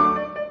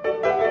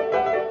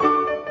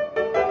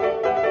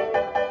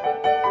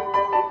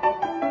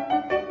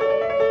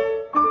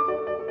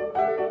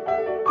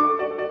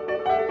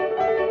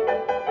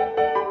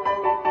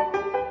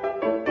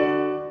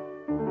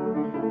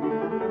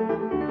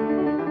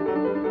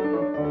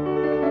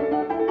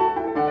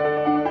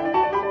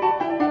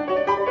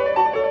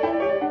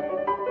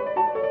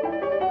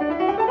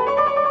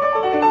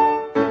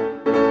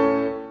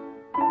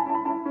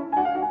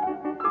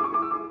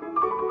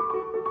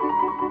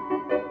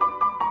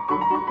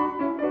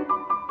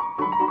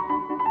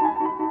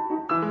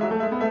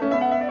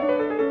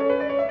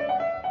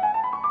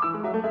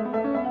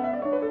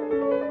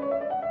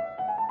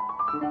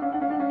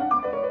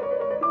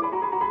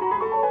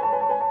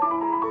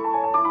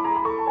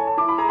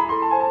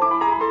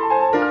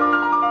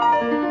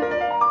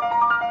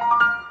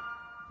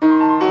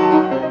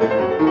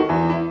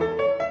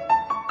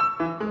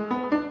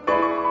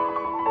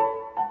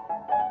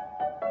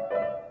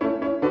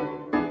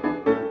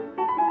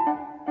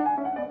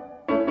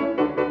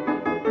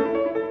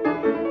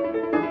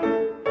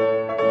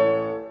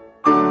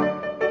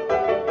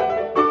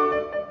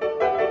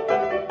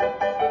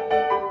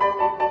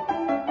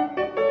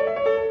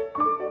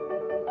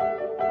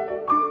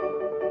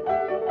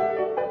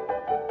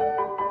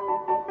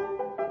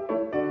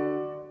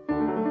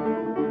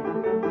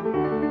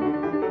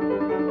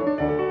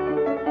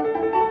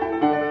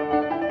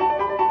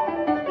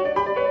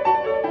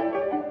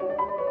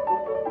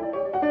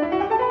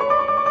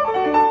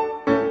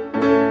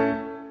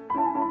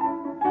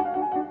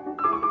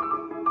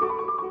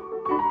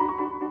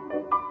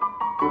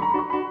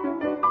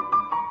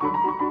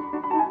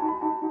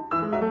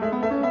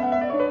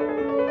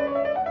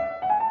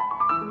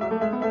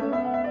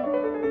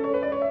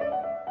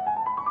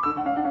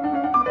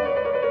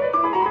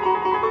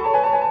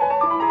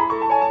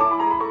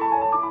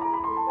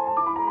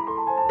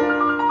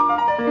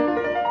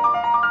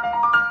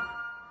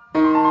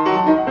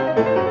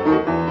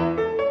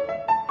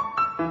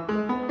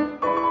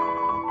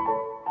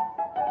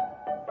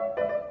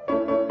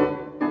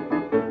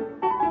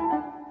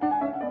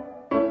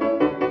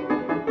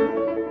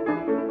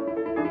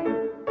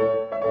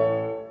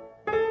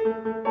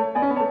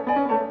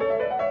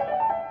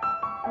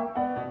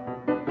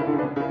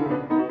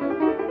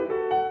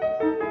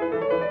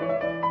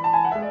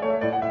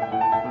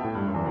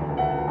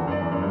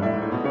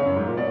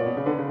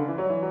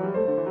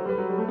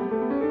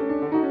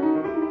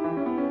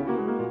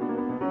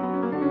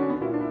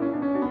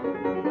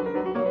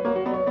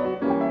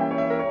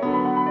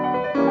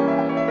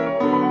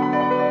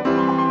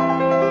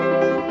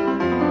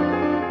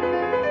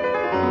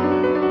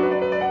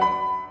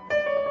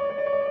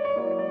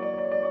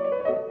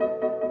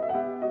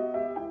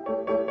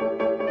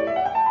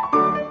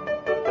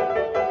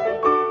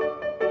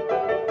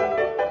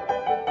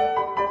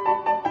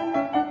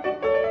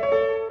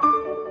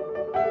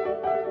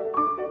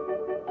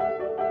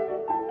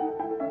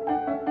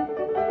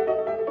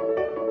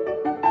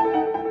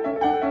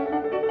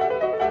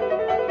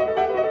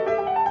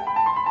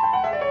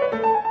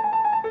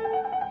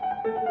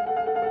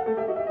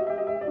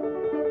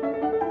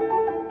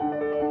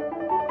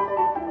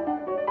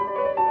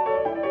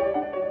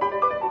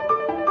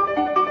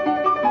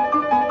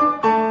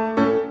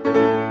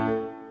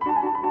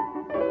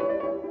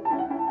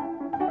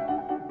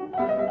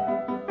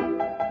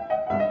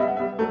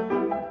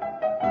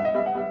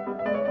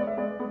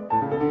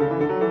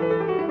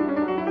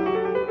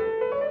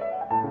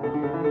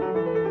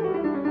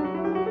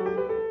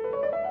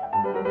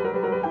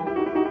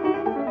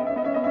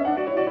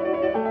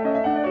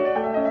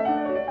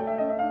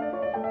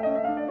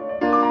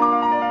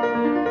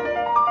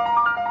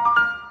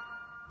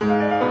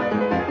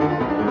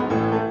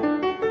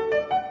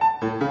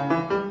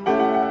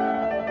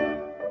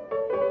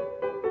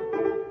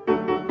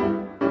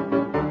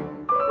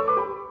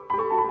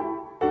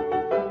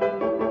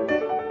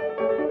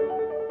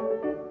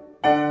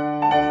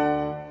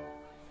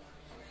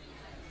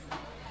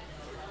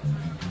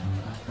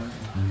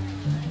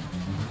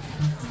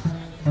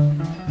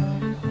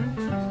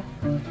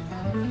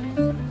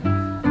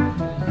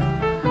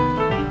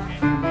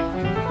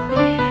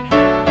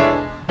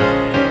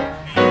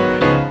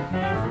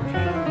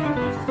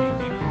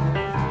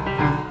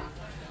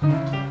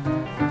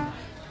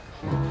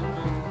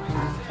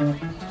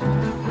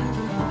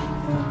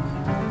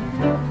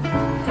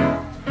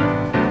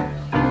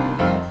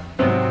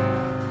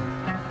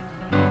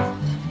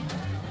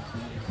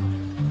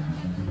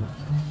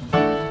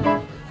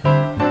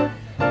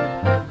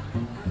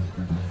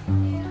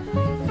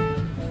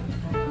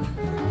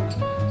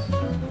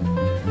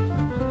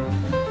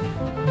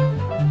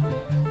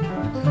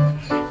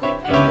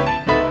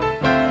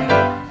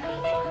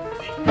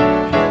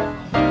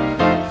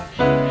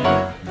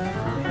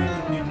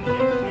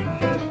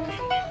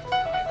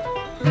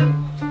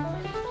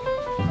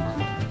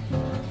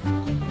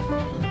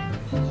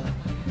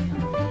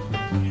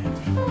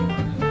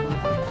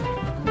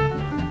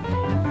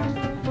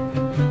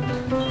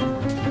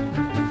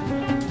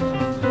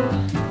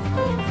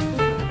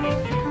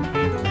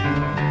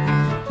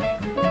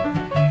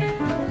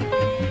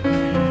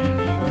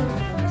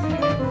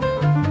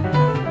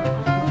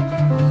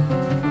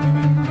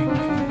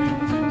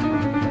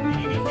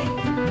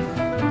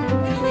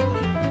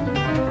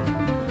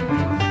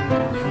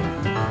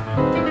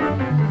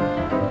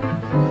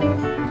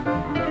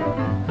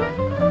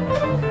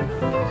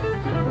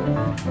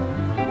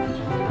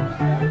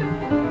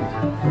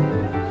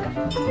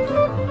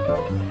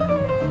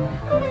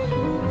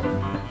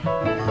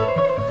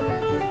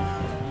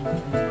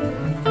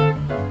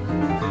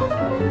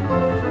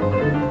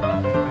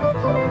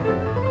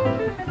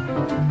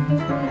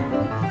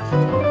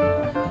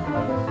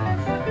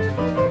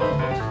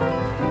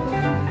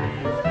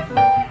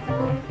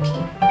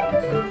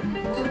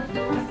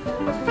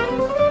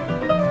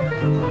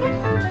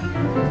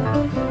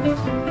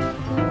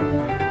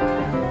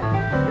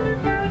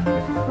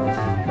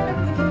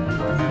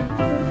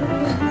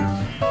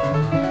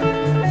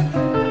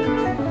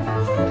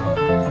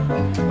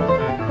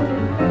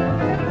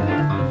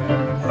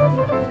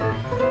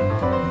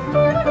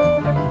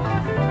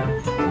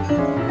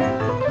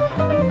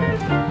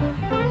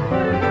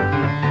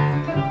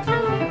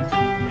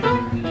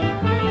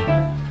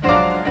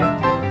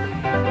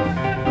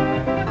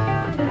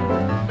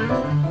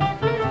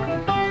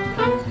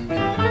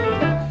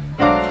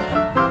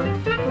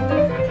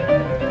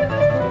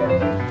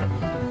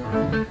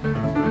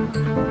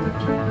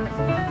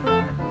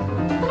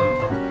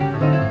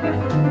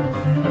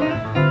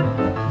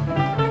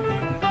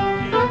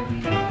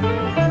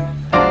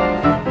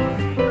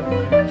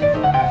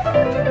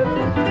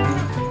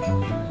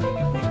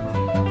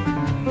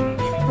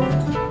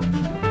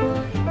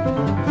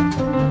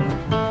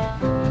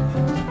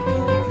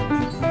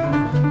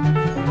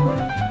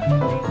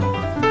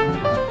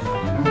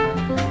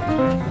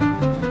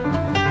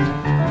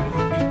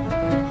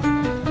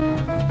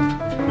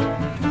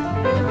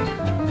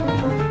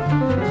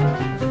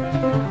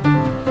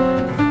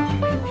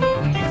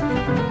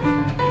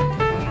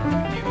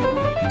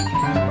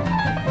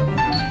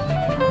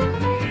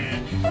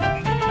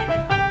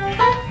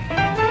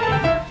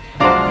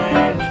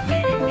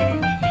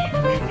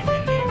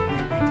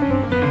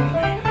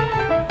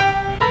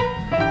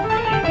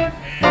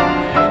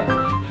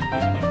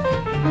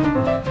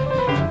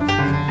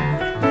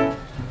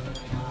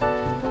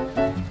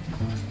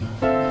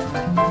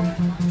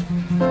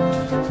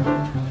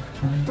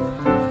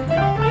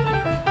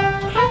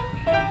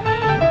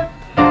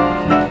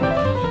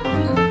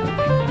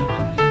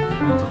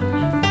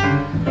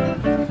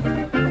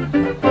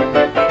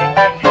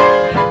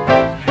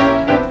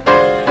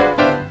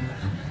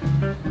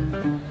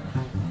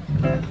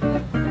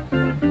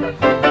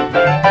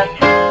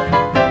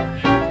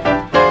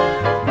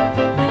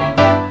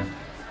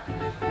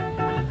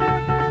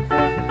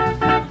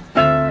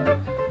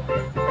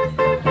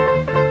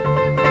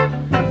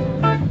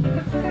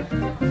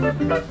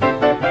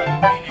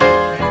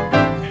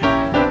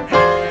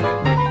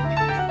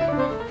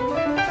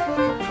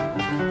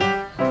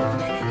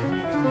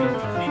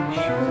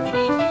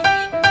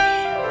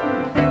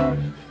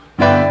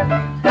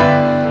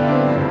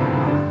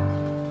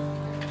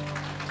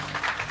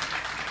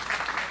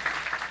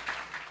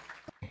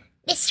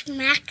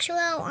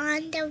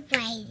 on the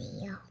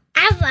radio.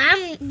 I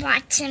love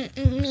watching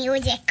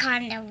music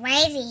on the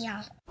radio.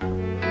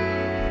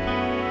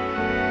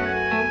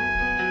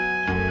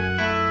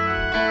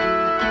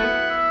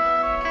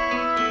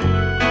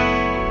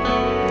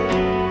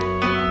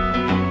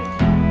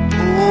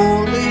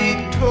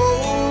 Ole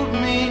told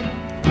me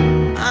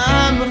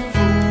I'm a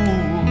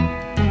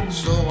fool,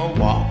 so I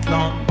walked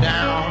on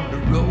down the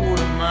road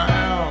a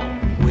mile,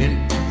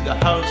 went to the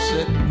house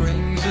that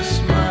brings a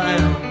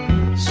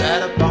smile,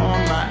 sat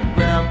upon my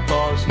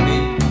grandpa's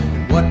knee,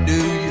 and what do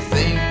you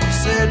think he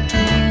said to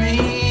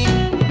me?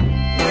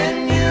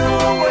 When you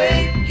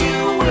awake, you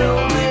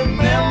will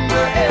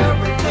remember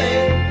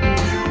everything.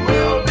 You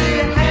will be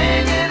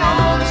hanging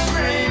on a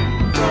string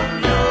from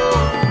your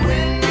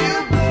when you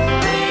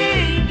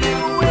believe you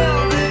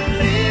will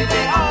relieve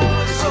the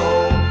only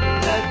soul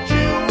that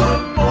you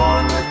were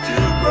born with to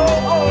grow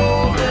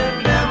old and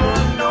never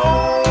know.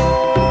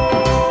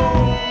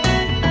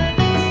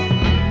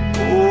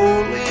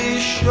 Ole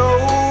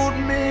showed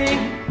me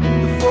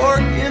the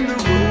fork in the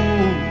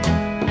road.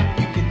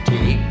 You can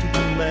take to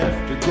the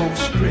left or go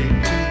straight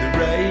to the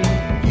right.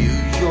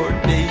 Use your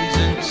days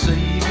and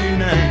save your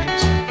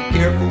nights.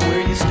 Careful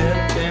where you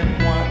step and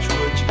watch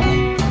what you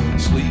eat.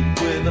 Sleep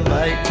with a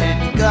light and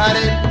you got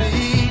it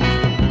beat.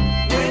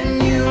 When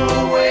you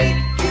awake,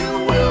 you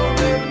will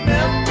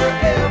remember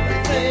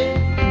everything.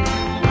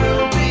 You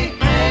will be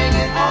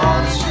hanging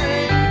on a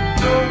string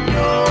from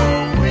your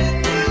when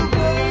you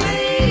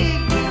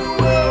believe you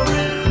will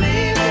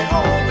relieve the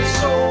only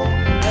soul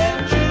that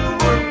you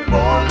were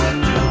born with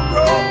to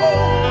grow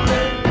old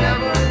and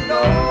never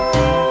know.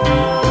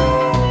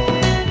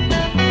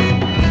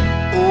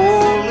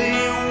 Ole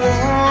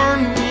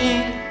warned me,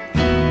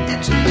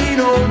 it's a mean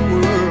old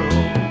world.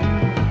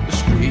 The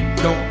street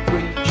don't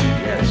preach you,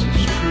 yes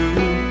it's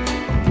true.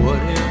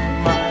 What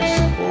am I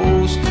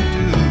supposed to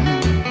do?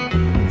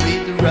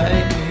 Read the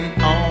writing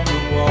on the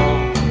wall.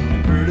 I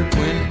heard it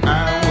when I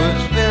was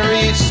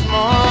very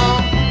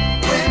small.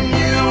 When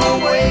you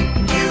awake,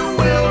 you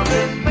will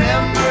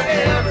remember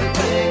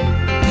everything.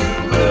 You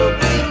will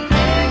be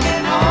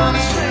hanging on a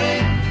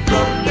string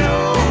from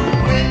your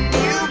when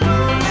you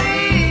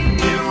believe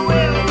you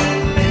will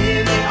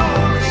relieve the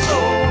only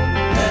soul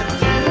that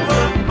you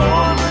were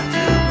born with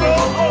to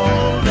grow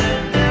old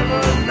and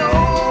never know.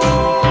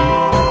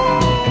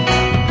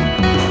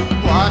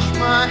 Wash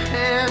my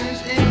hands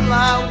in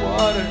live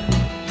water.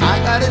 I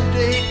got a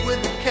date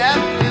with the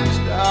captain's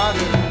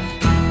daughter.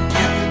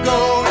 You go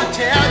and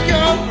tell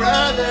your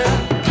brother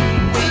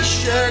we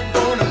sure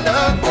gonna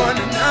love one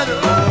another.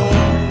 Oh,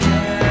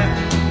 yeah.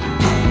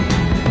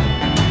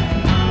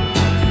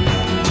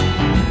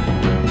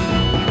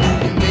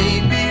 You may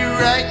be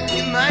right and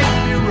you might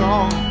be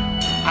wrong.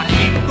 I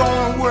ain't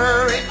gonna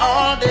worry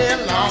all day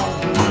long.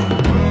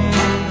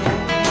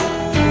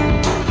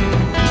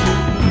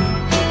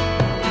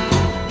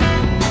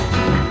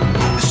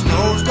 The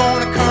snow's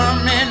gonna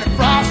come and the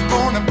frost's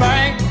gonna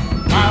bang.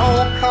 My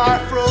old car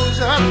froze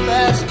up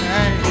last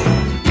night.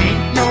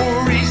 Ain't no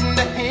reason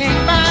to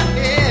hang my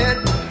head.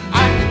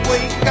 I could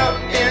wake up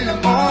in the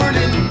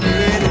morning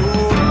red.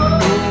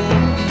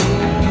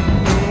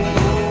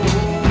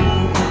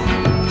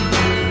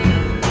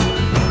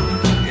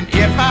 And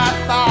if I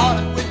thought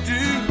it would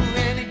do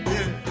any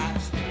good,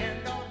 I'd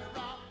stand on the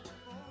rock.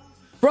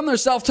 From their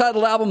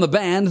self-titled album, The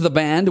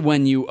Band,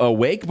 When You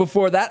Awake.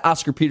 Before that,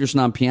 Oscar Peterson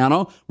on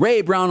piano,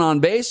 Ray Brown on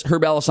bass,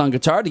 Herb Ellis on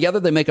guitar. Together,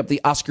 they make up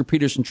the Oscar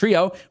Peterson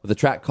Trio with a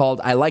track called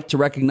I Like to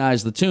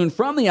Recognize the Tune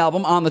from the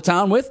album On the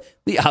Town with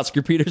the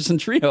Oscar Peterson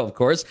Trio, of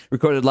course,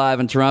 recorded live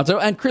in Toronto.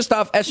 And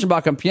Christoph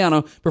Eschenbach on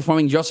piano,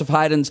 performing Joseph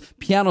Haydn's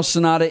Piano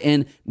Sonata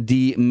in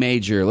D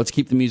major. Let's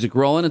keep the music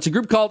rolling. It's a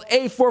group called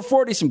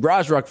A440, some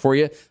garage rock for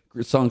you.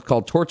 A song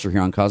called Torture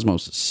here on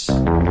Cosmosis.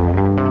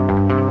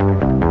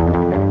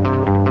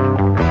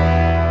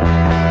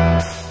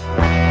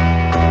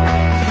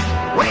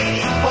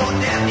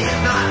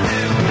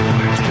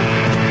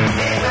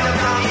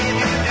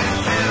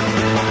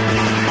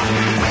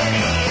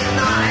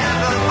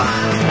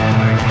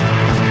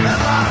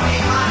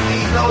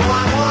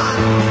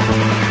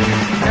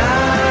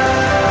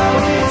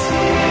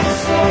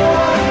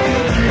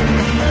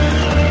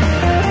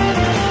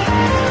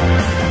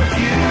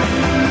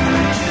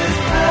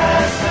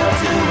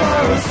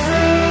 Tomorrow's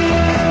free.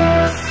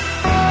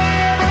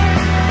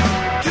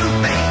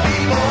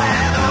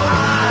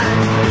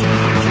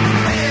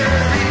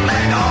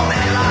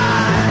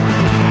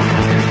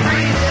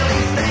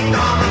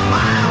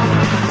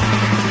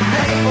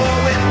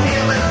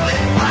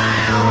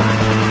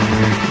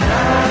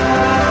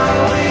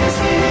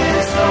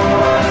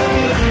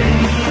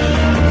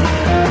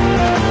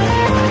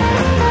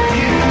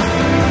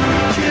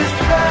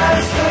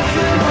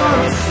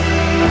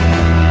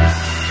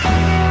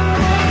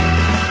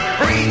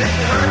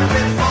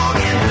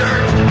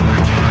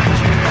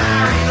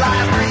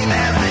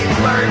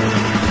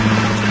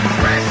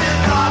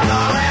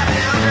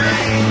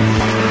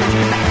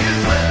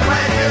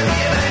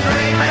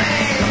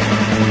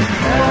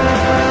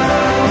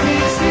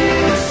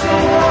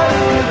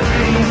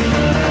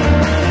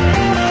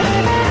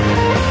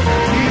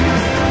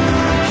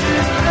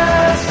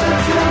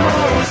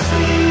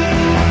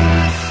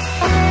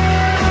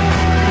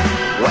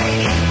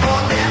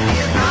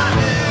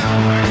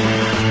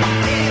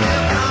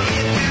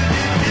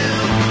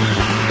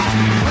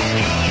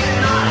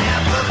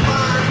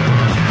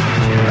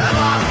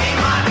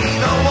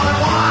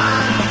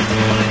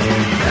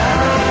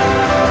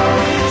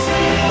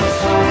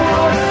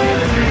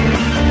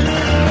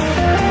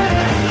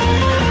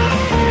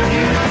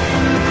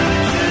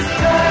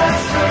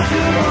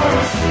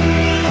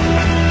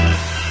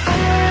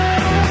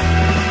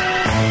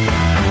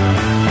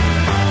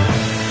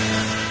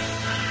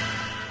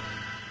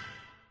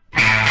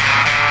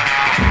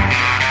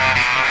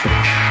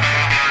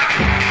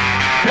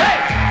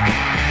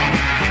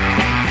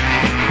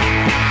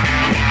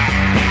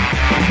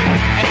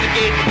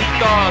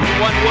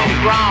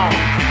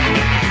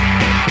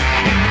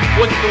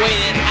 Was it the way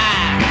that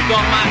I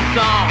sung my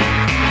song?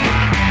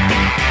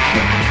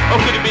 Or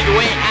could it be the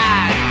way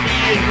I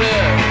treated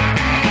her?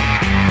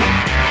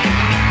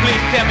 Please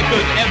tell me,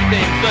 'cause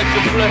everything's such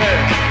a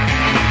blur.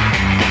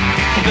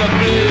 The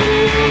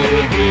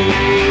blue,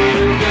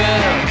 blue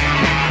girl.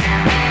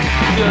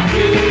 The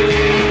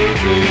blue,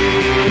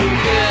 blue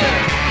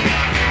girl.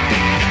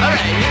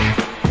 Alright, yeah.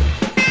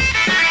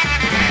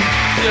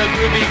 The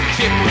groovy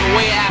chick with a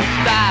way out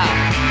style.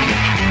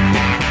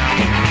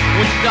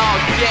 When she's all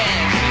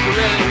jazzed, she's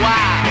really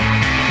wild.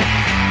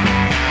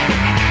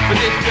 But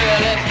this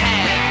girl has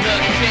had the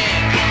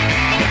chance.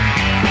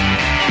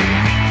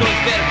 So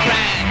instead of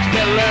crying, she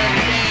better learn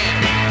to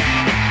dance.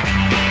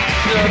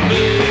 The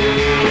blue,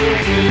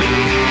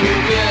 blue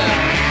girl.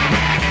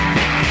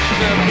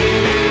 The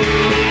blue,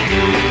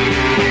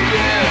 blue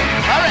girl.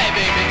 Alright,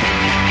 baby.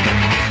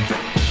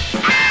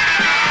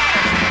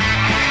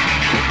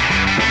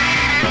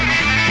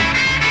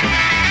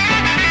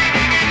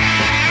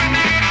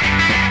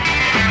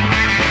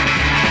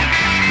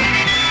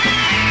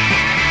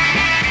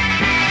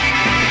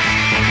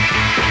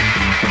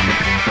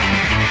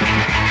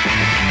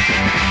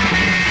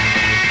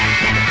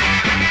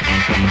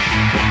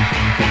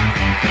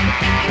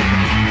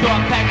 So I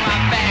pack my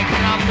bags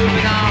and I'm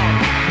moving on.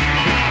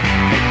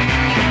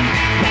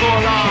 So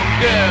long,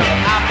 girl,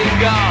 I've been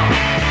gone.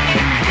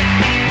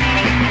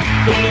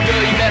 So blue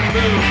girl, you better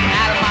move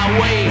out of my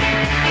way.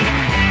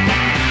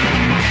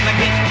 And I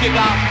get your chick,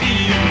 I'll see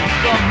you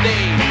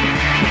someday.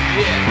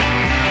 Yeah,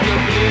 the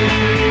blue,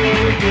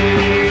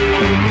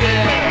 blue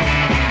girl.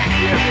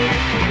 Yeah,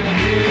 the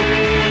blue,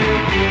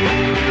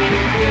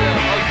 blue girl.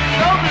 Oh,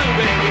 so blue,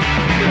 baby.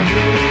 The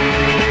blue,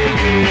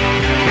 blue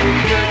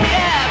girl.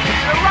 Yeah,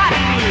 man, the rock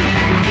blue.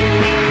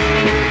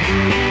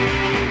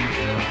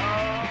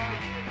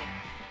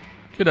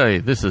 G'day,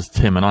 this is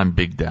Tim and I'm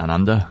big down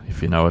under,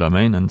 if you know what I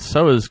mean, and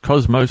so is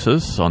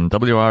Cosmosis on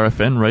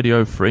WRFN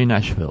Radio Free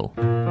Nashville.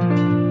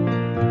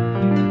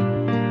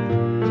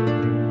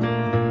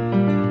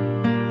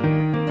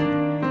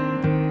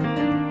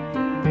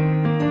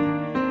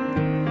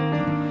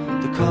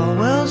 The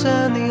Caldwells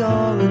and the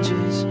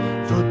Oranges,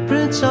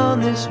 footprints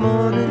on this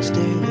morning's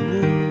Daily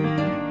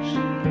News.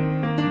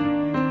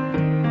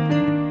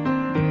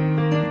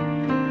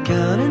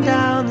 Counting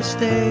down the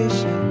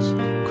stations,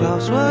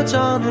 crosswords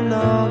on the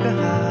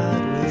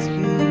Naugahyde with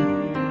you.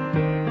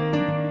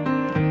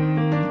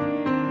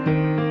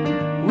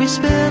 We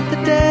spent the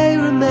day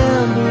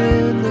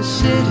remembering the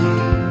city,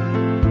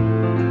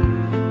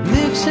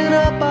 mixing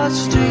up our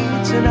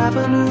streets and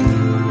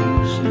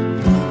avenues.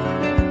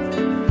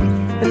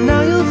 And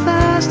now you're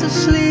fast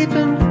asleep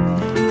and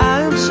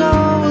I am so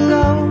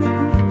alone,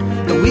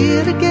 and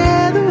we're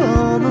together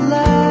on the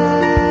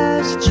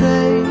last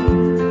train.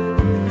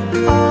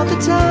 All the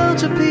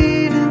towns are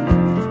beating,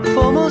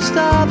 4 more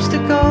stops to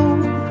go,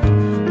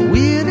 but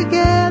we're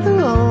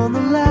together on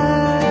the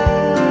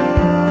last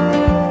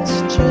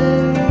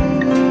train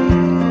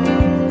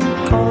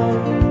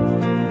home.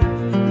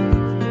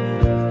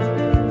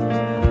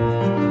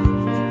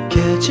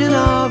 Catching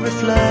our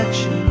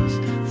reflections,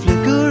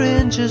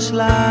 flickering just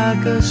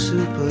like a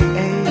Super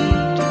 8.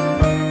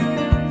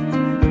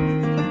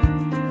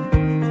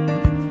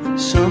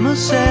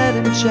 Somerset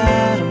and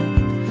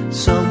Chatham,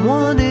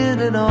 someone in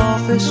an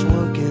office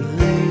working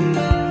late.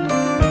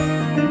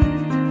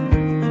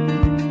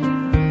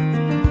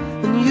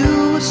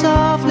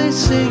 Softly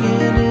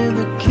singing in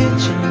the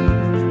kitchen,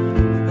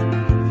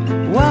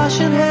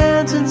 washing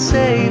hands and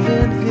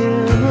saving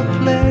him a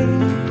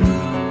plate.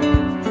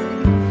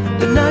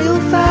 But now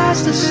you're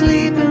fast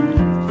asleep and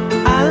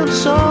I am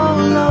so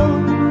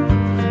alone,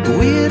 but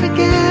we're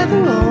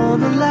together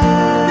on the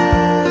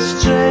last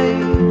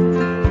train.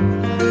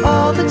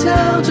 All the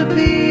towns are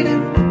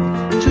beating,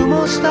 2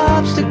 more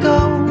stops to go,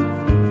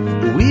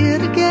 but we're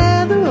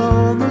together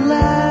on the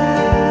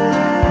last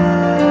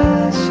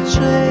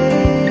train.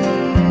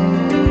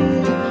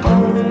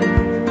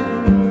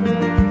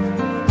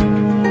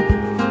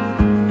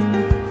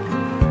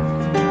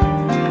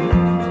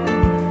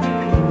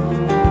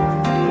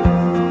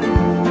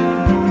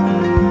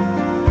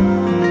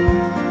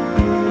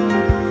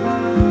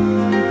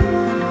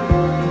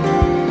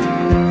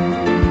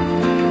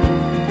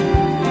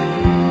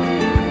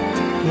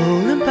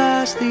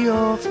 The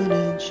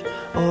orphanage,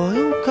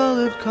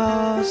 oil-colored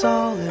cars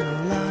all in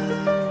a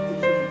line.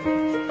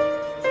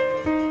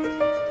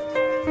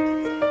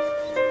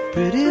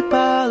 Pretty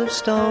pile of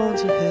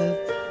stones ahead,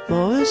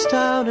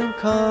 Morristown and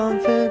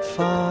Convent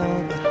far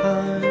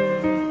behind.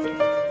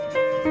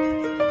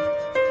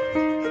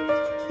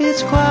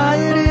 It's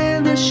quiet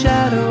in the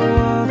shadow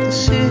of the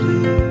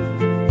city,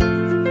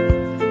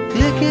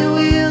 clicking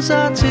wheels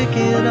are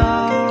ticking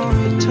off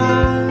the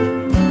time.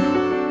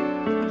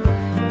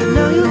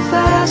 Now you're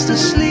fast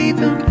asleep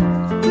and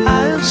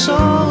I am so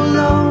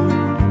alone,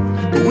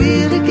 but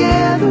we're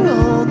together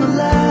on the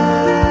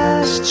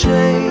last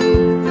train.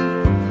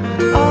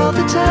 All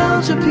the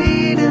towns are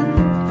beating,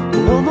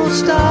 1 more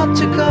stop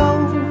to go,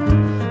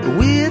 but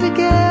we're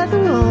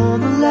together on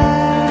the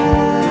last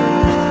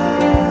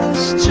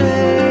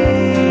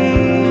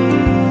train.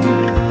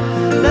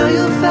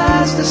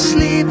 fast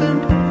asleep and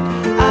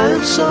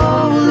I'm so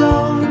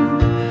alone.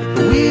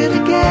 We're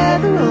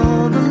together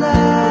on the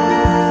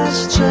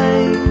last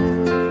train.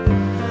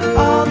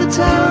 All the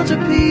towns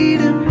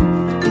repeating,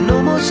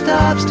 no more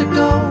stops to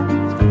go.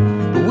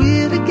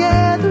 We're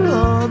together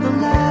on the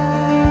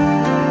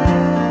last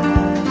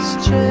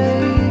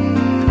train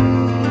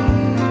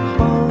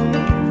home.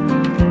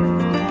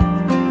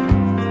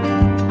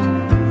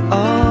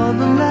 On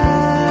the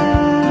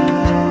last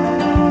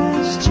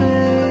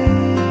train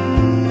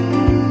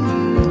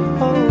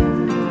home.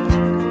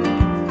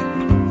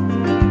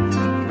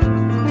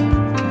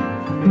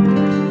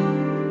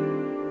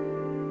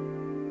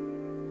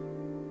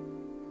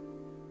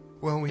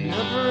 Well, we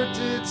never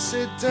did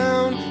sit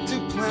down to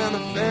plan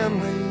a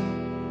family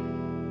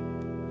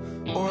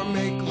or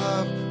make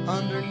love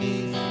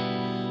underneath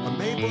a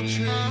maple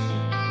tree.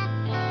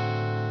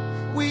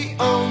 We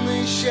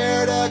only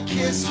shared a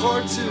kiss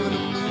or two in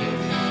a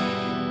movie,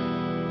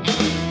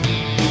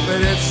 but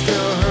it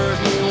still hurt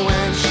me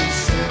when she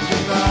said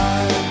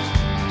goodbye.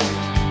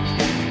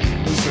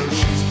 So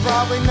she's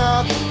probably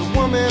not the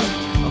woman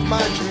of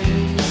my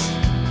dreams,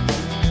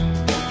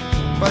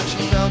 but she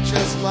felt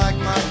just like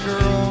my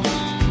girl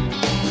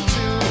for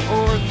 2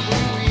 or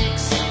 3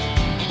 weeks,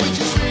 which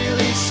is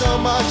really so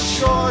much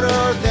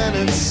shorter than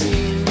it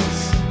seems.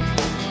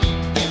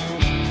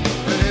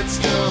 But it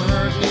still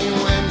hurt me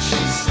when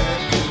she said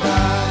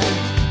goodbye.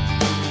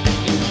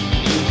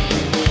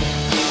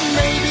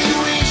 Maybe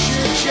we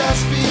should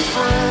just be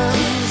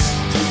friends.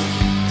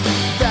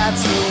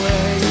 That's the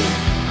way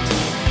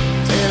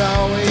it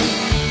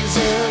always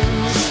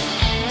ends.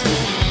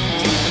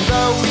 And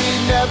though we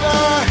never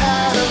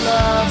had a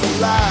love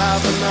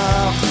alive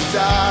enough to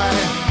die,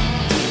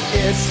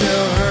 it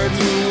still hurt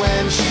me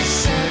when she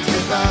said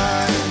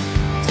goodbye.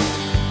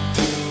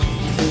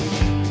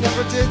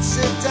 Never did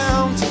sit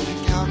down to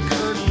pick out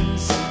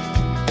curtains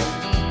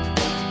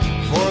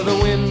for the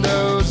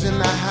windows in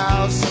the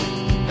house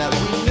that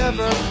we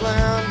never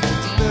planned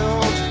to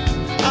build.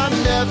 I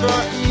never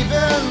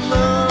even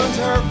learned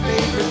her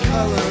favorite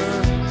color,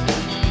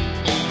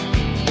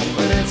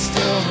 but it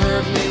still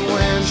hurt me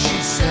when she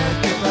said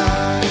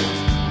goodbye.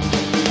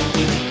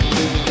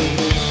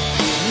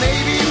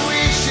 Maybe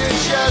we should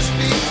just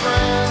be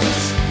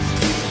friends.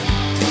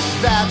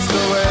 That's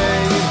the way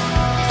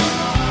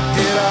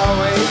it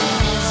always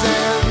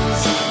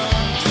ends.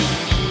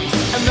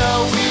 And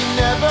though we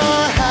never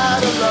had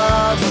a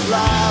love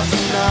alive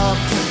enough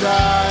to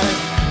die,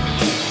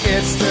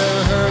 it still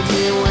hurt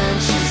me when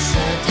she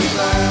said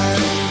goodbye.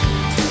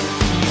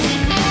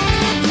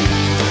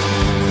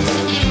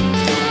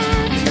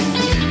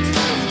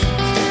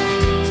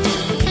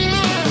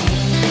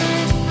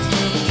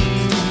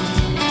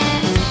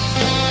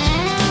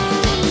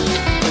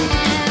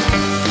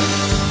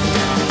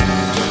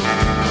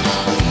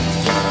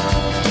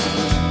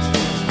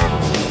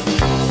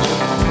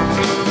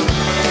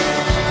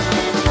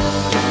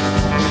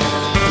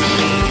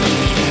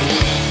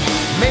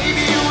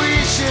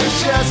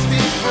 Just be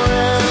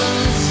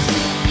friends.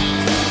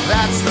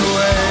 That's the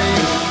way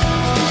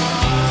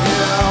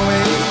it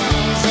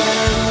always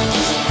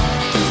ends.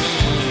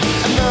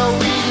 And though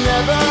we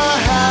never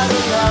had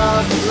a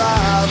love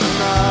alive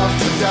enough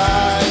to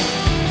die,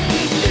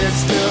 it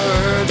still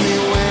hurt me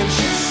when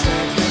she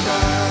said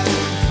goodbye.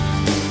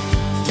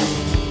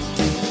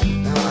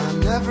 Now I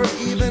never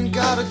even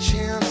got a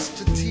chance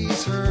to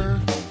tease her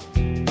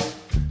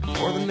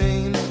for the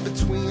names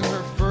between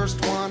her first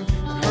one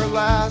and her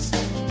last.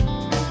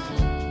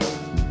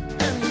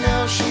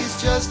 Now she's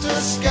just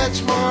a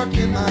sketch mark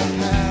in my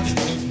past.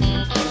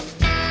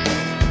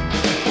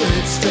 But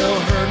it still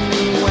hurt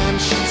me when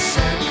she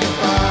said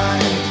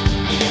goodbye.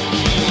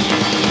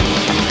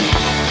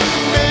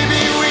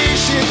 Maybe we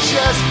should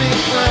just be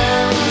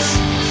friends.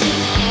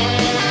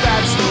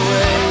 That's the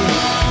way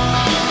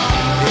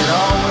it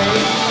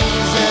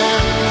always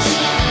ends.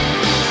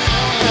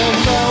 And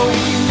though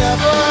we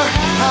never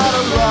had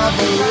a love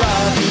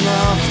alive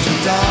enough to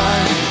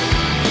die,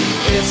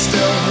 it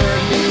still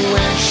hurt me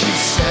when she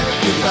said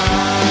goodbye.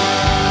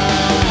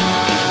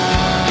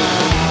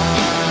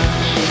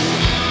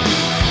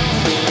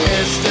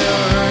 It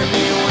still hurt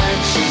me when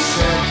she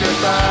said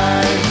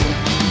goodbye.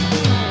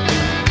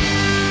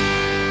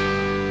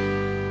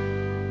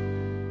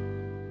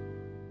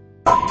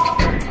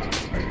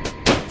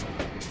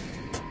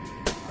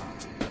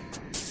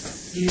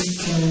 You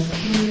can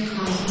hear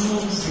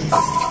Cosmosis.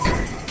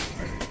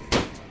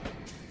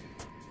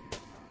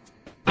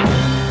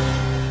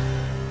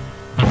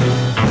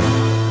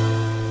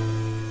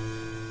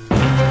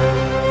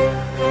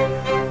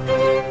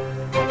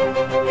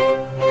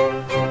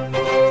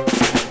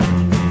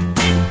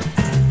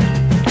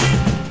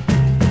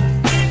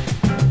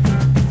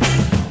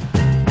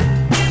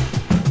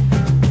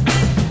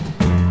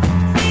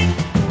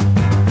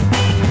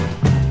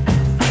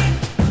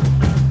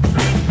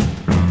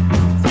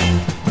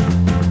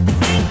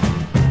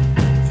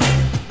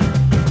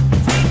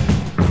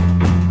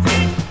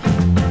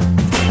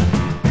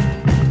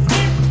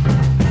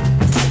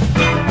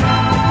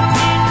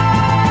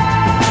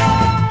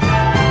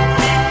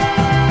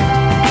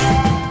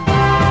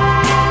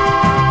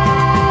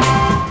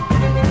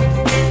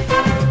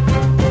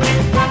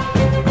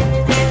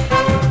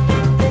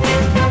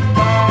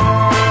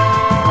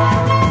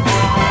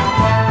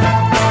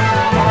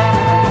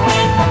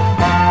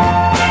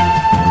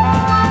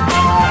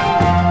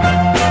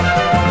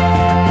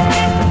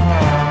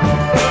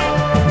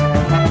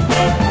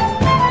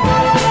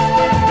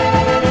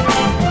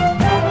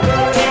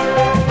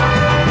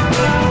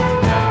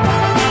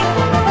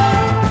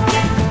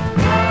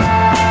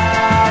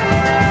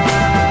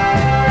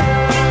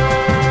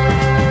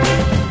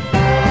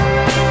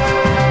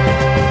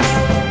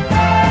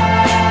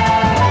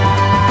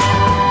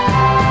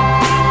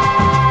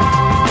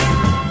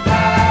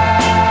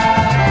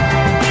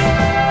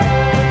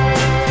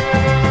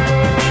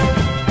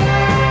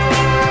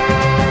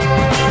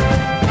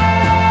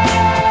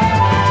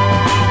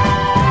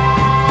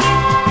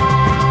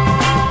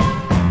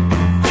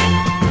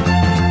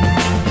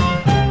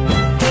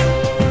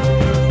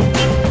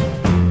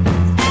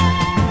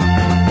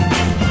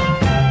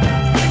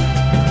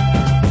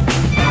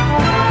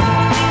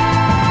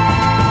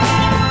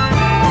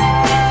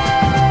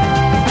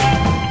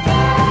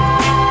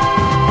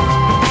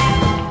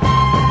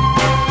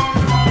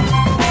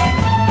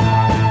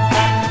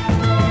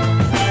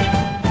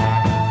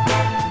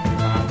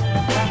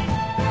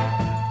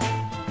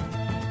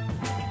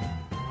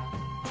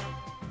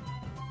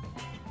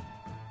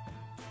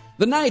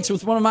 The Knights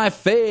with one of my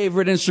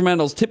favorite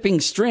instrumentals, Tipping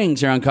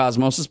Strings, here on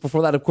Cosmosis.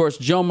 Before that, of course,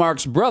 Joe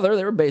Mark's Brother.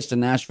 They were based in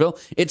Nashville.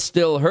 It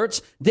Still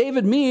Hurts.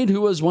 David Mead, who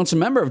was once a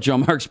member of Joe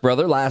Mark's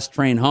Brother, Last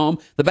Train Home.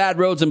 The Bad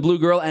Roads and Blue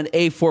Girl, and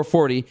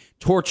A440,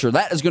 Torture.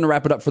 That is going to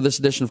wrap it up for this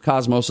edition of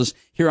Cosmosis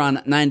here on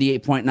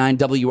 98.9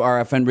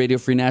 WRFN Radio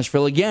Free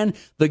Nashville. Again,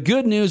 the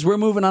good news, we're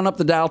moving on up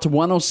the dial to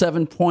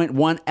 107.1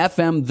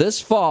 FM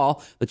this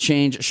fall. The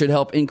change should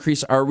help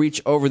increase our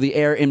reach over the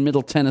air in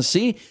Middle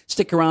Tennessee.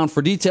 Stick around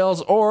for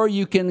details, or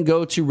you can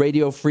go to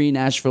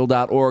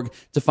radiofreenashville.org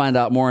to find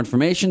out more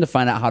information, to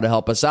find out how to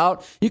help us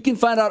out. You can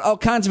find out all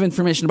kinds of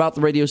information about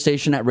the radio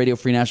station at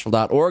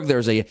radiofreenashville.org.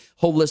 There's a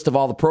whole list of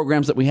all the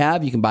programs that we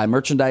have. You can buy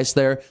merchandise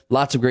there.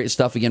 Lots of great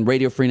stuff. Again,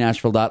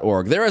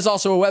 radiofreenashville.org. There is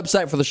also a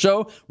website for the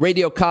show,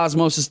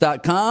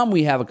 radiocosmosis.com.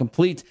 We have a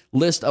complete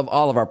list of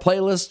all of our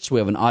playlists. We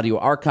have an audio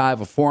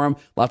archive, a forum,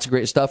 lots of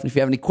great stuff. And if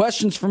you have any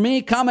questions for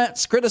me,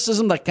 comments,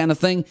 criticism, that kind of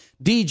thing,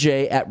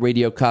 DJ at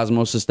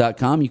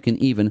radiocosmosis.com. You can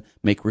even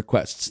make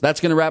requests. That's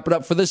going to wrap it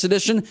up for this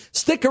edition.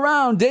 Stick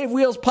around. Dave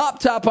Wheels Pop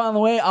Top on the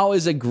way.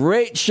 Always a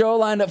great show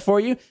lined up for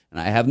you. And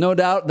I have no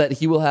doubt that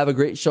he will have a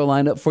great show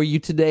lined up for you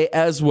today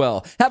as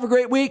well. Have a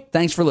great week.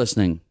 Thanks for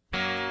listening.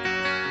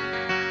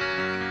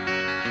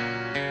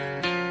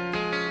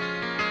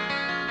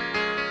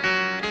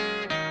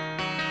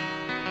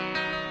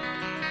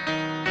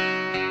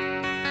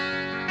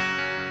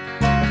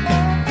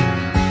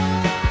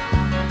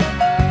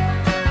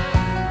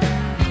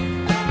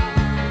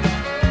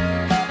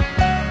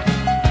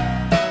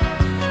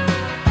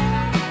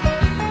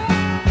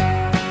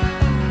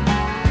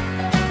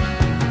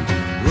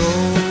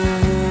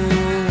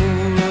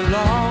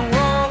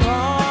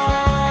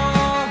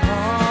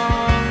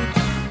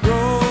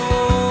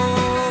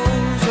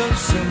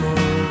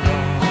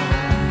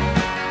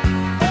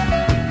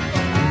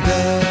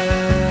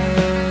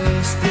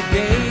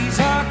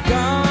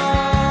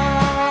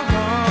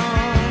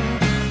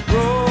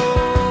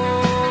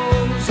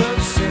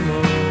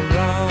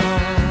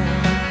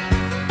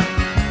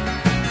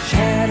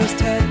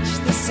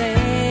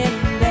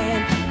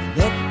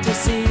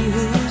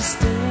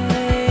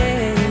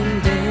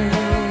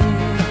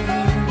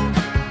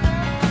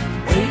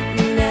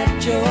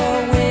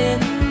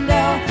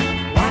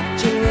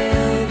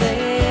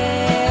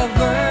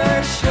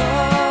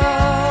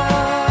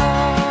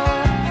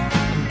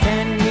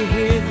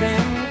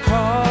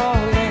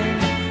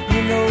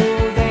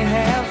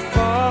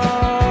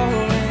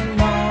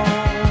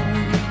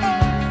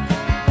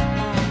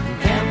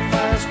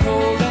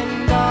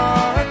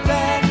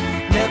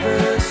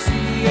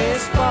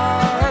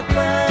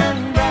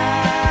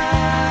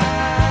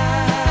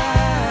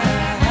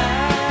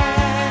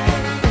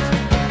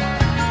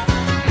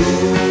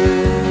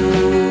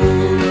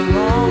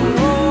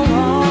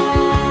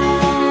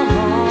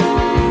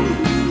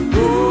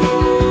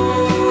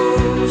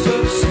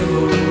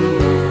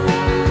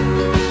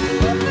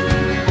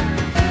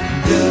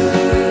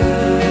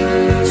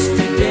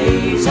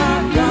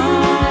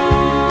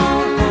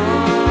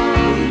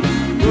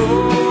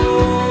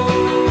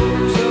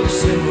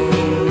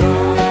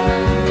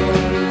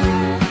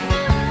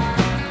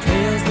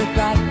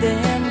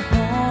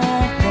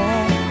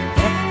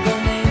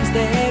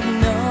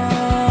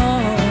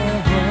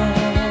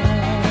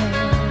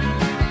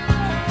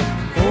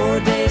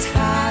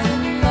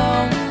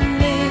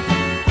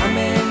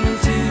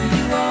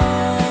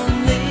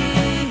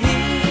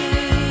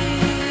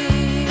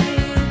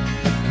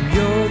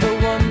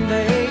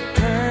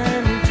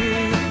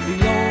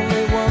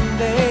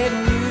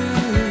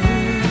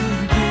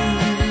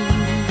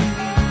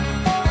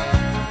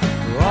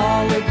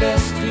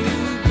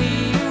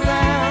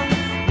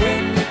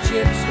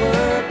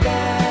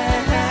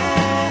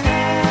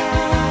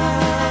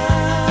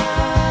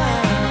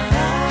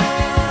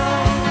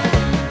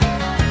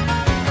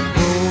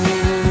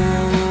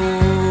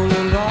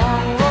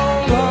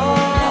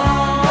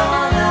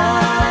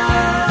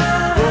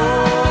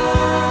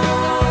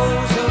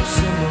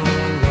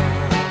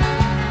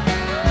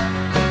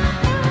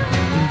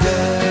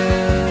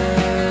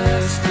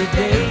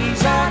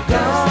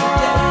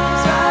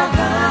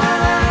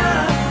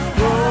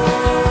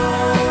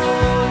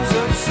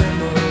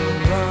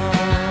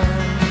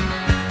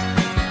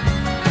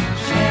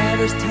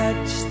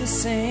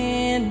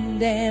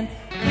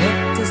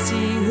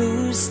 Dusty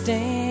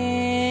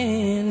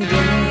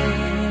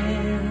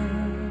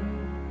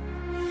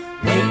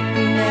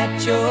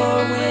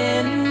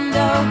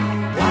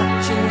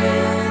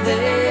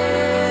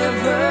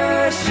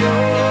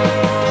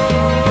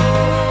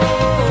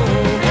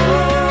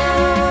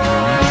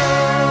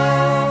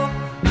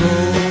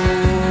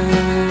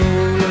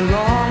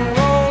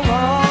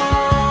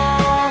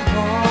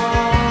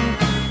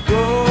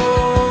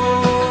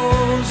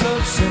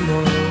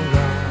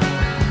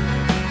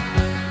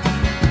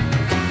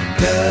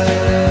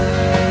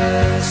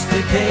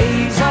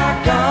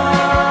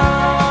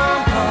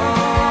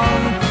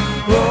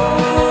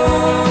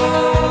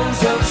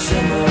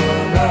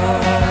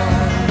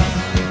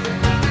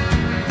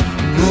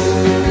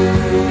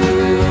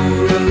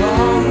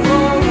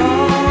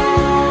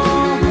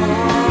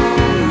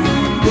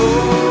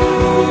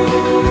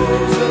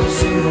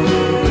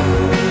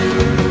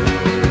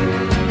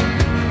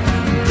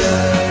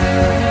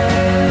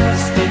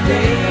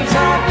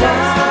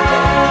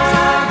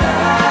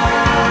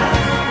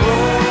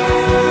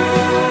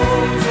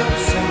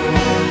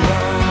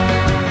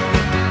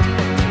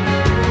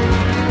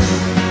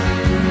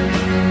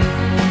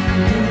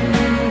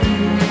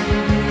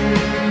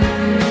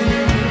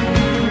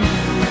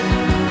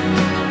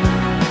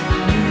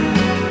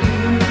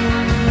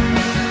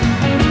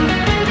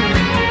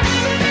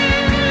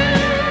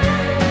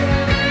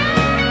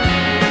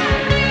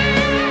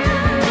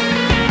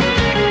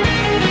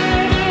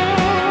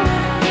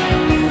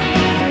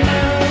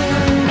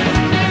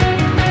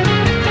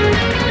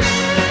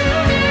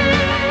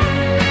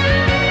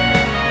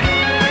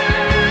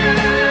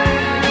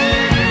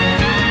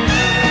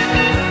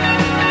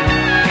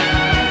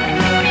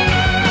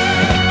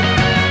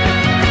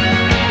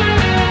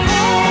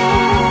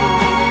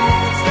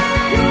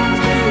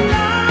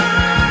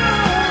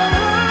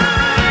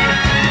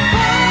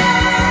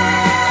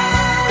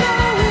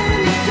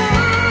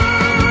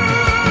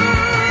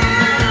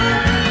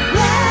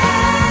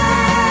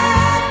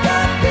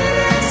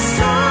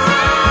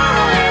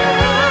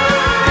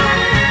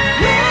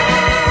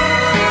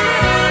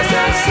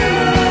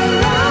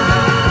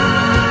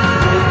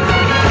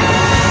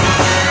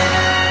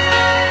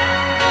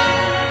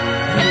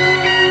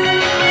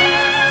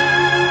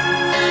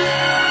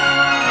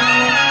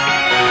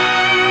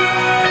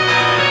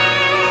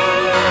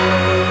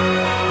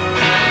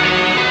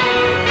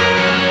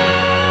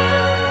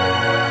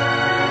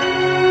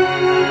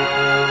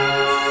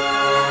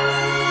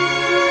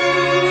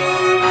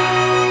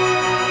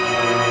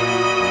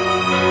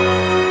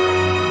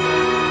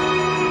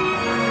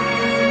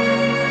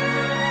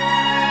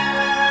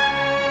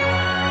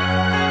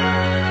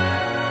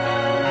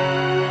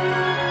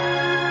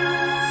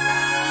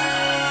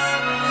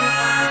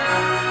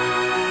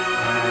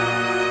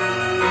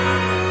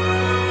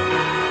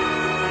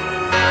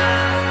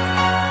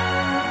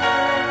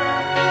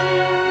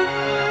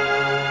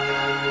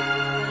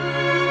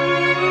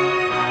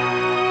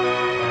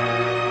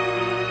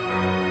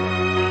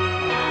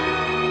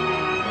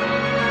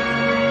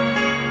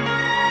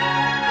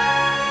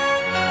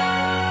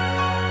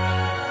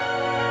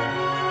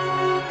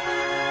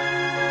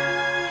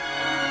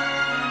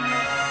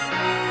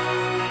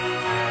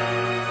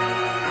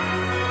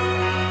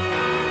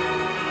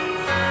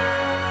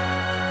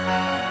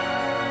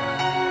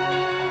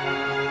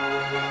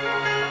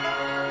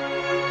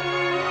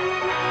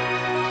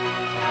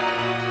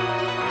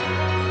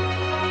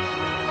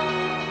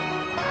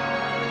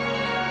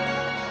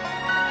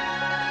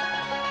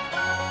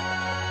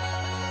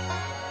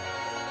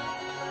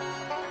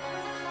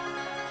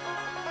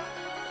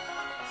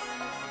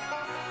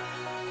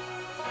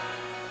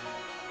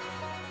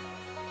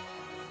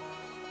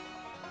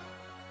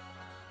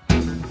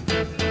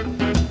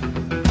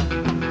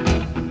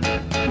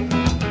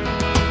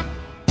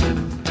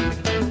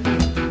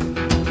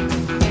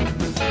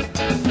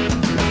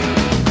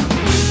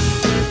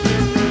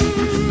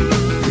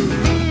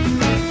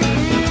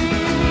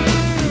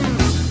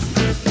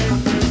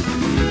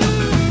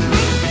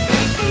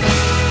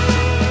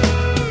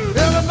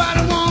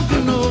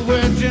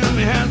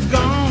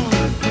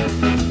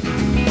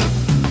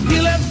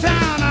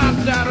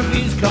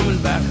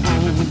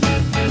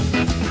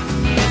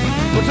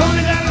Well,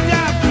 Tony got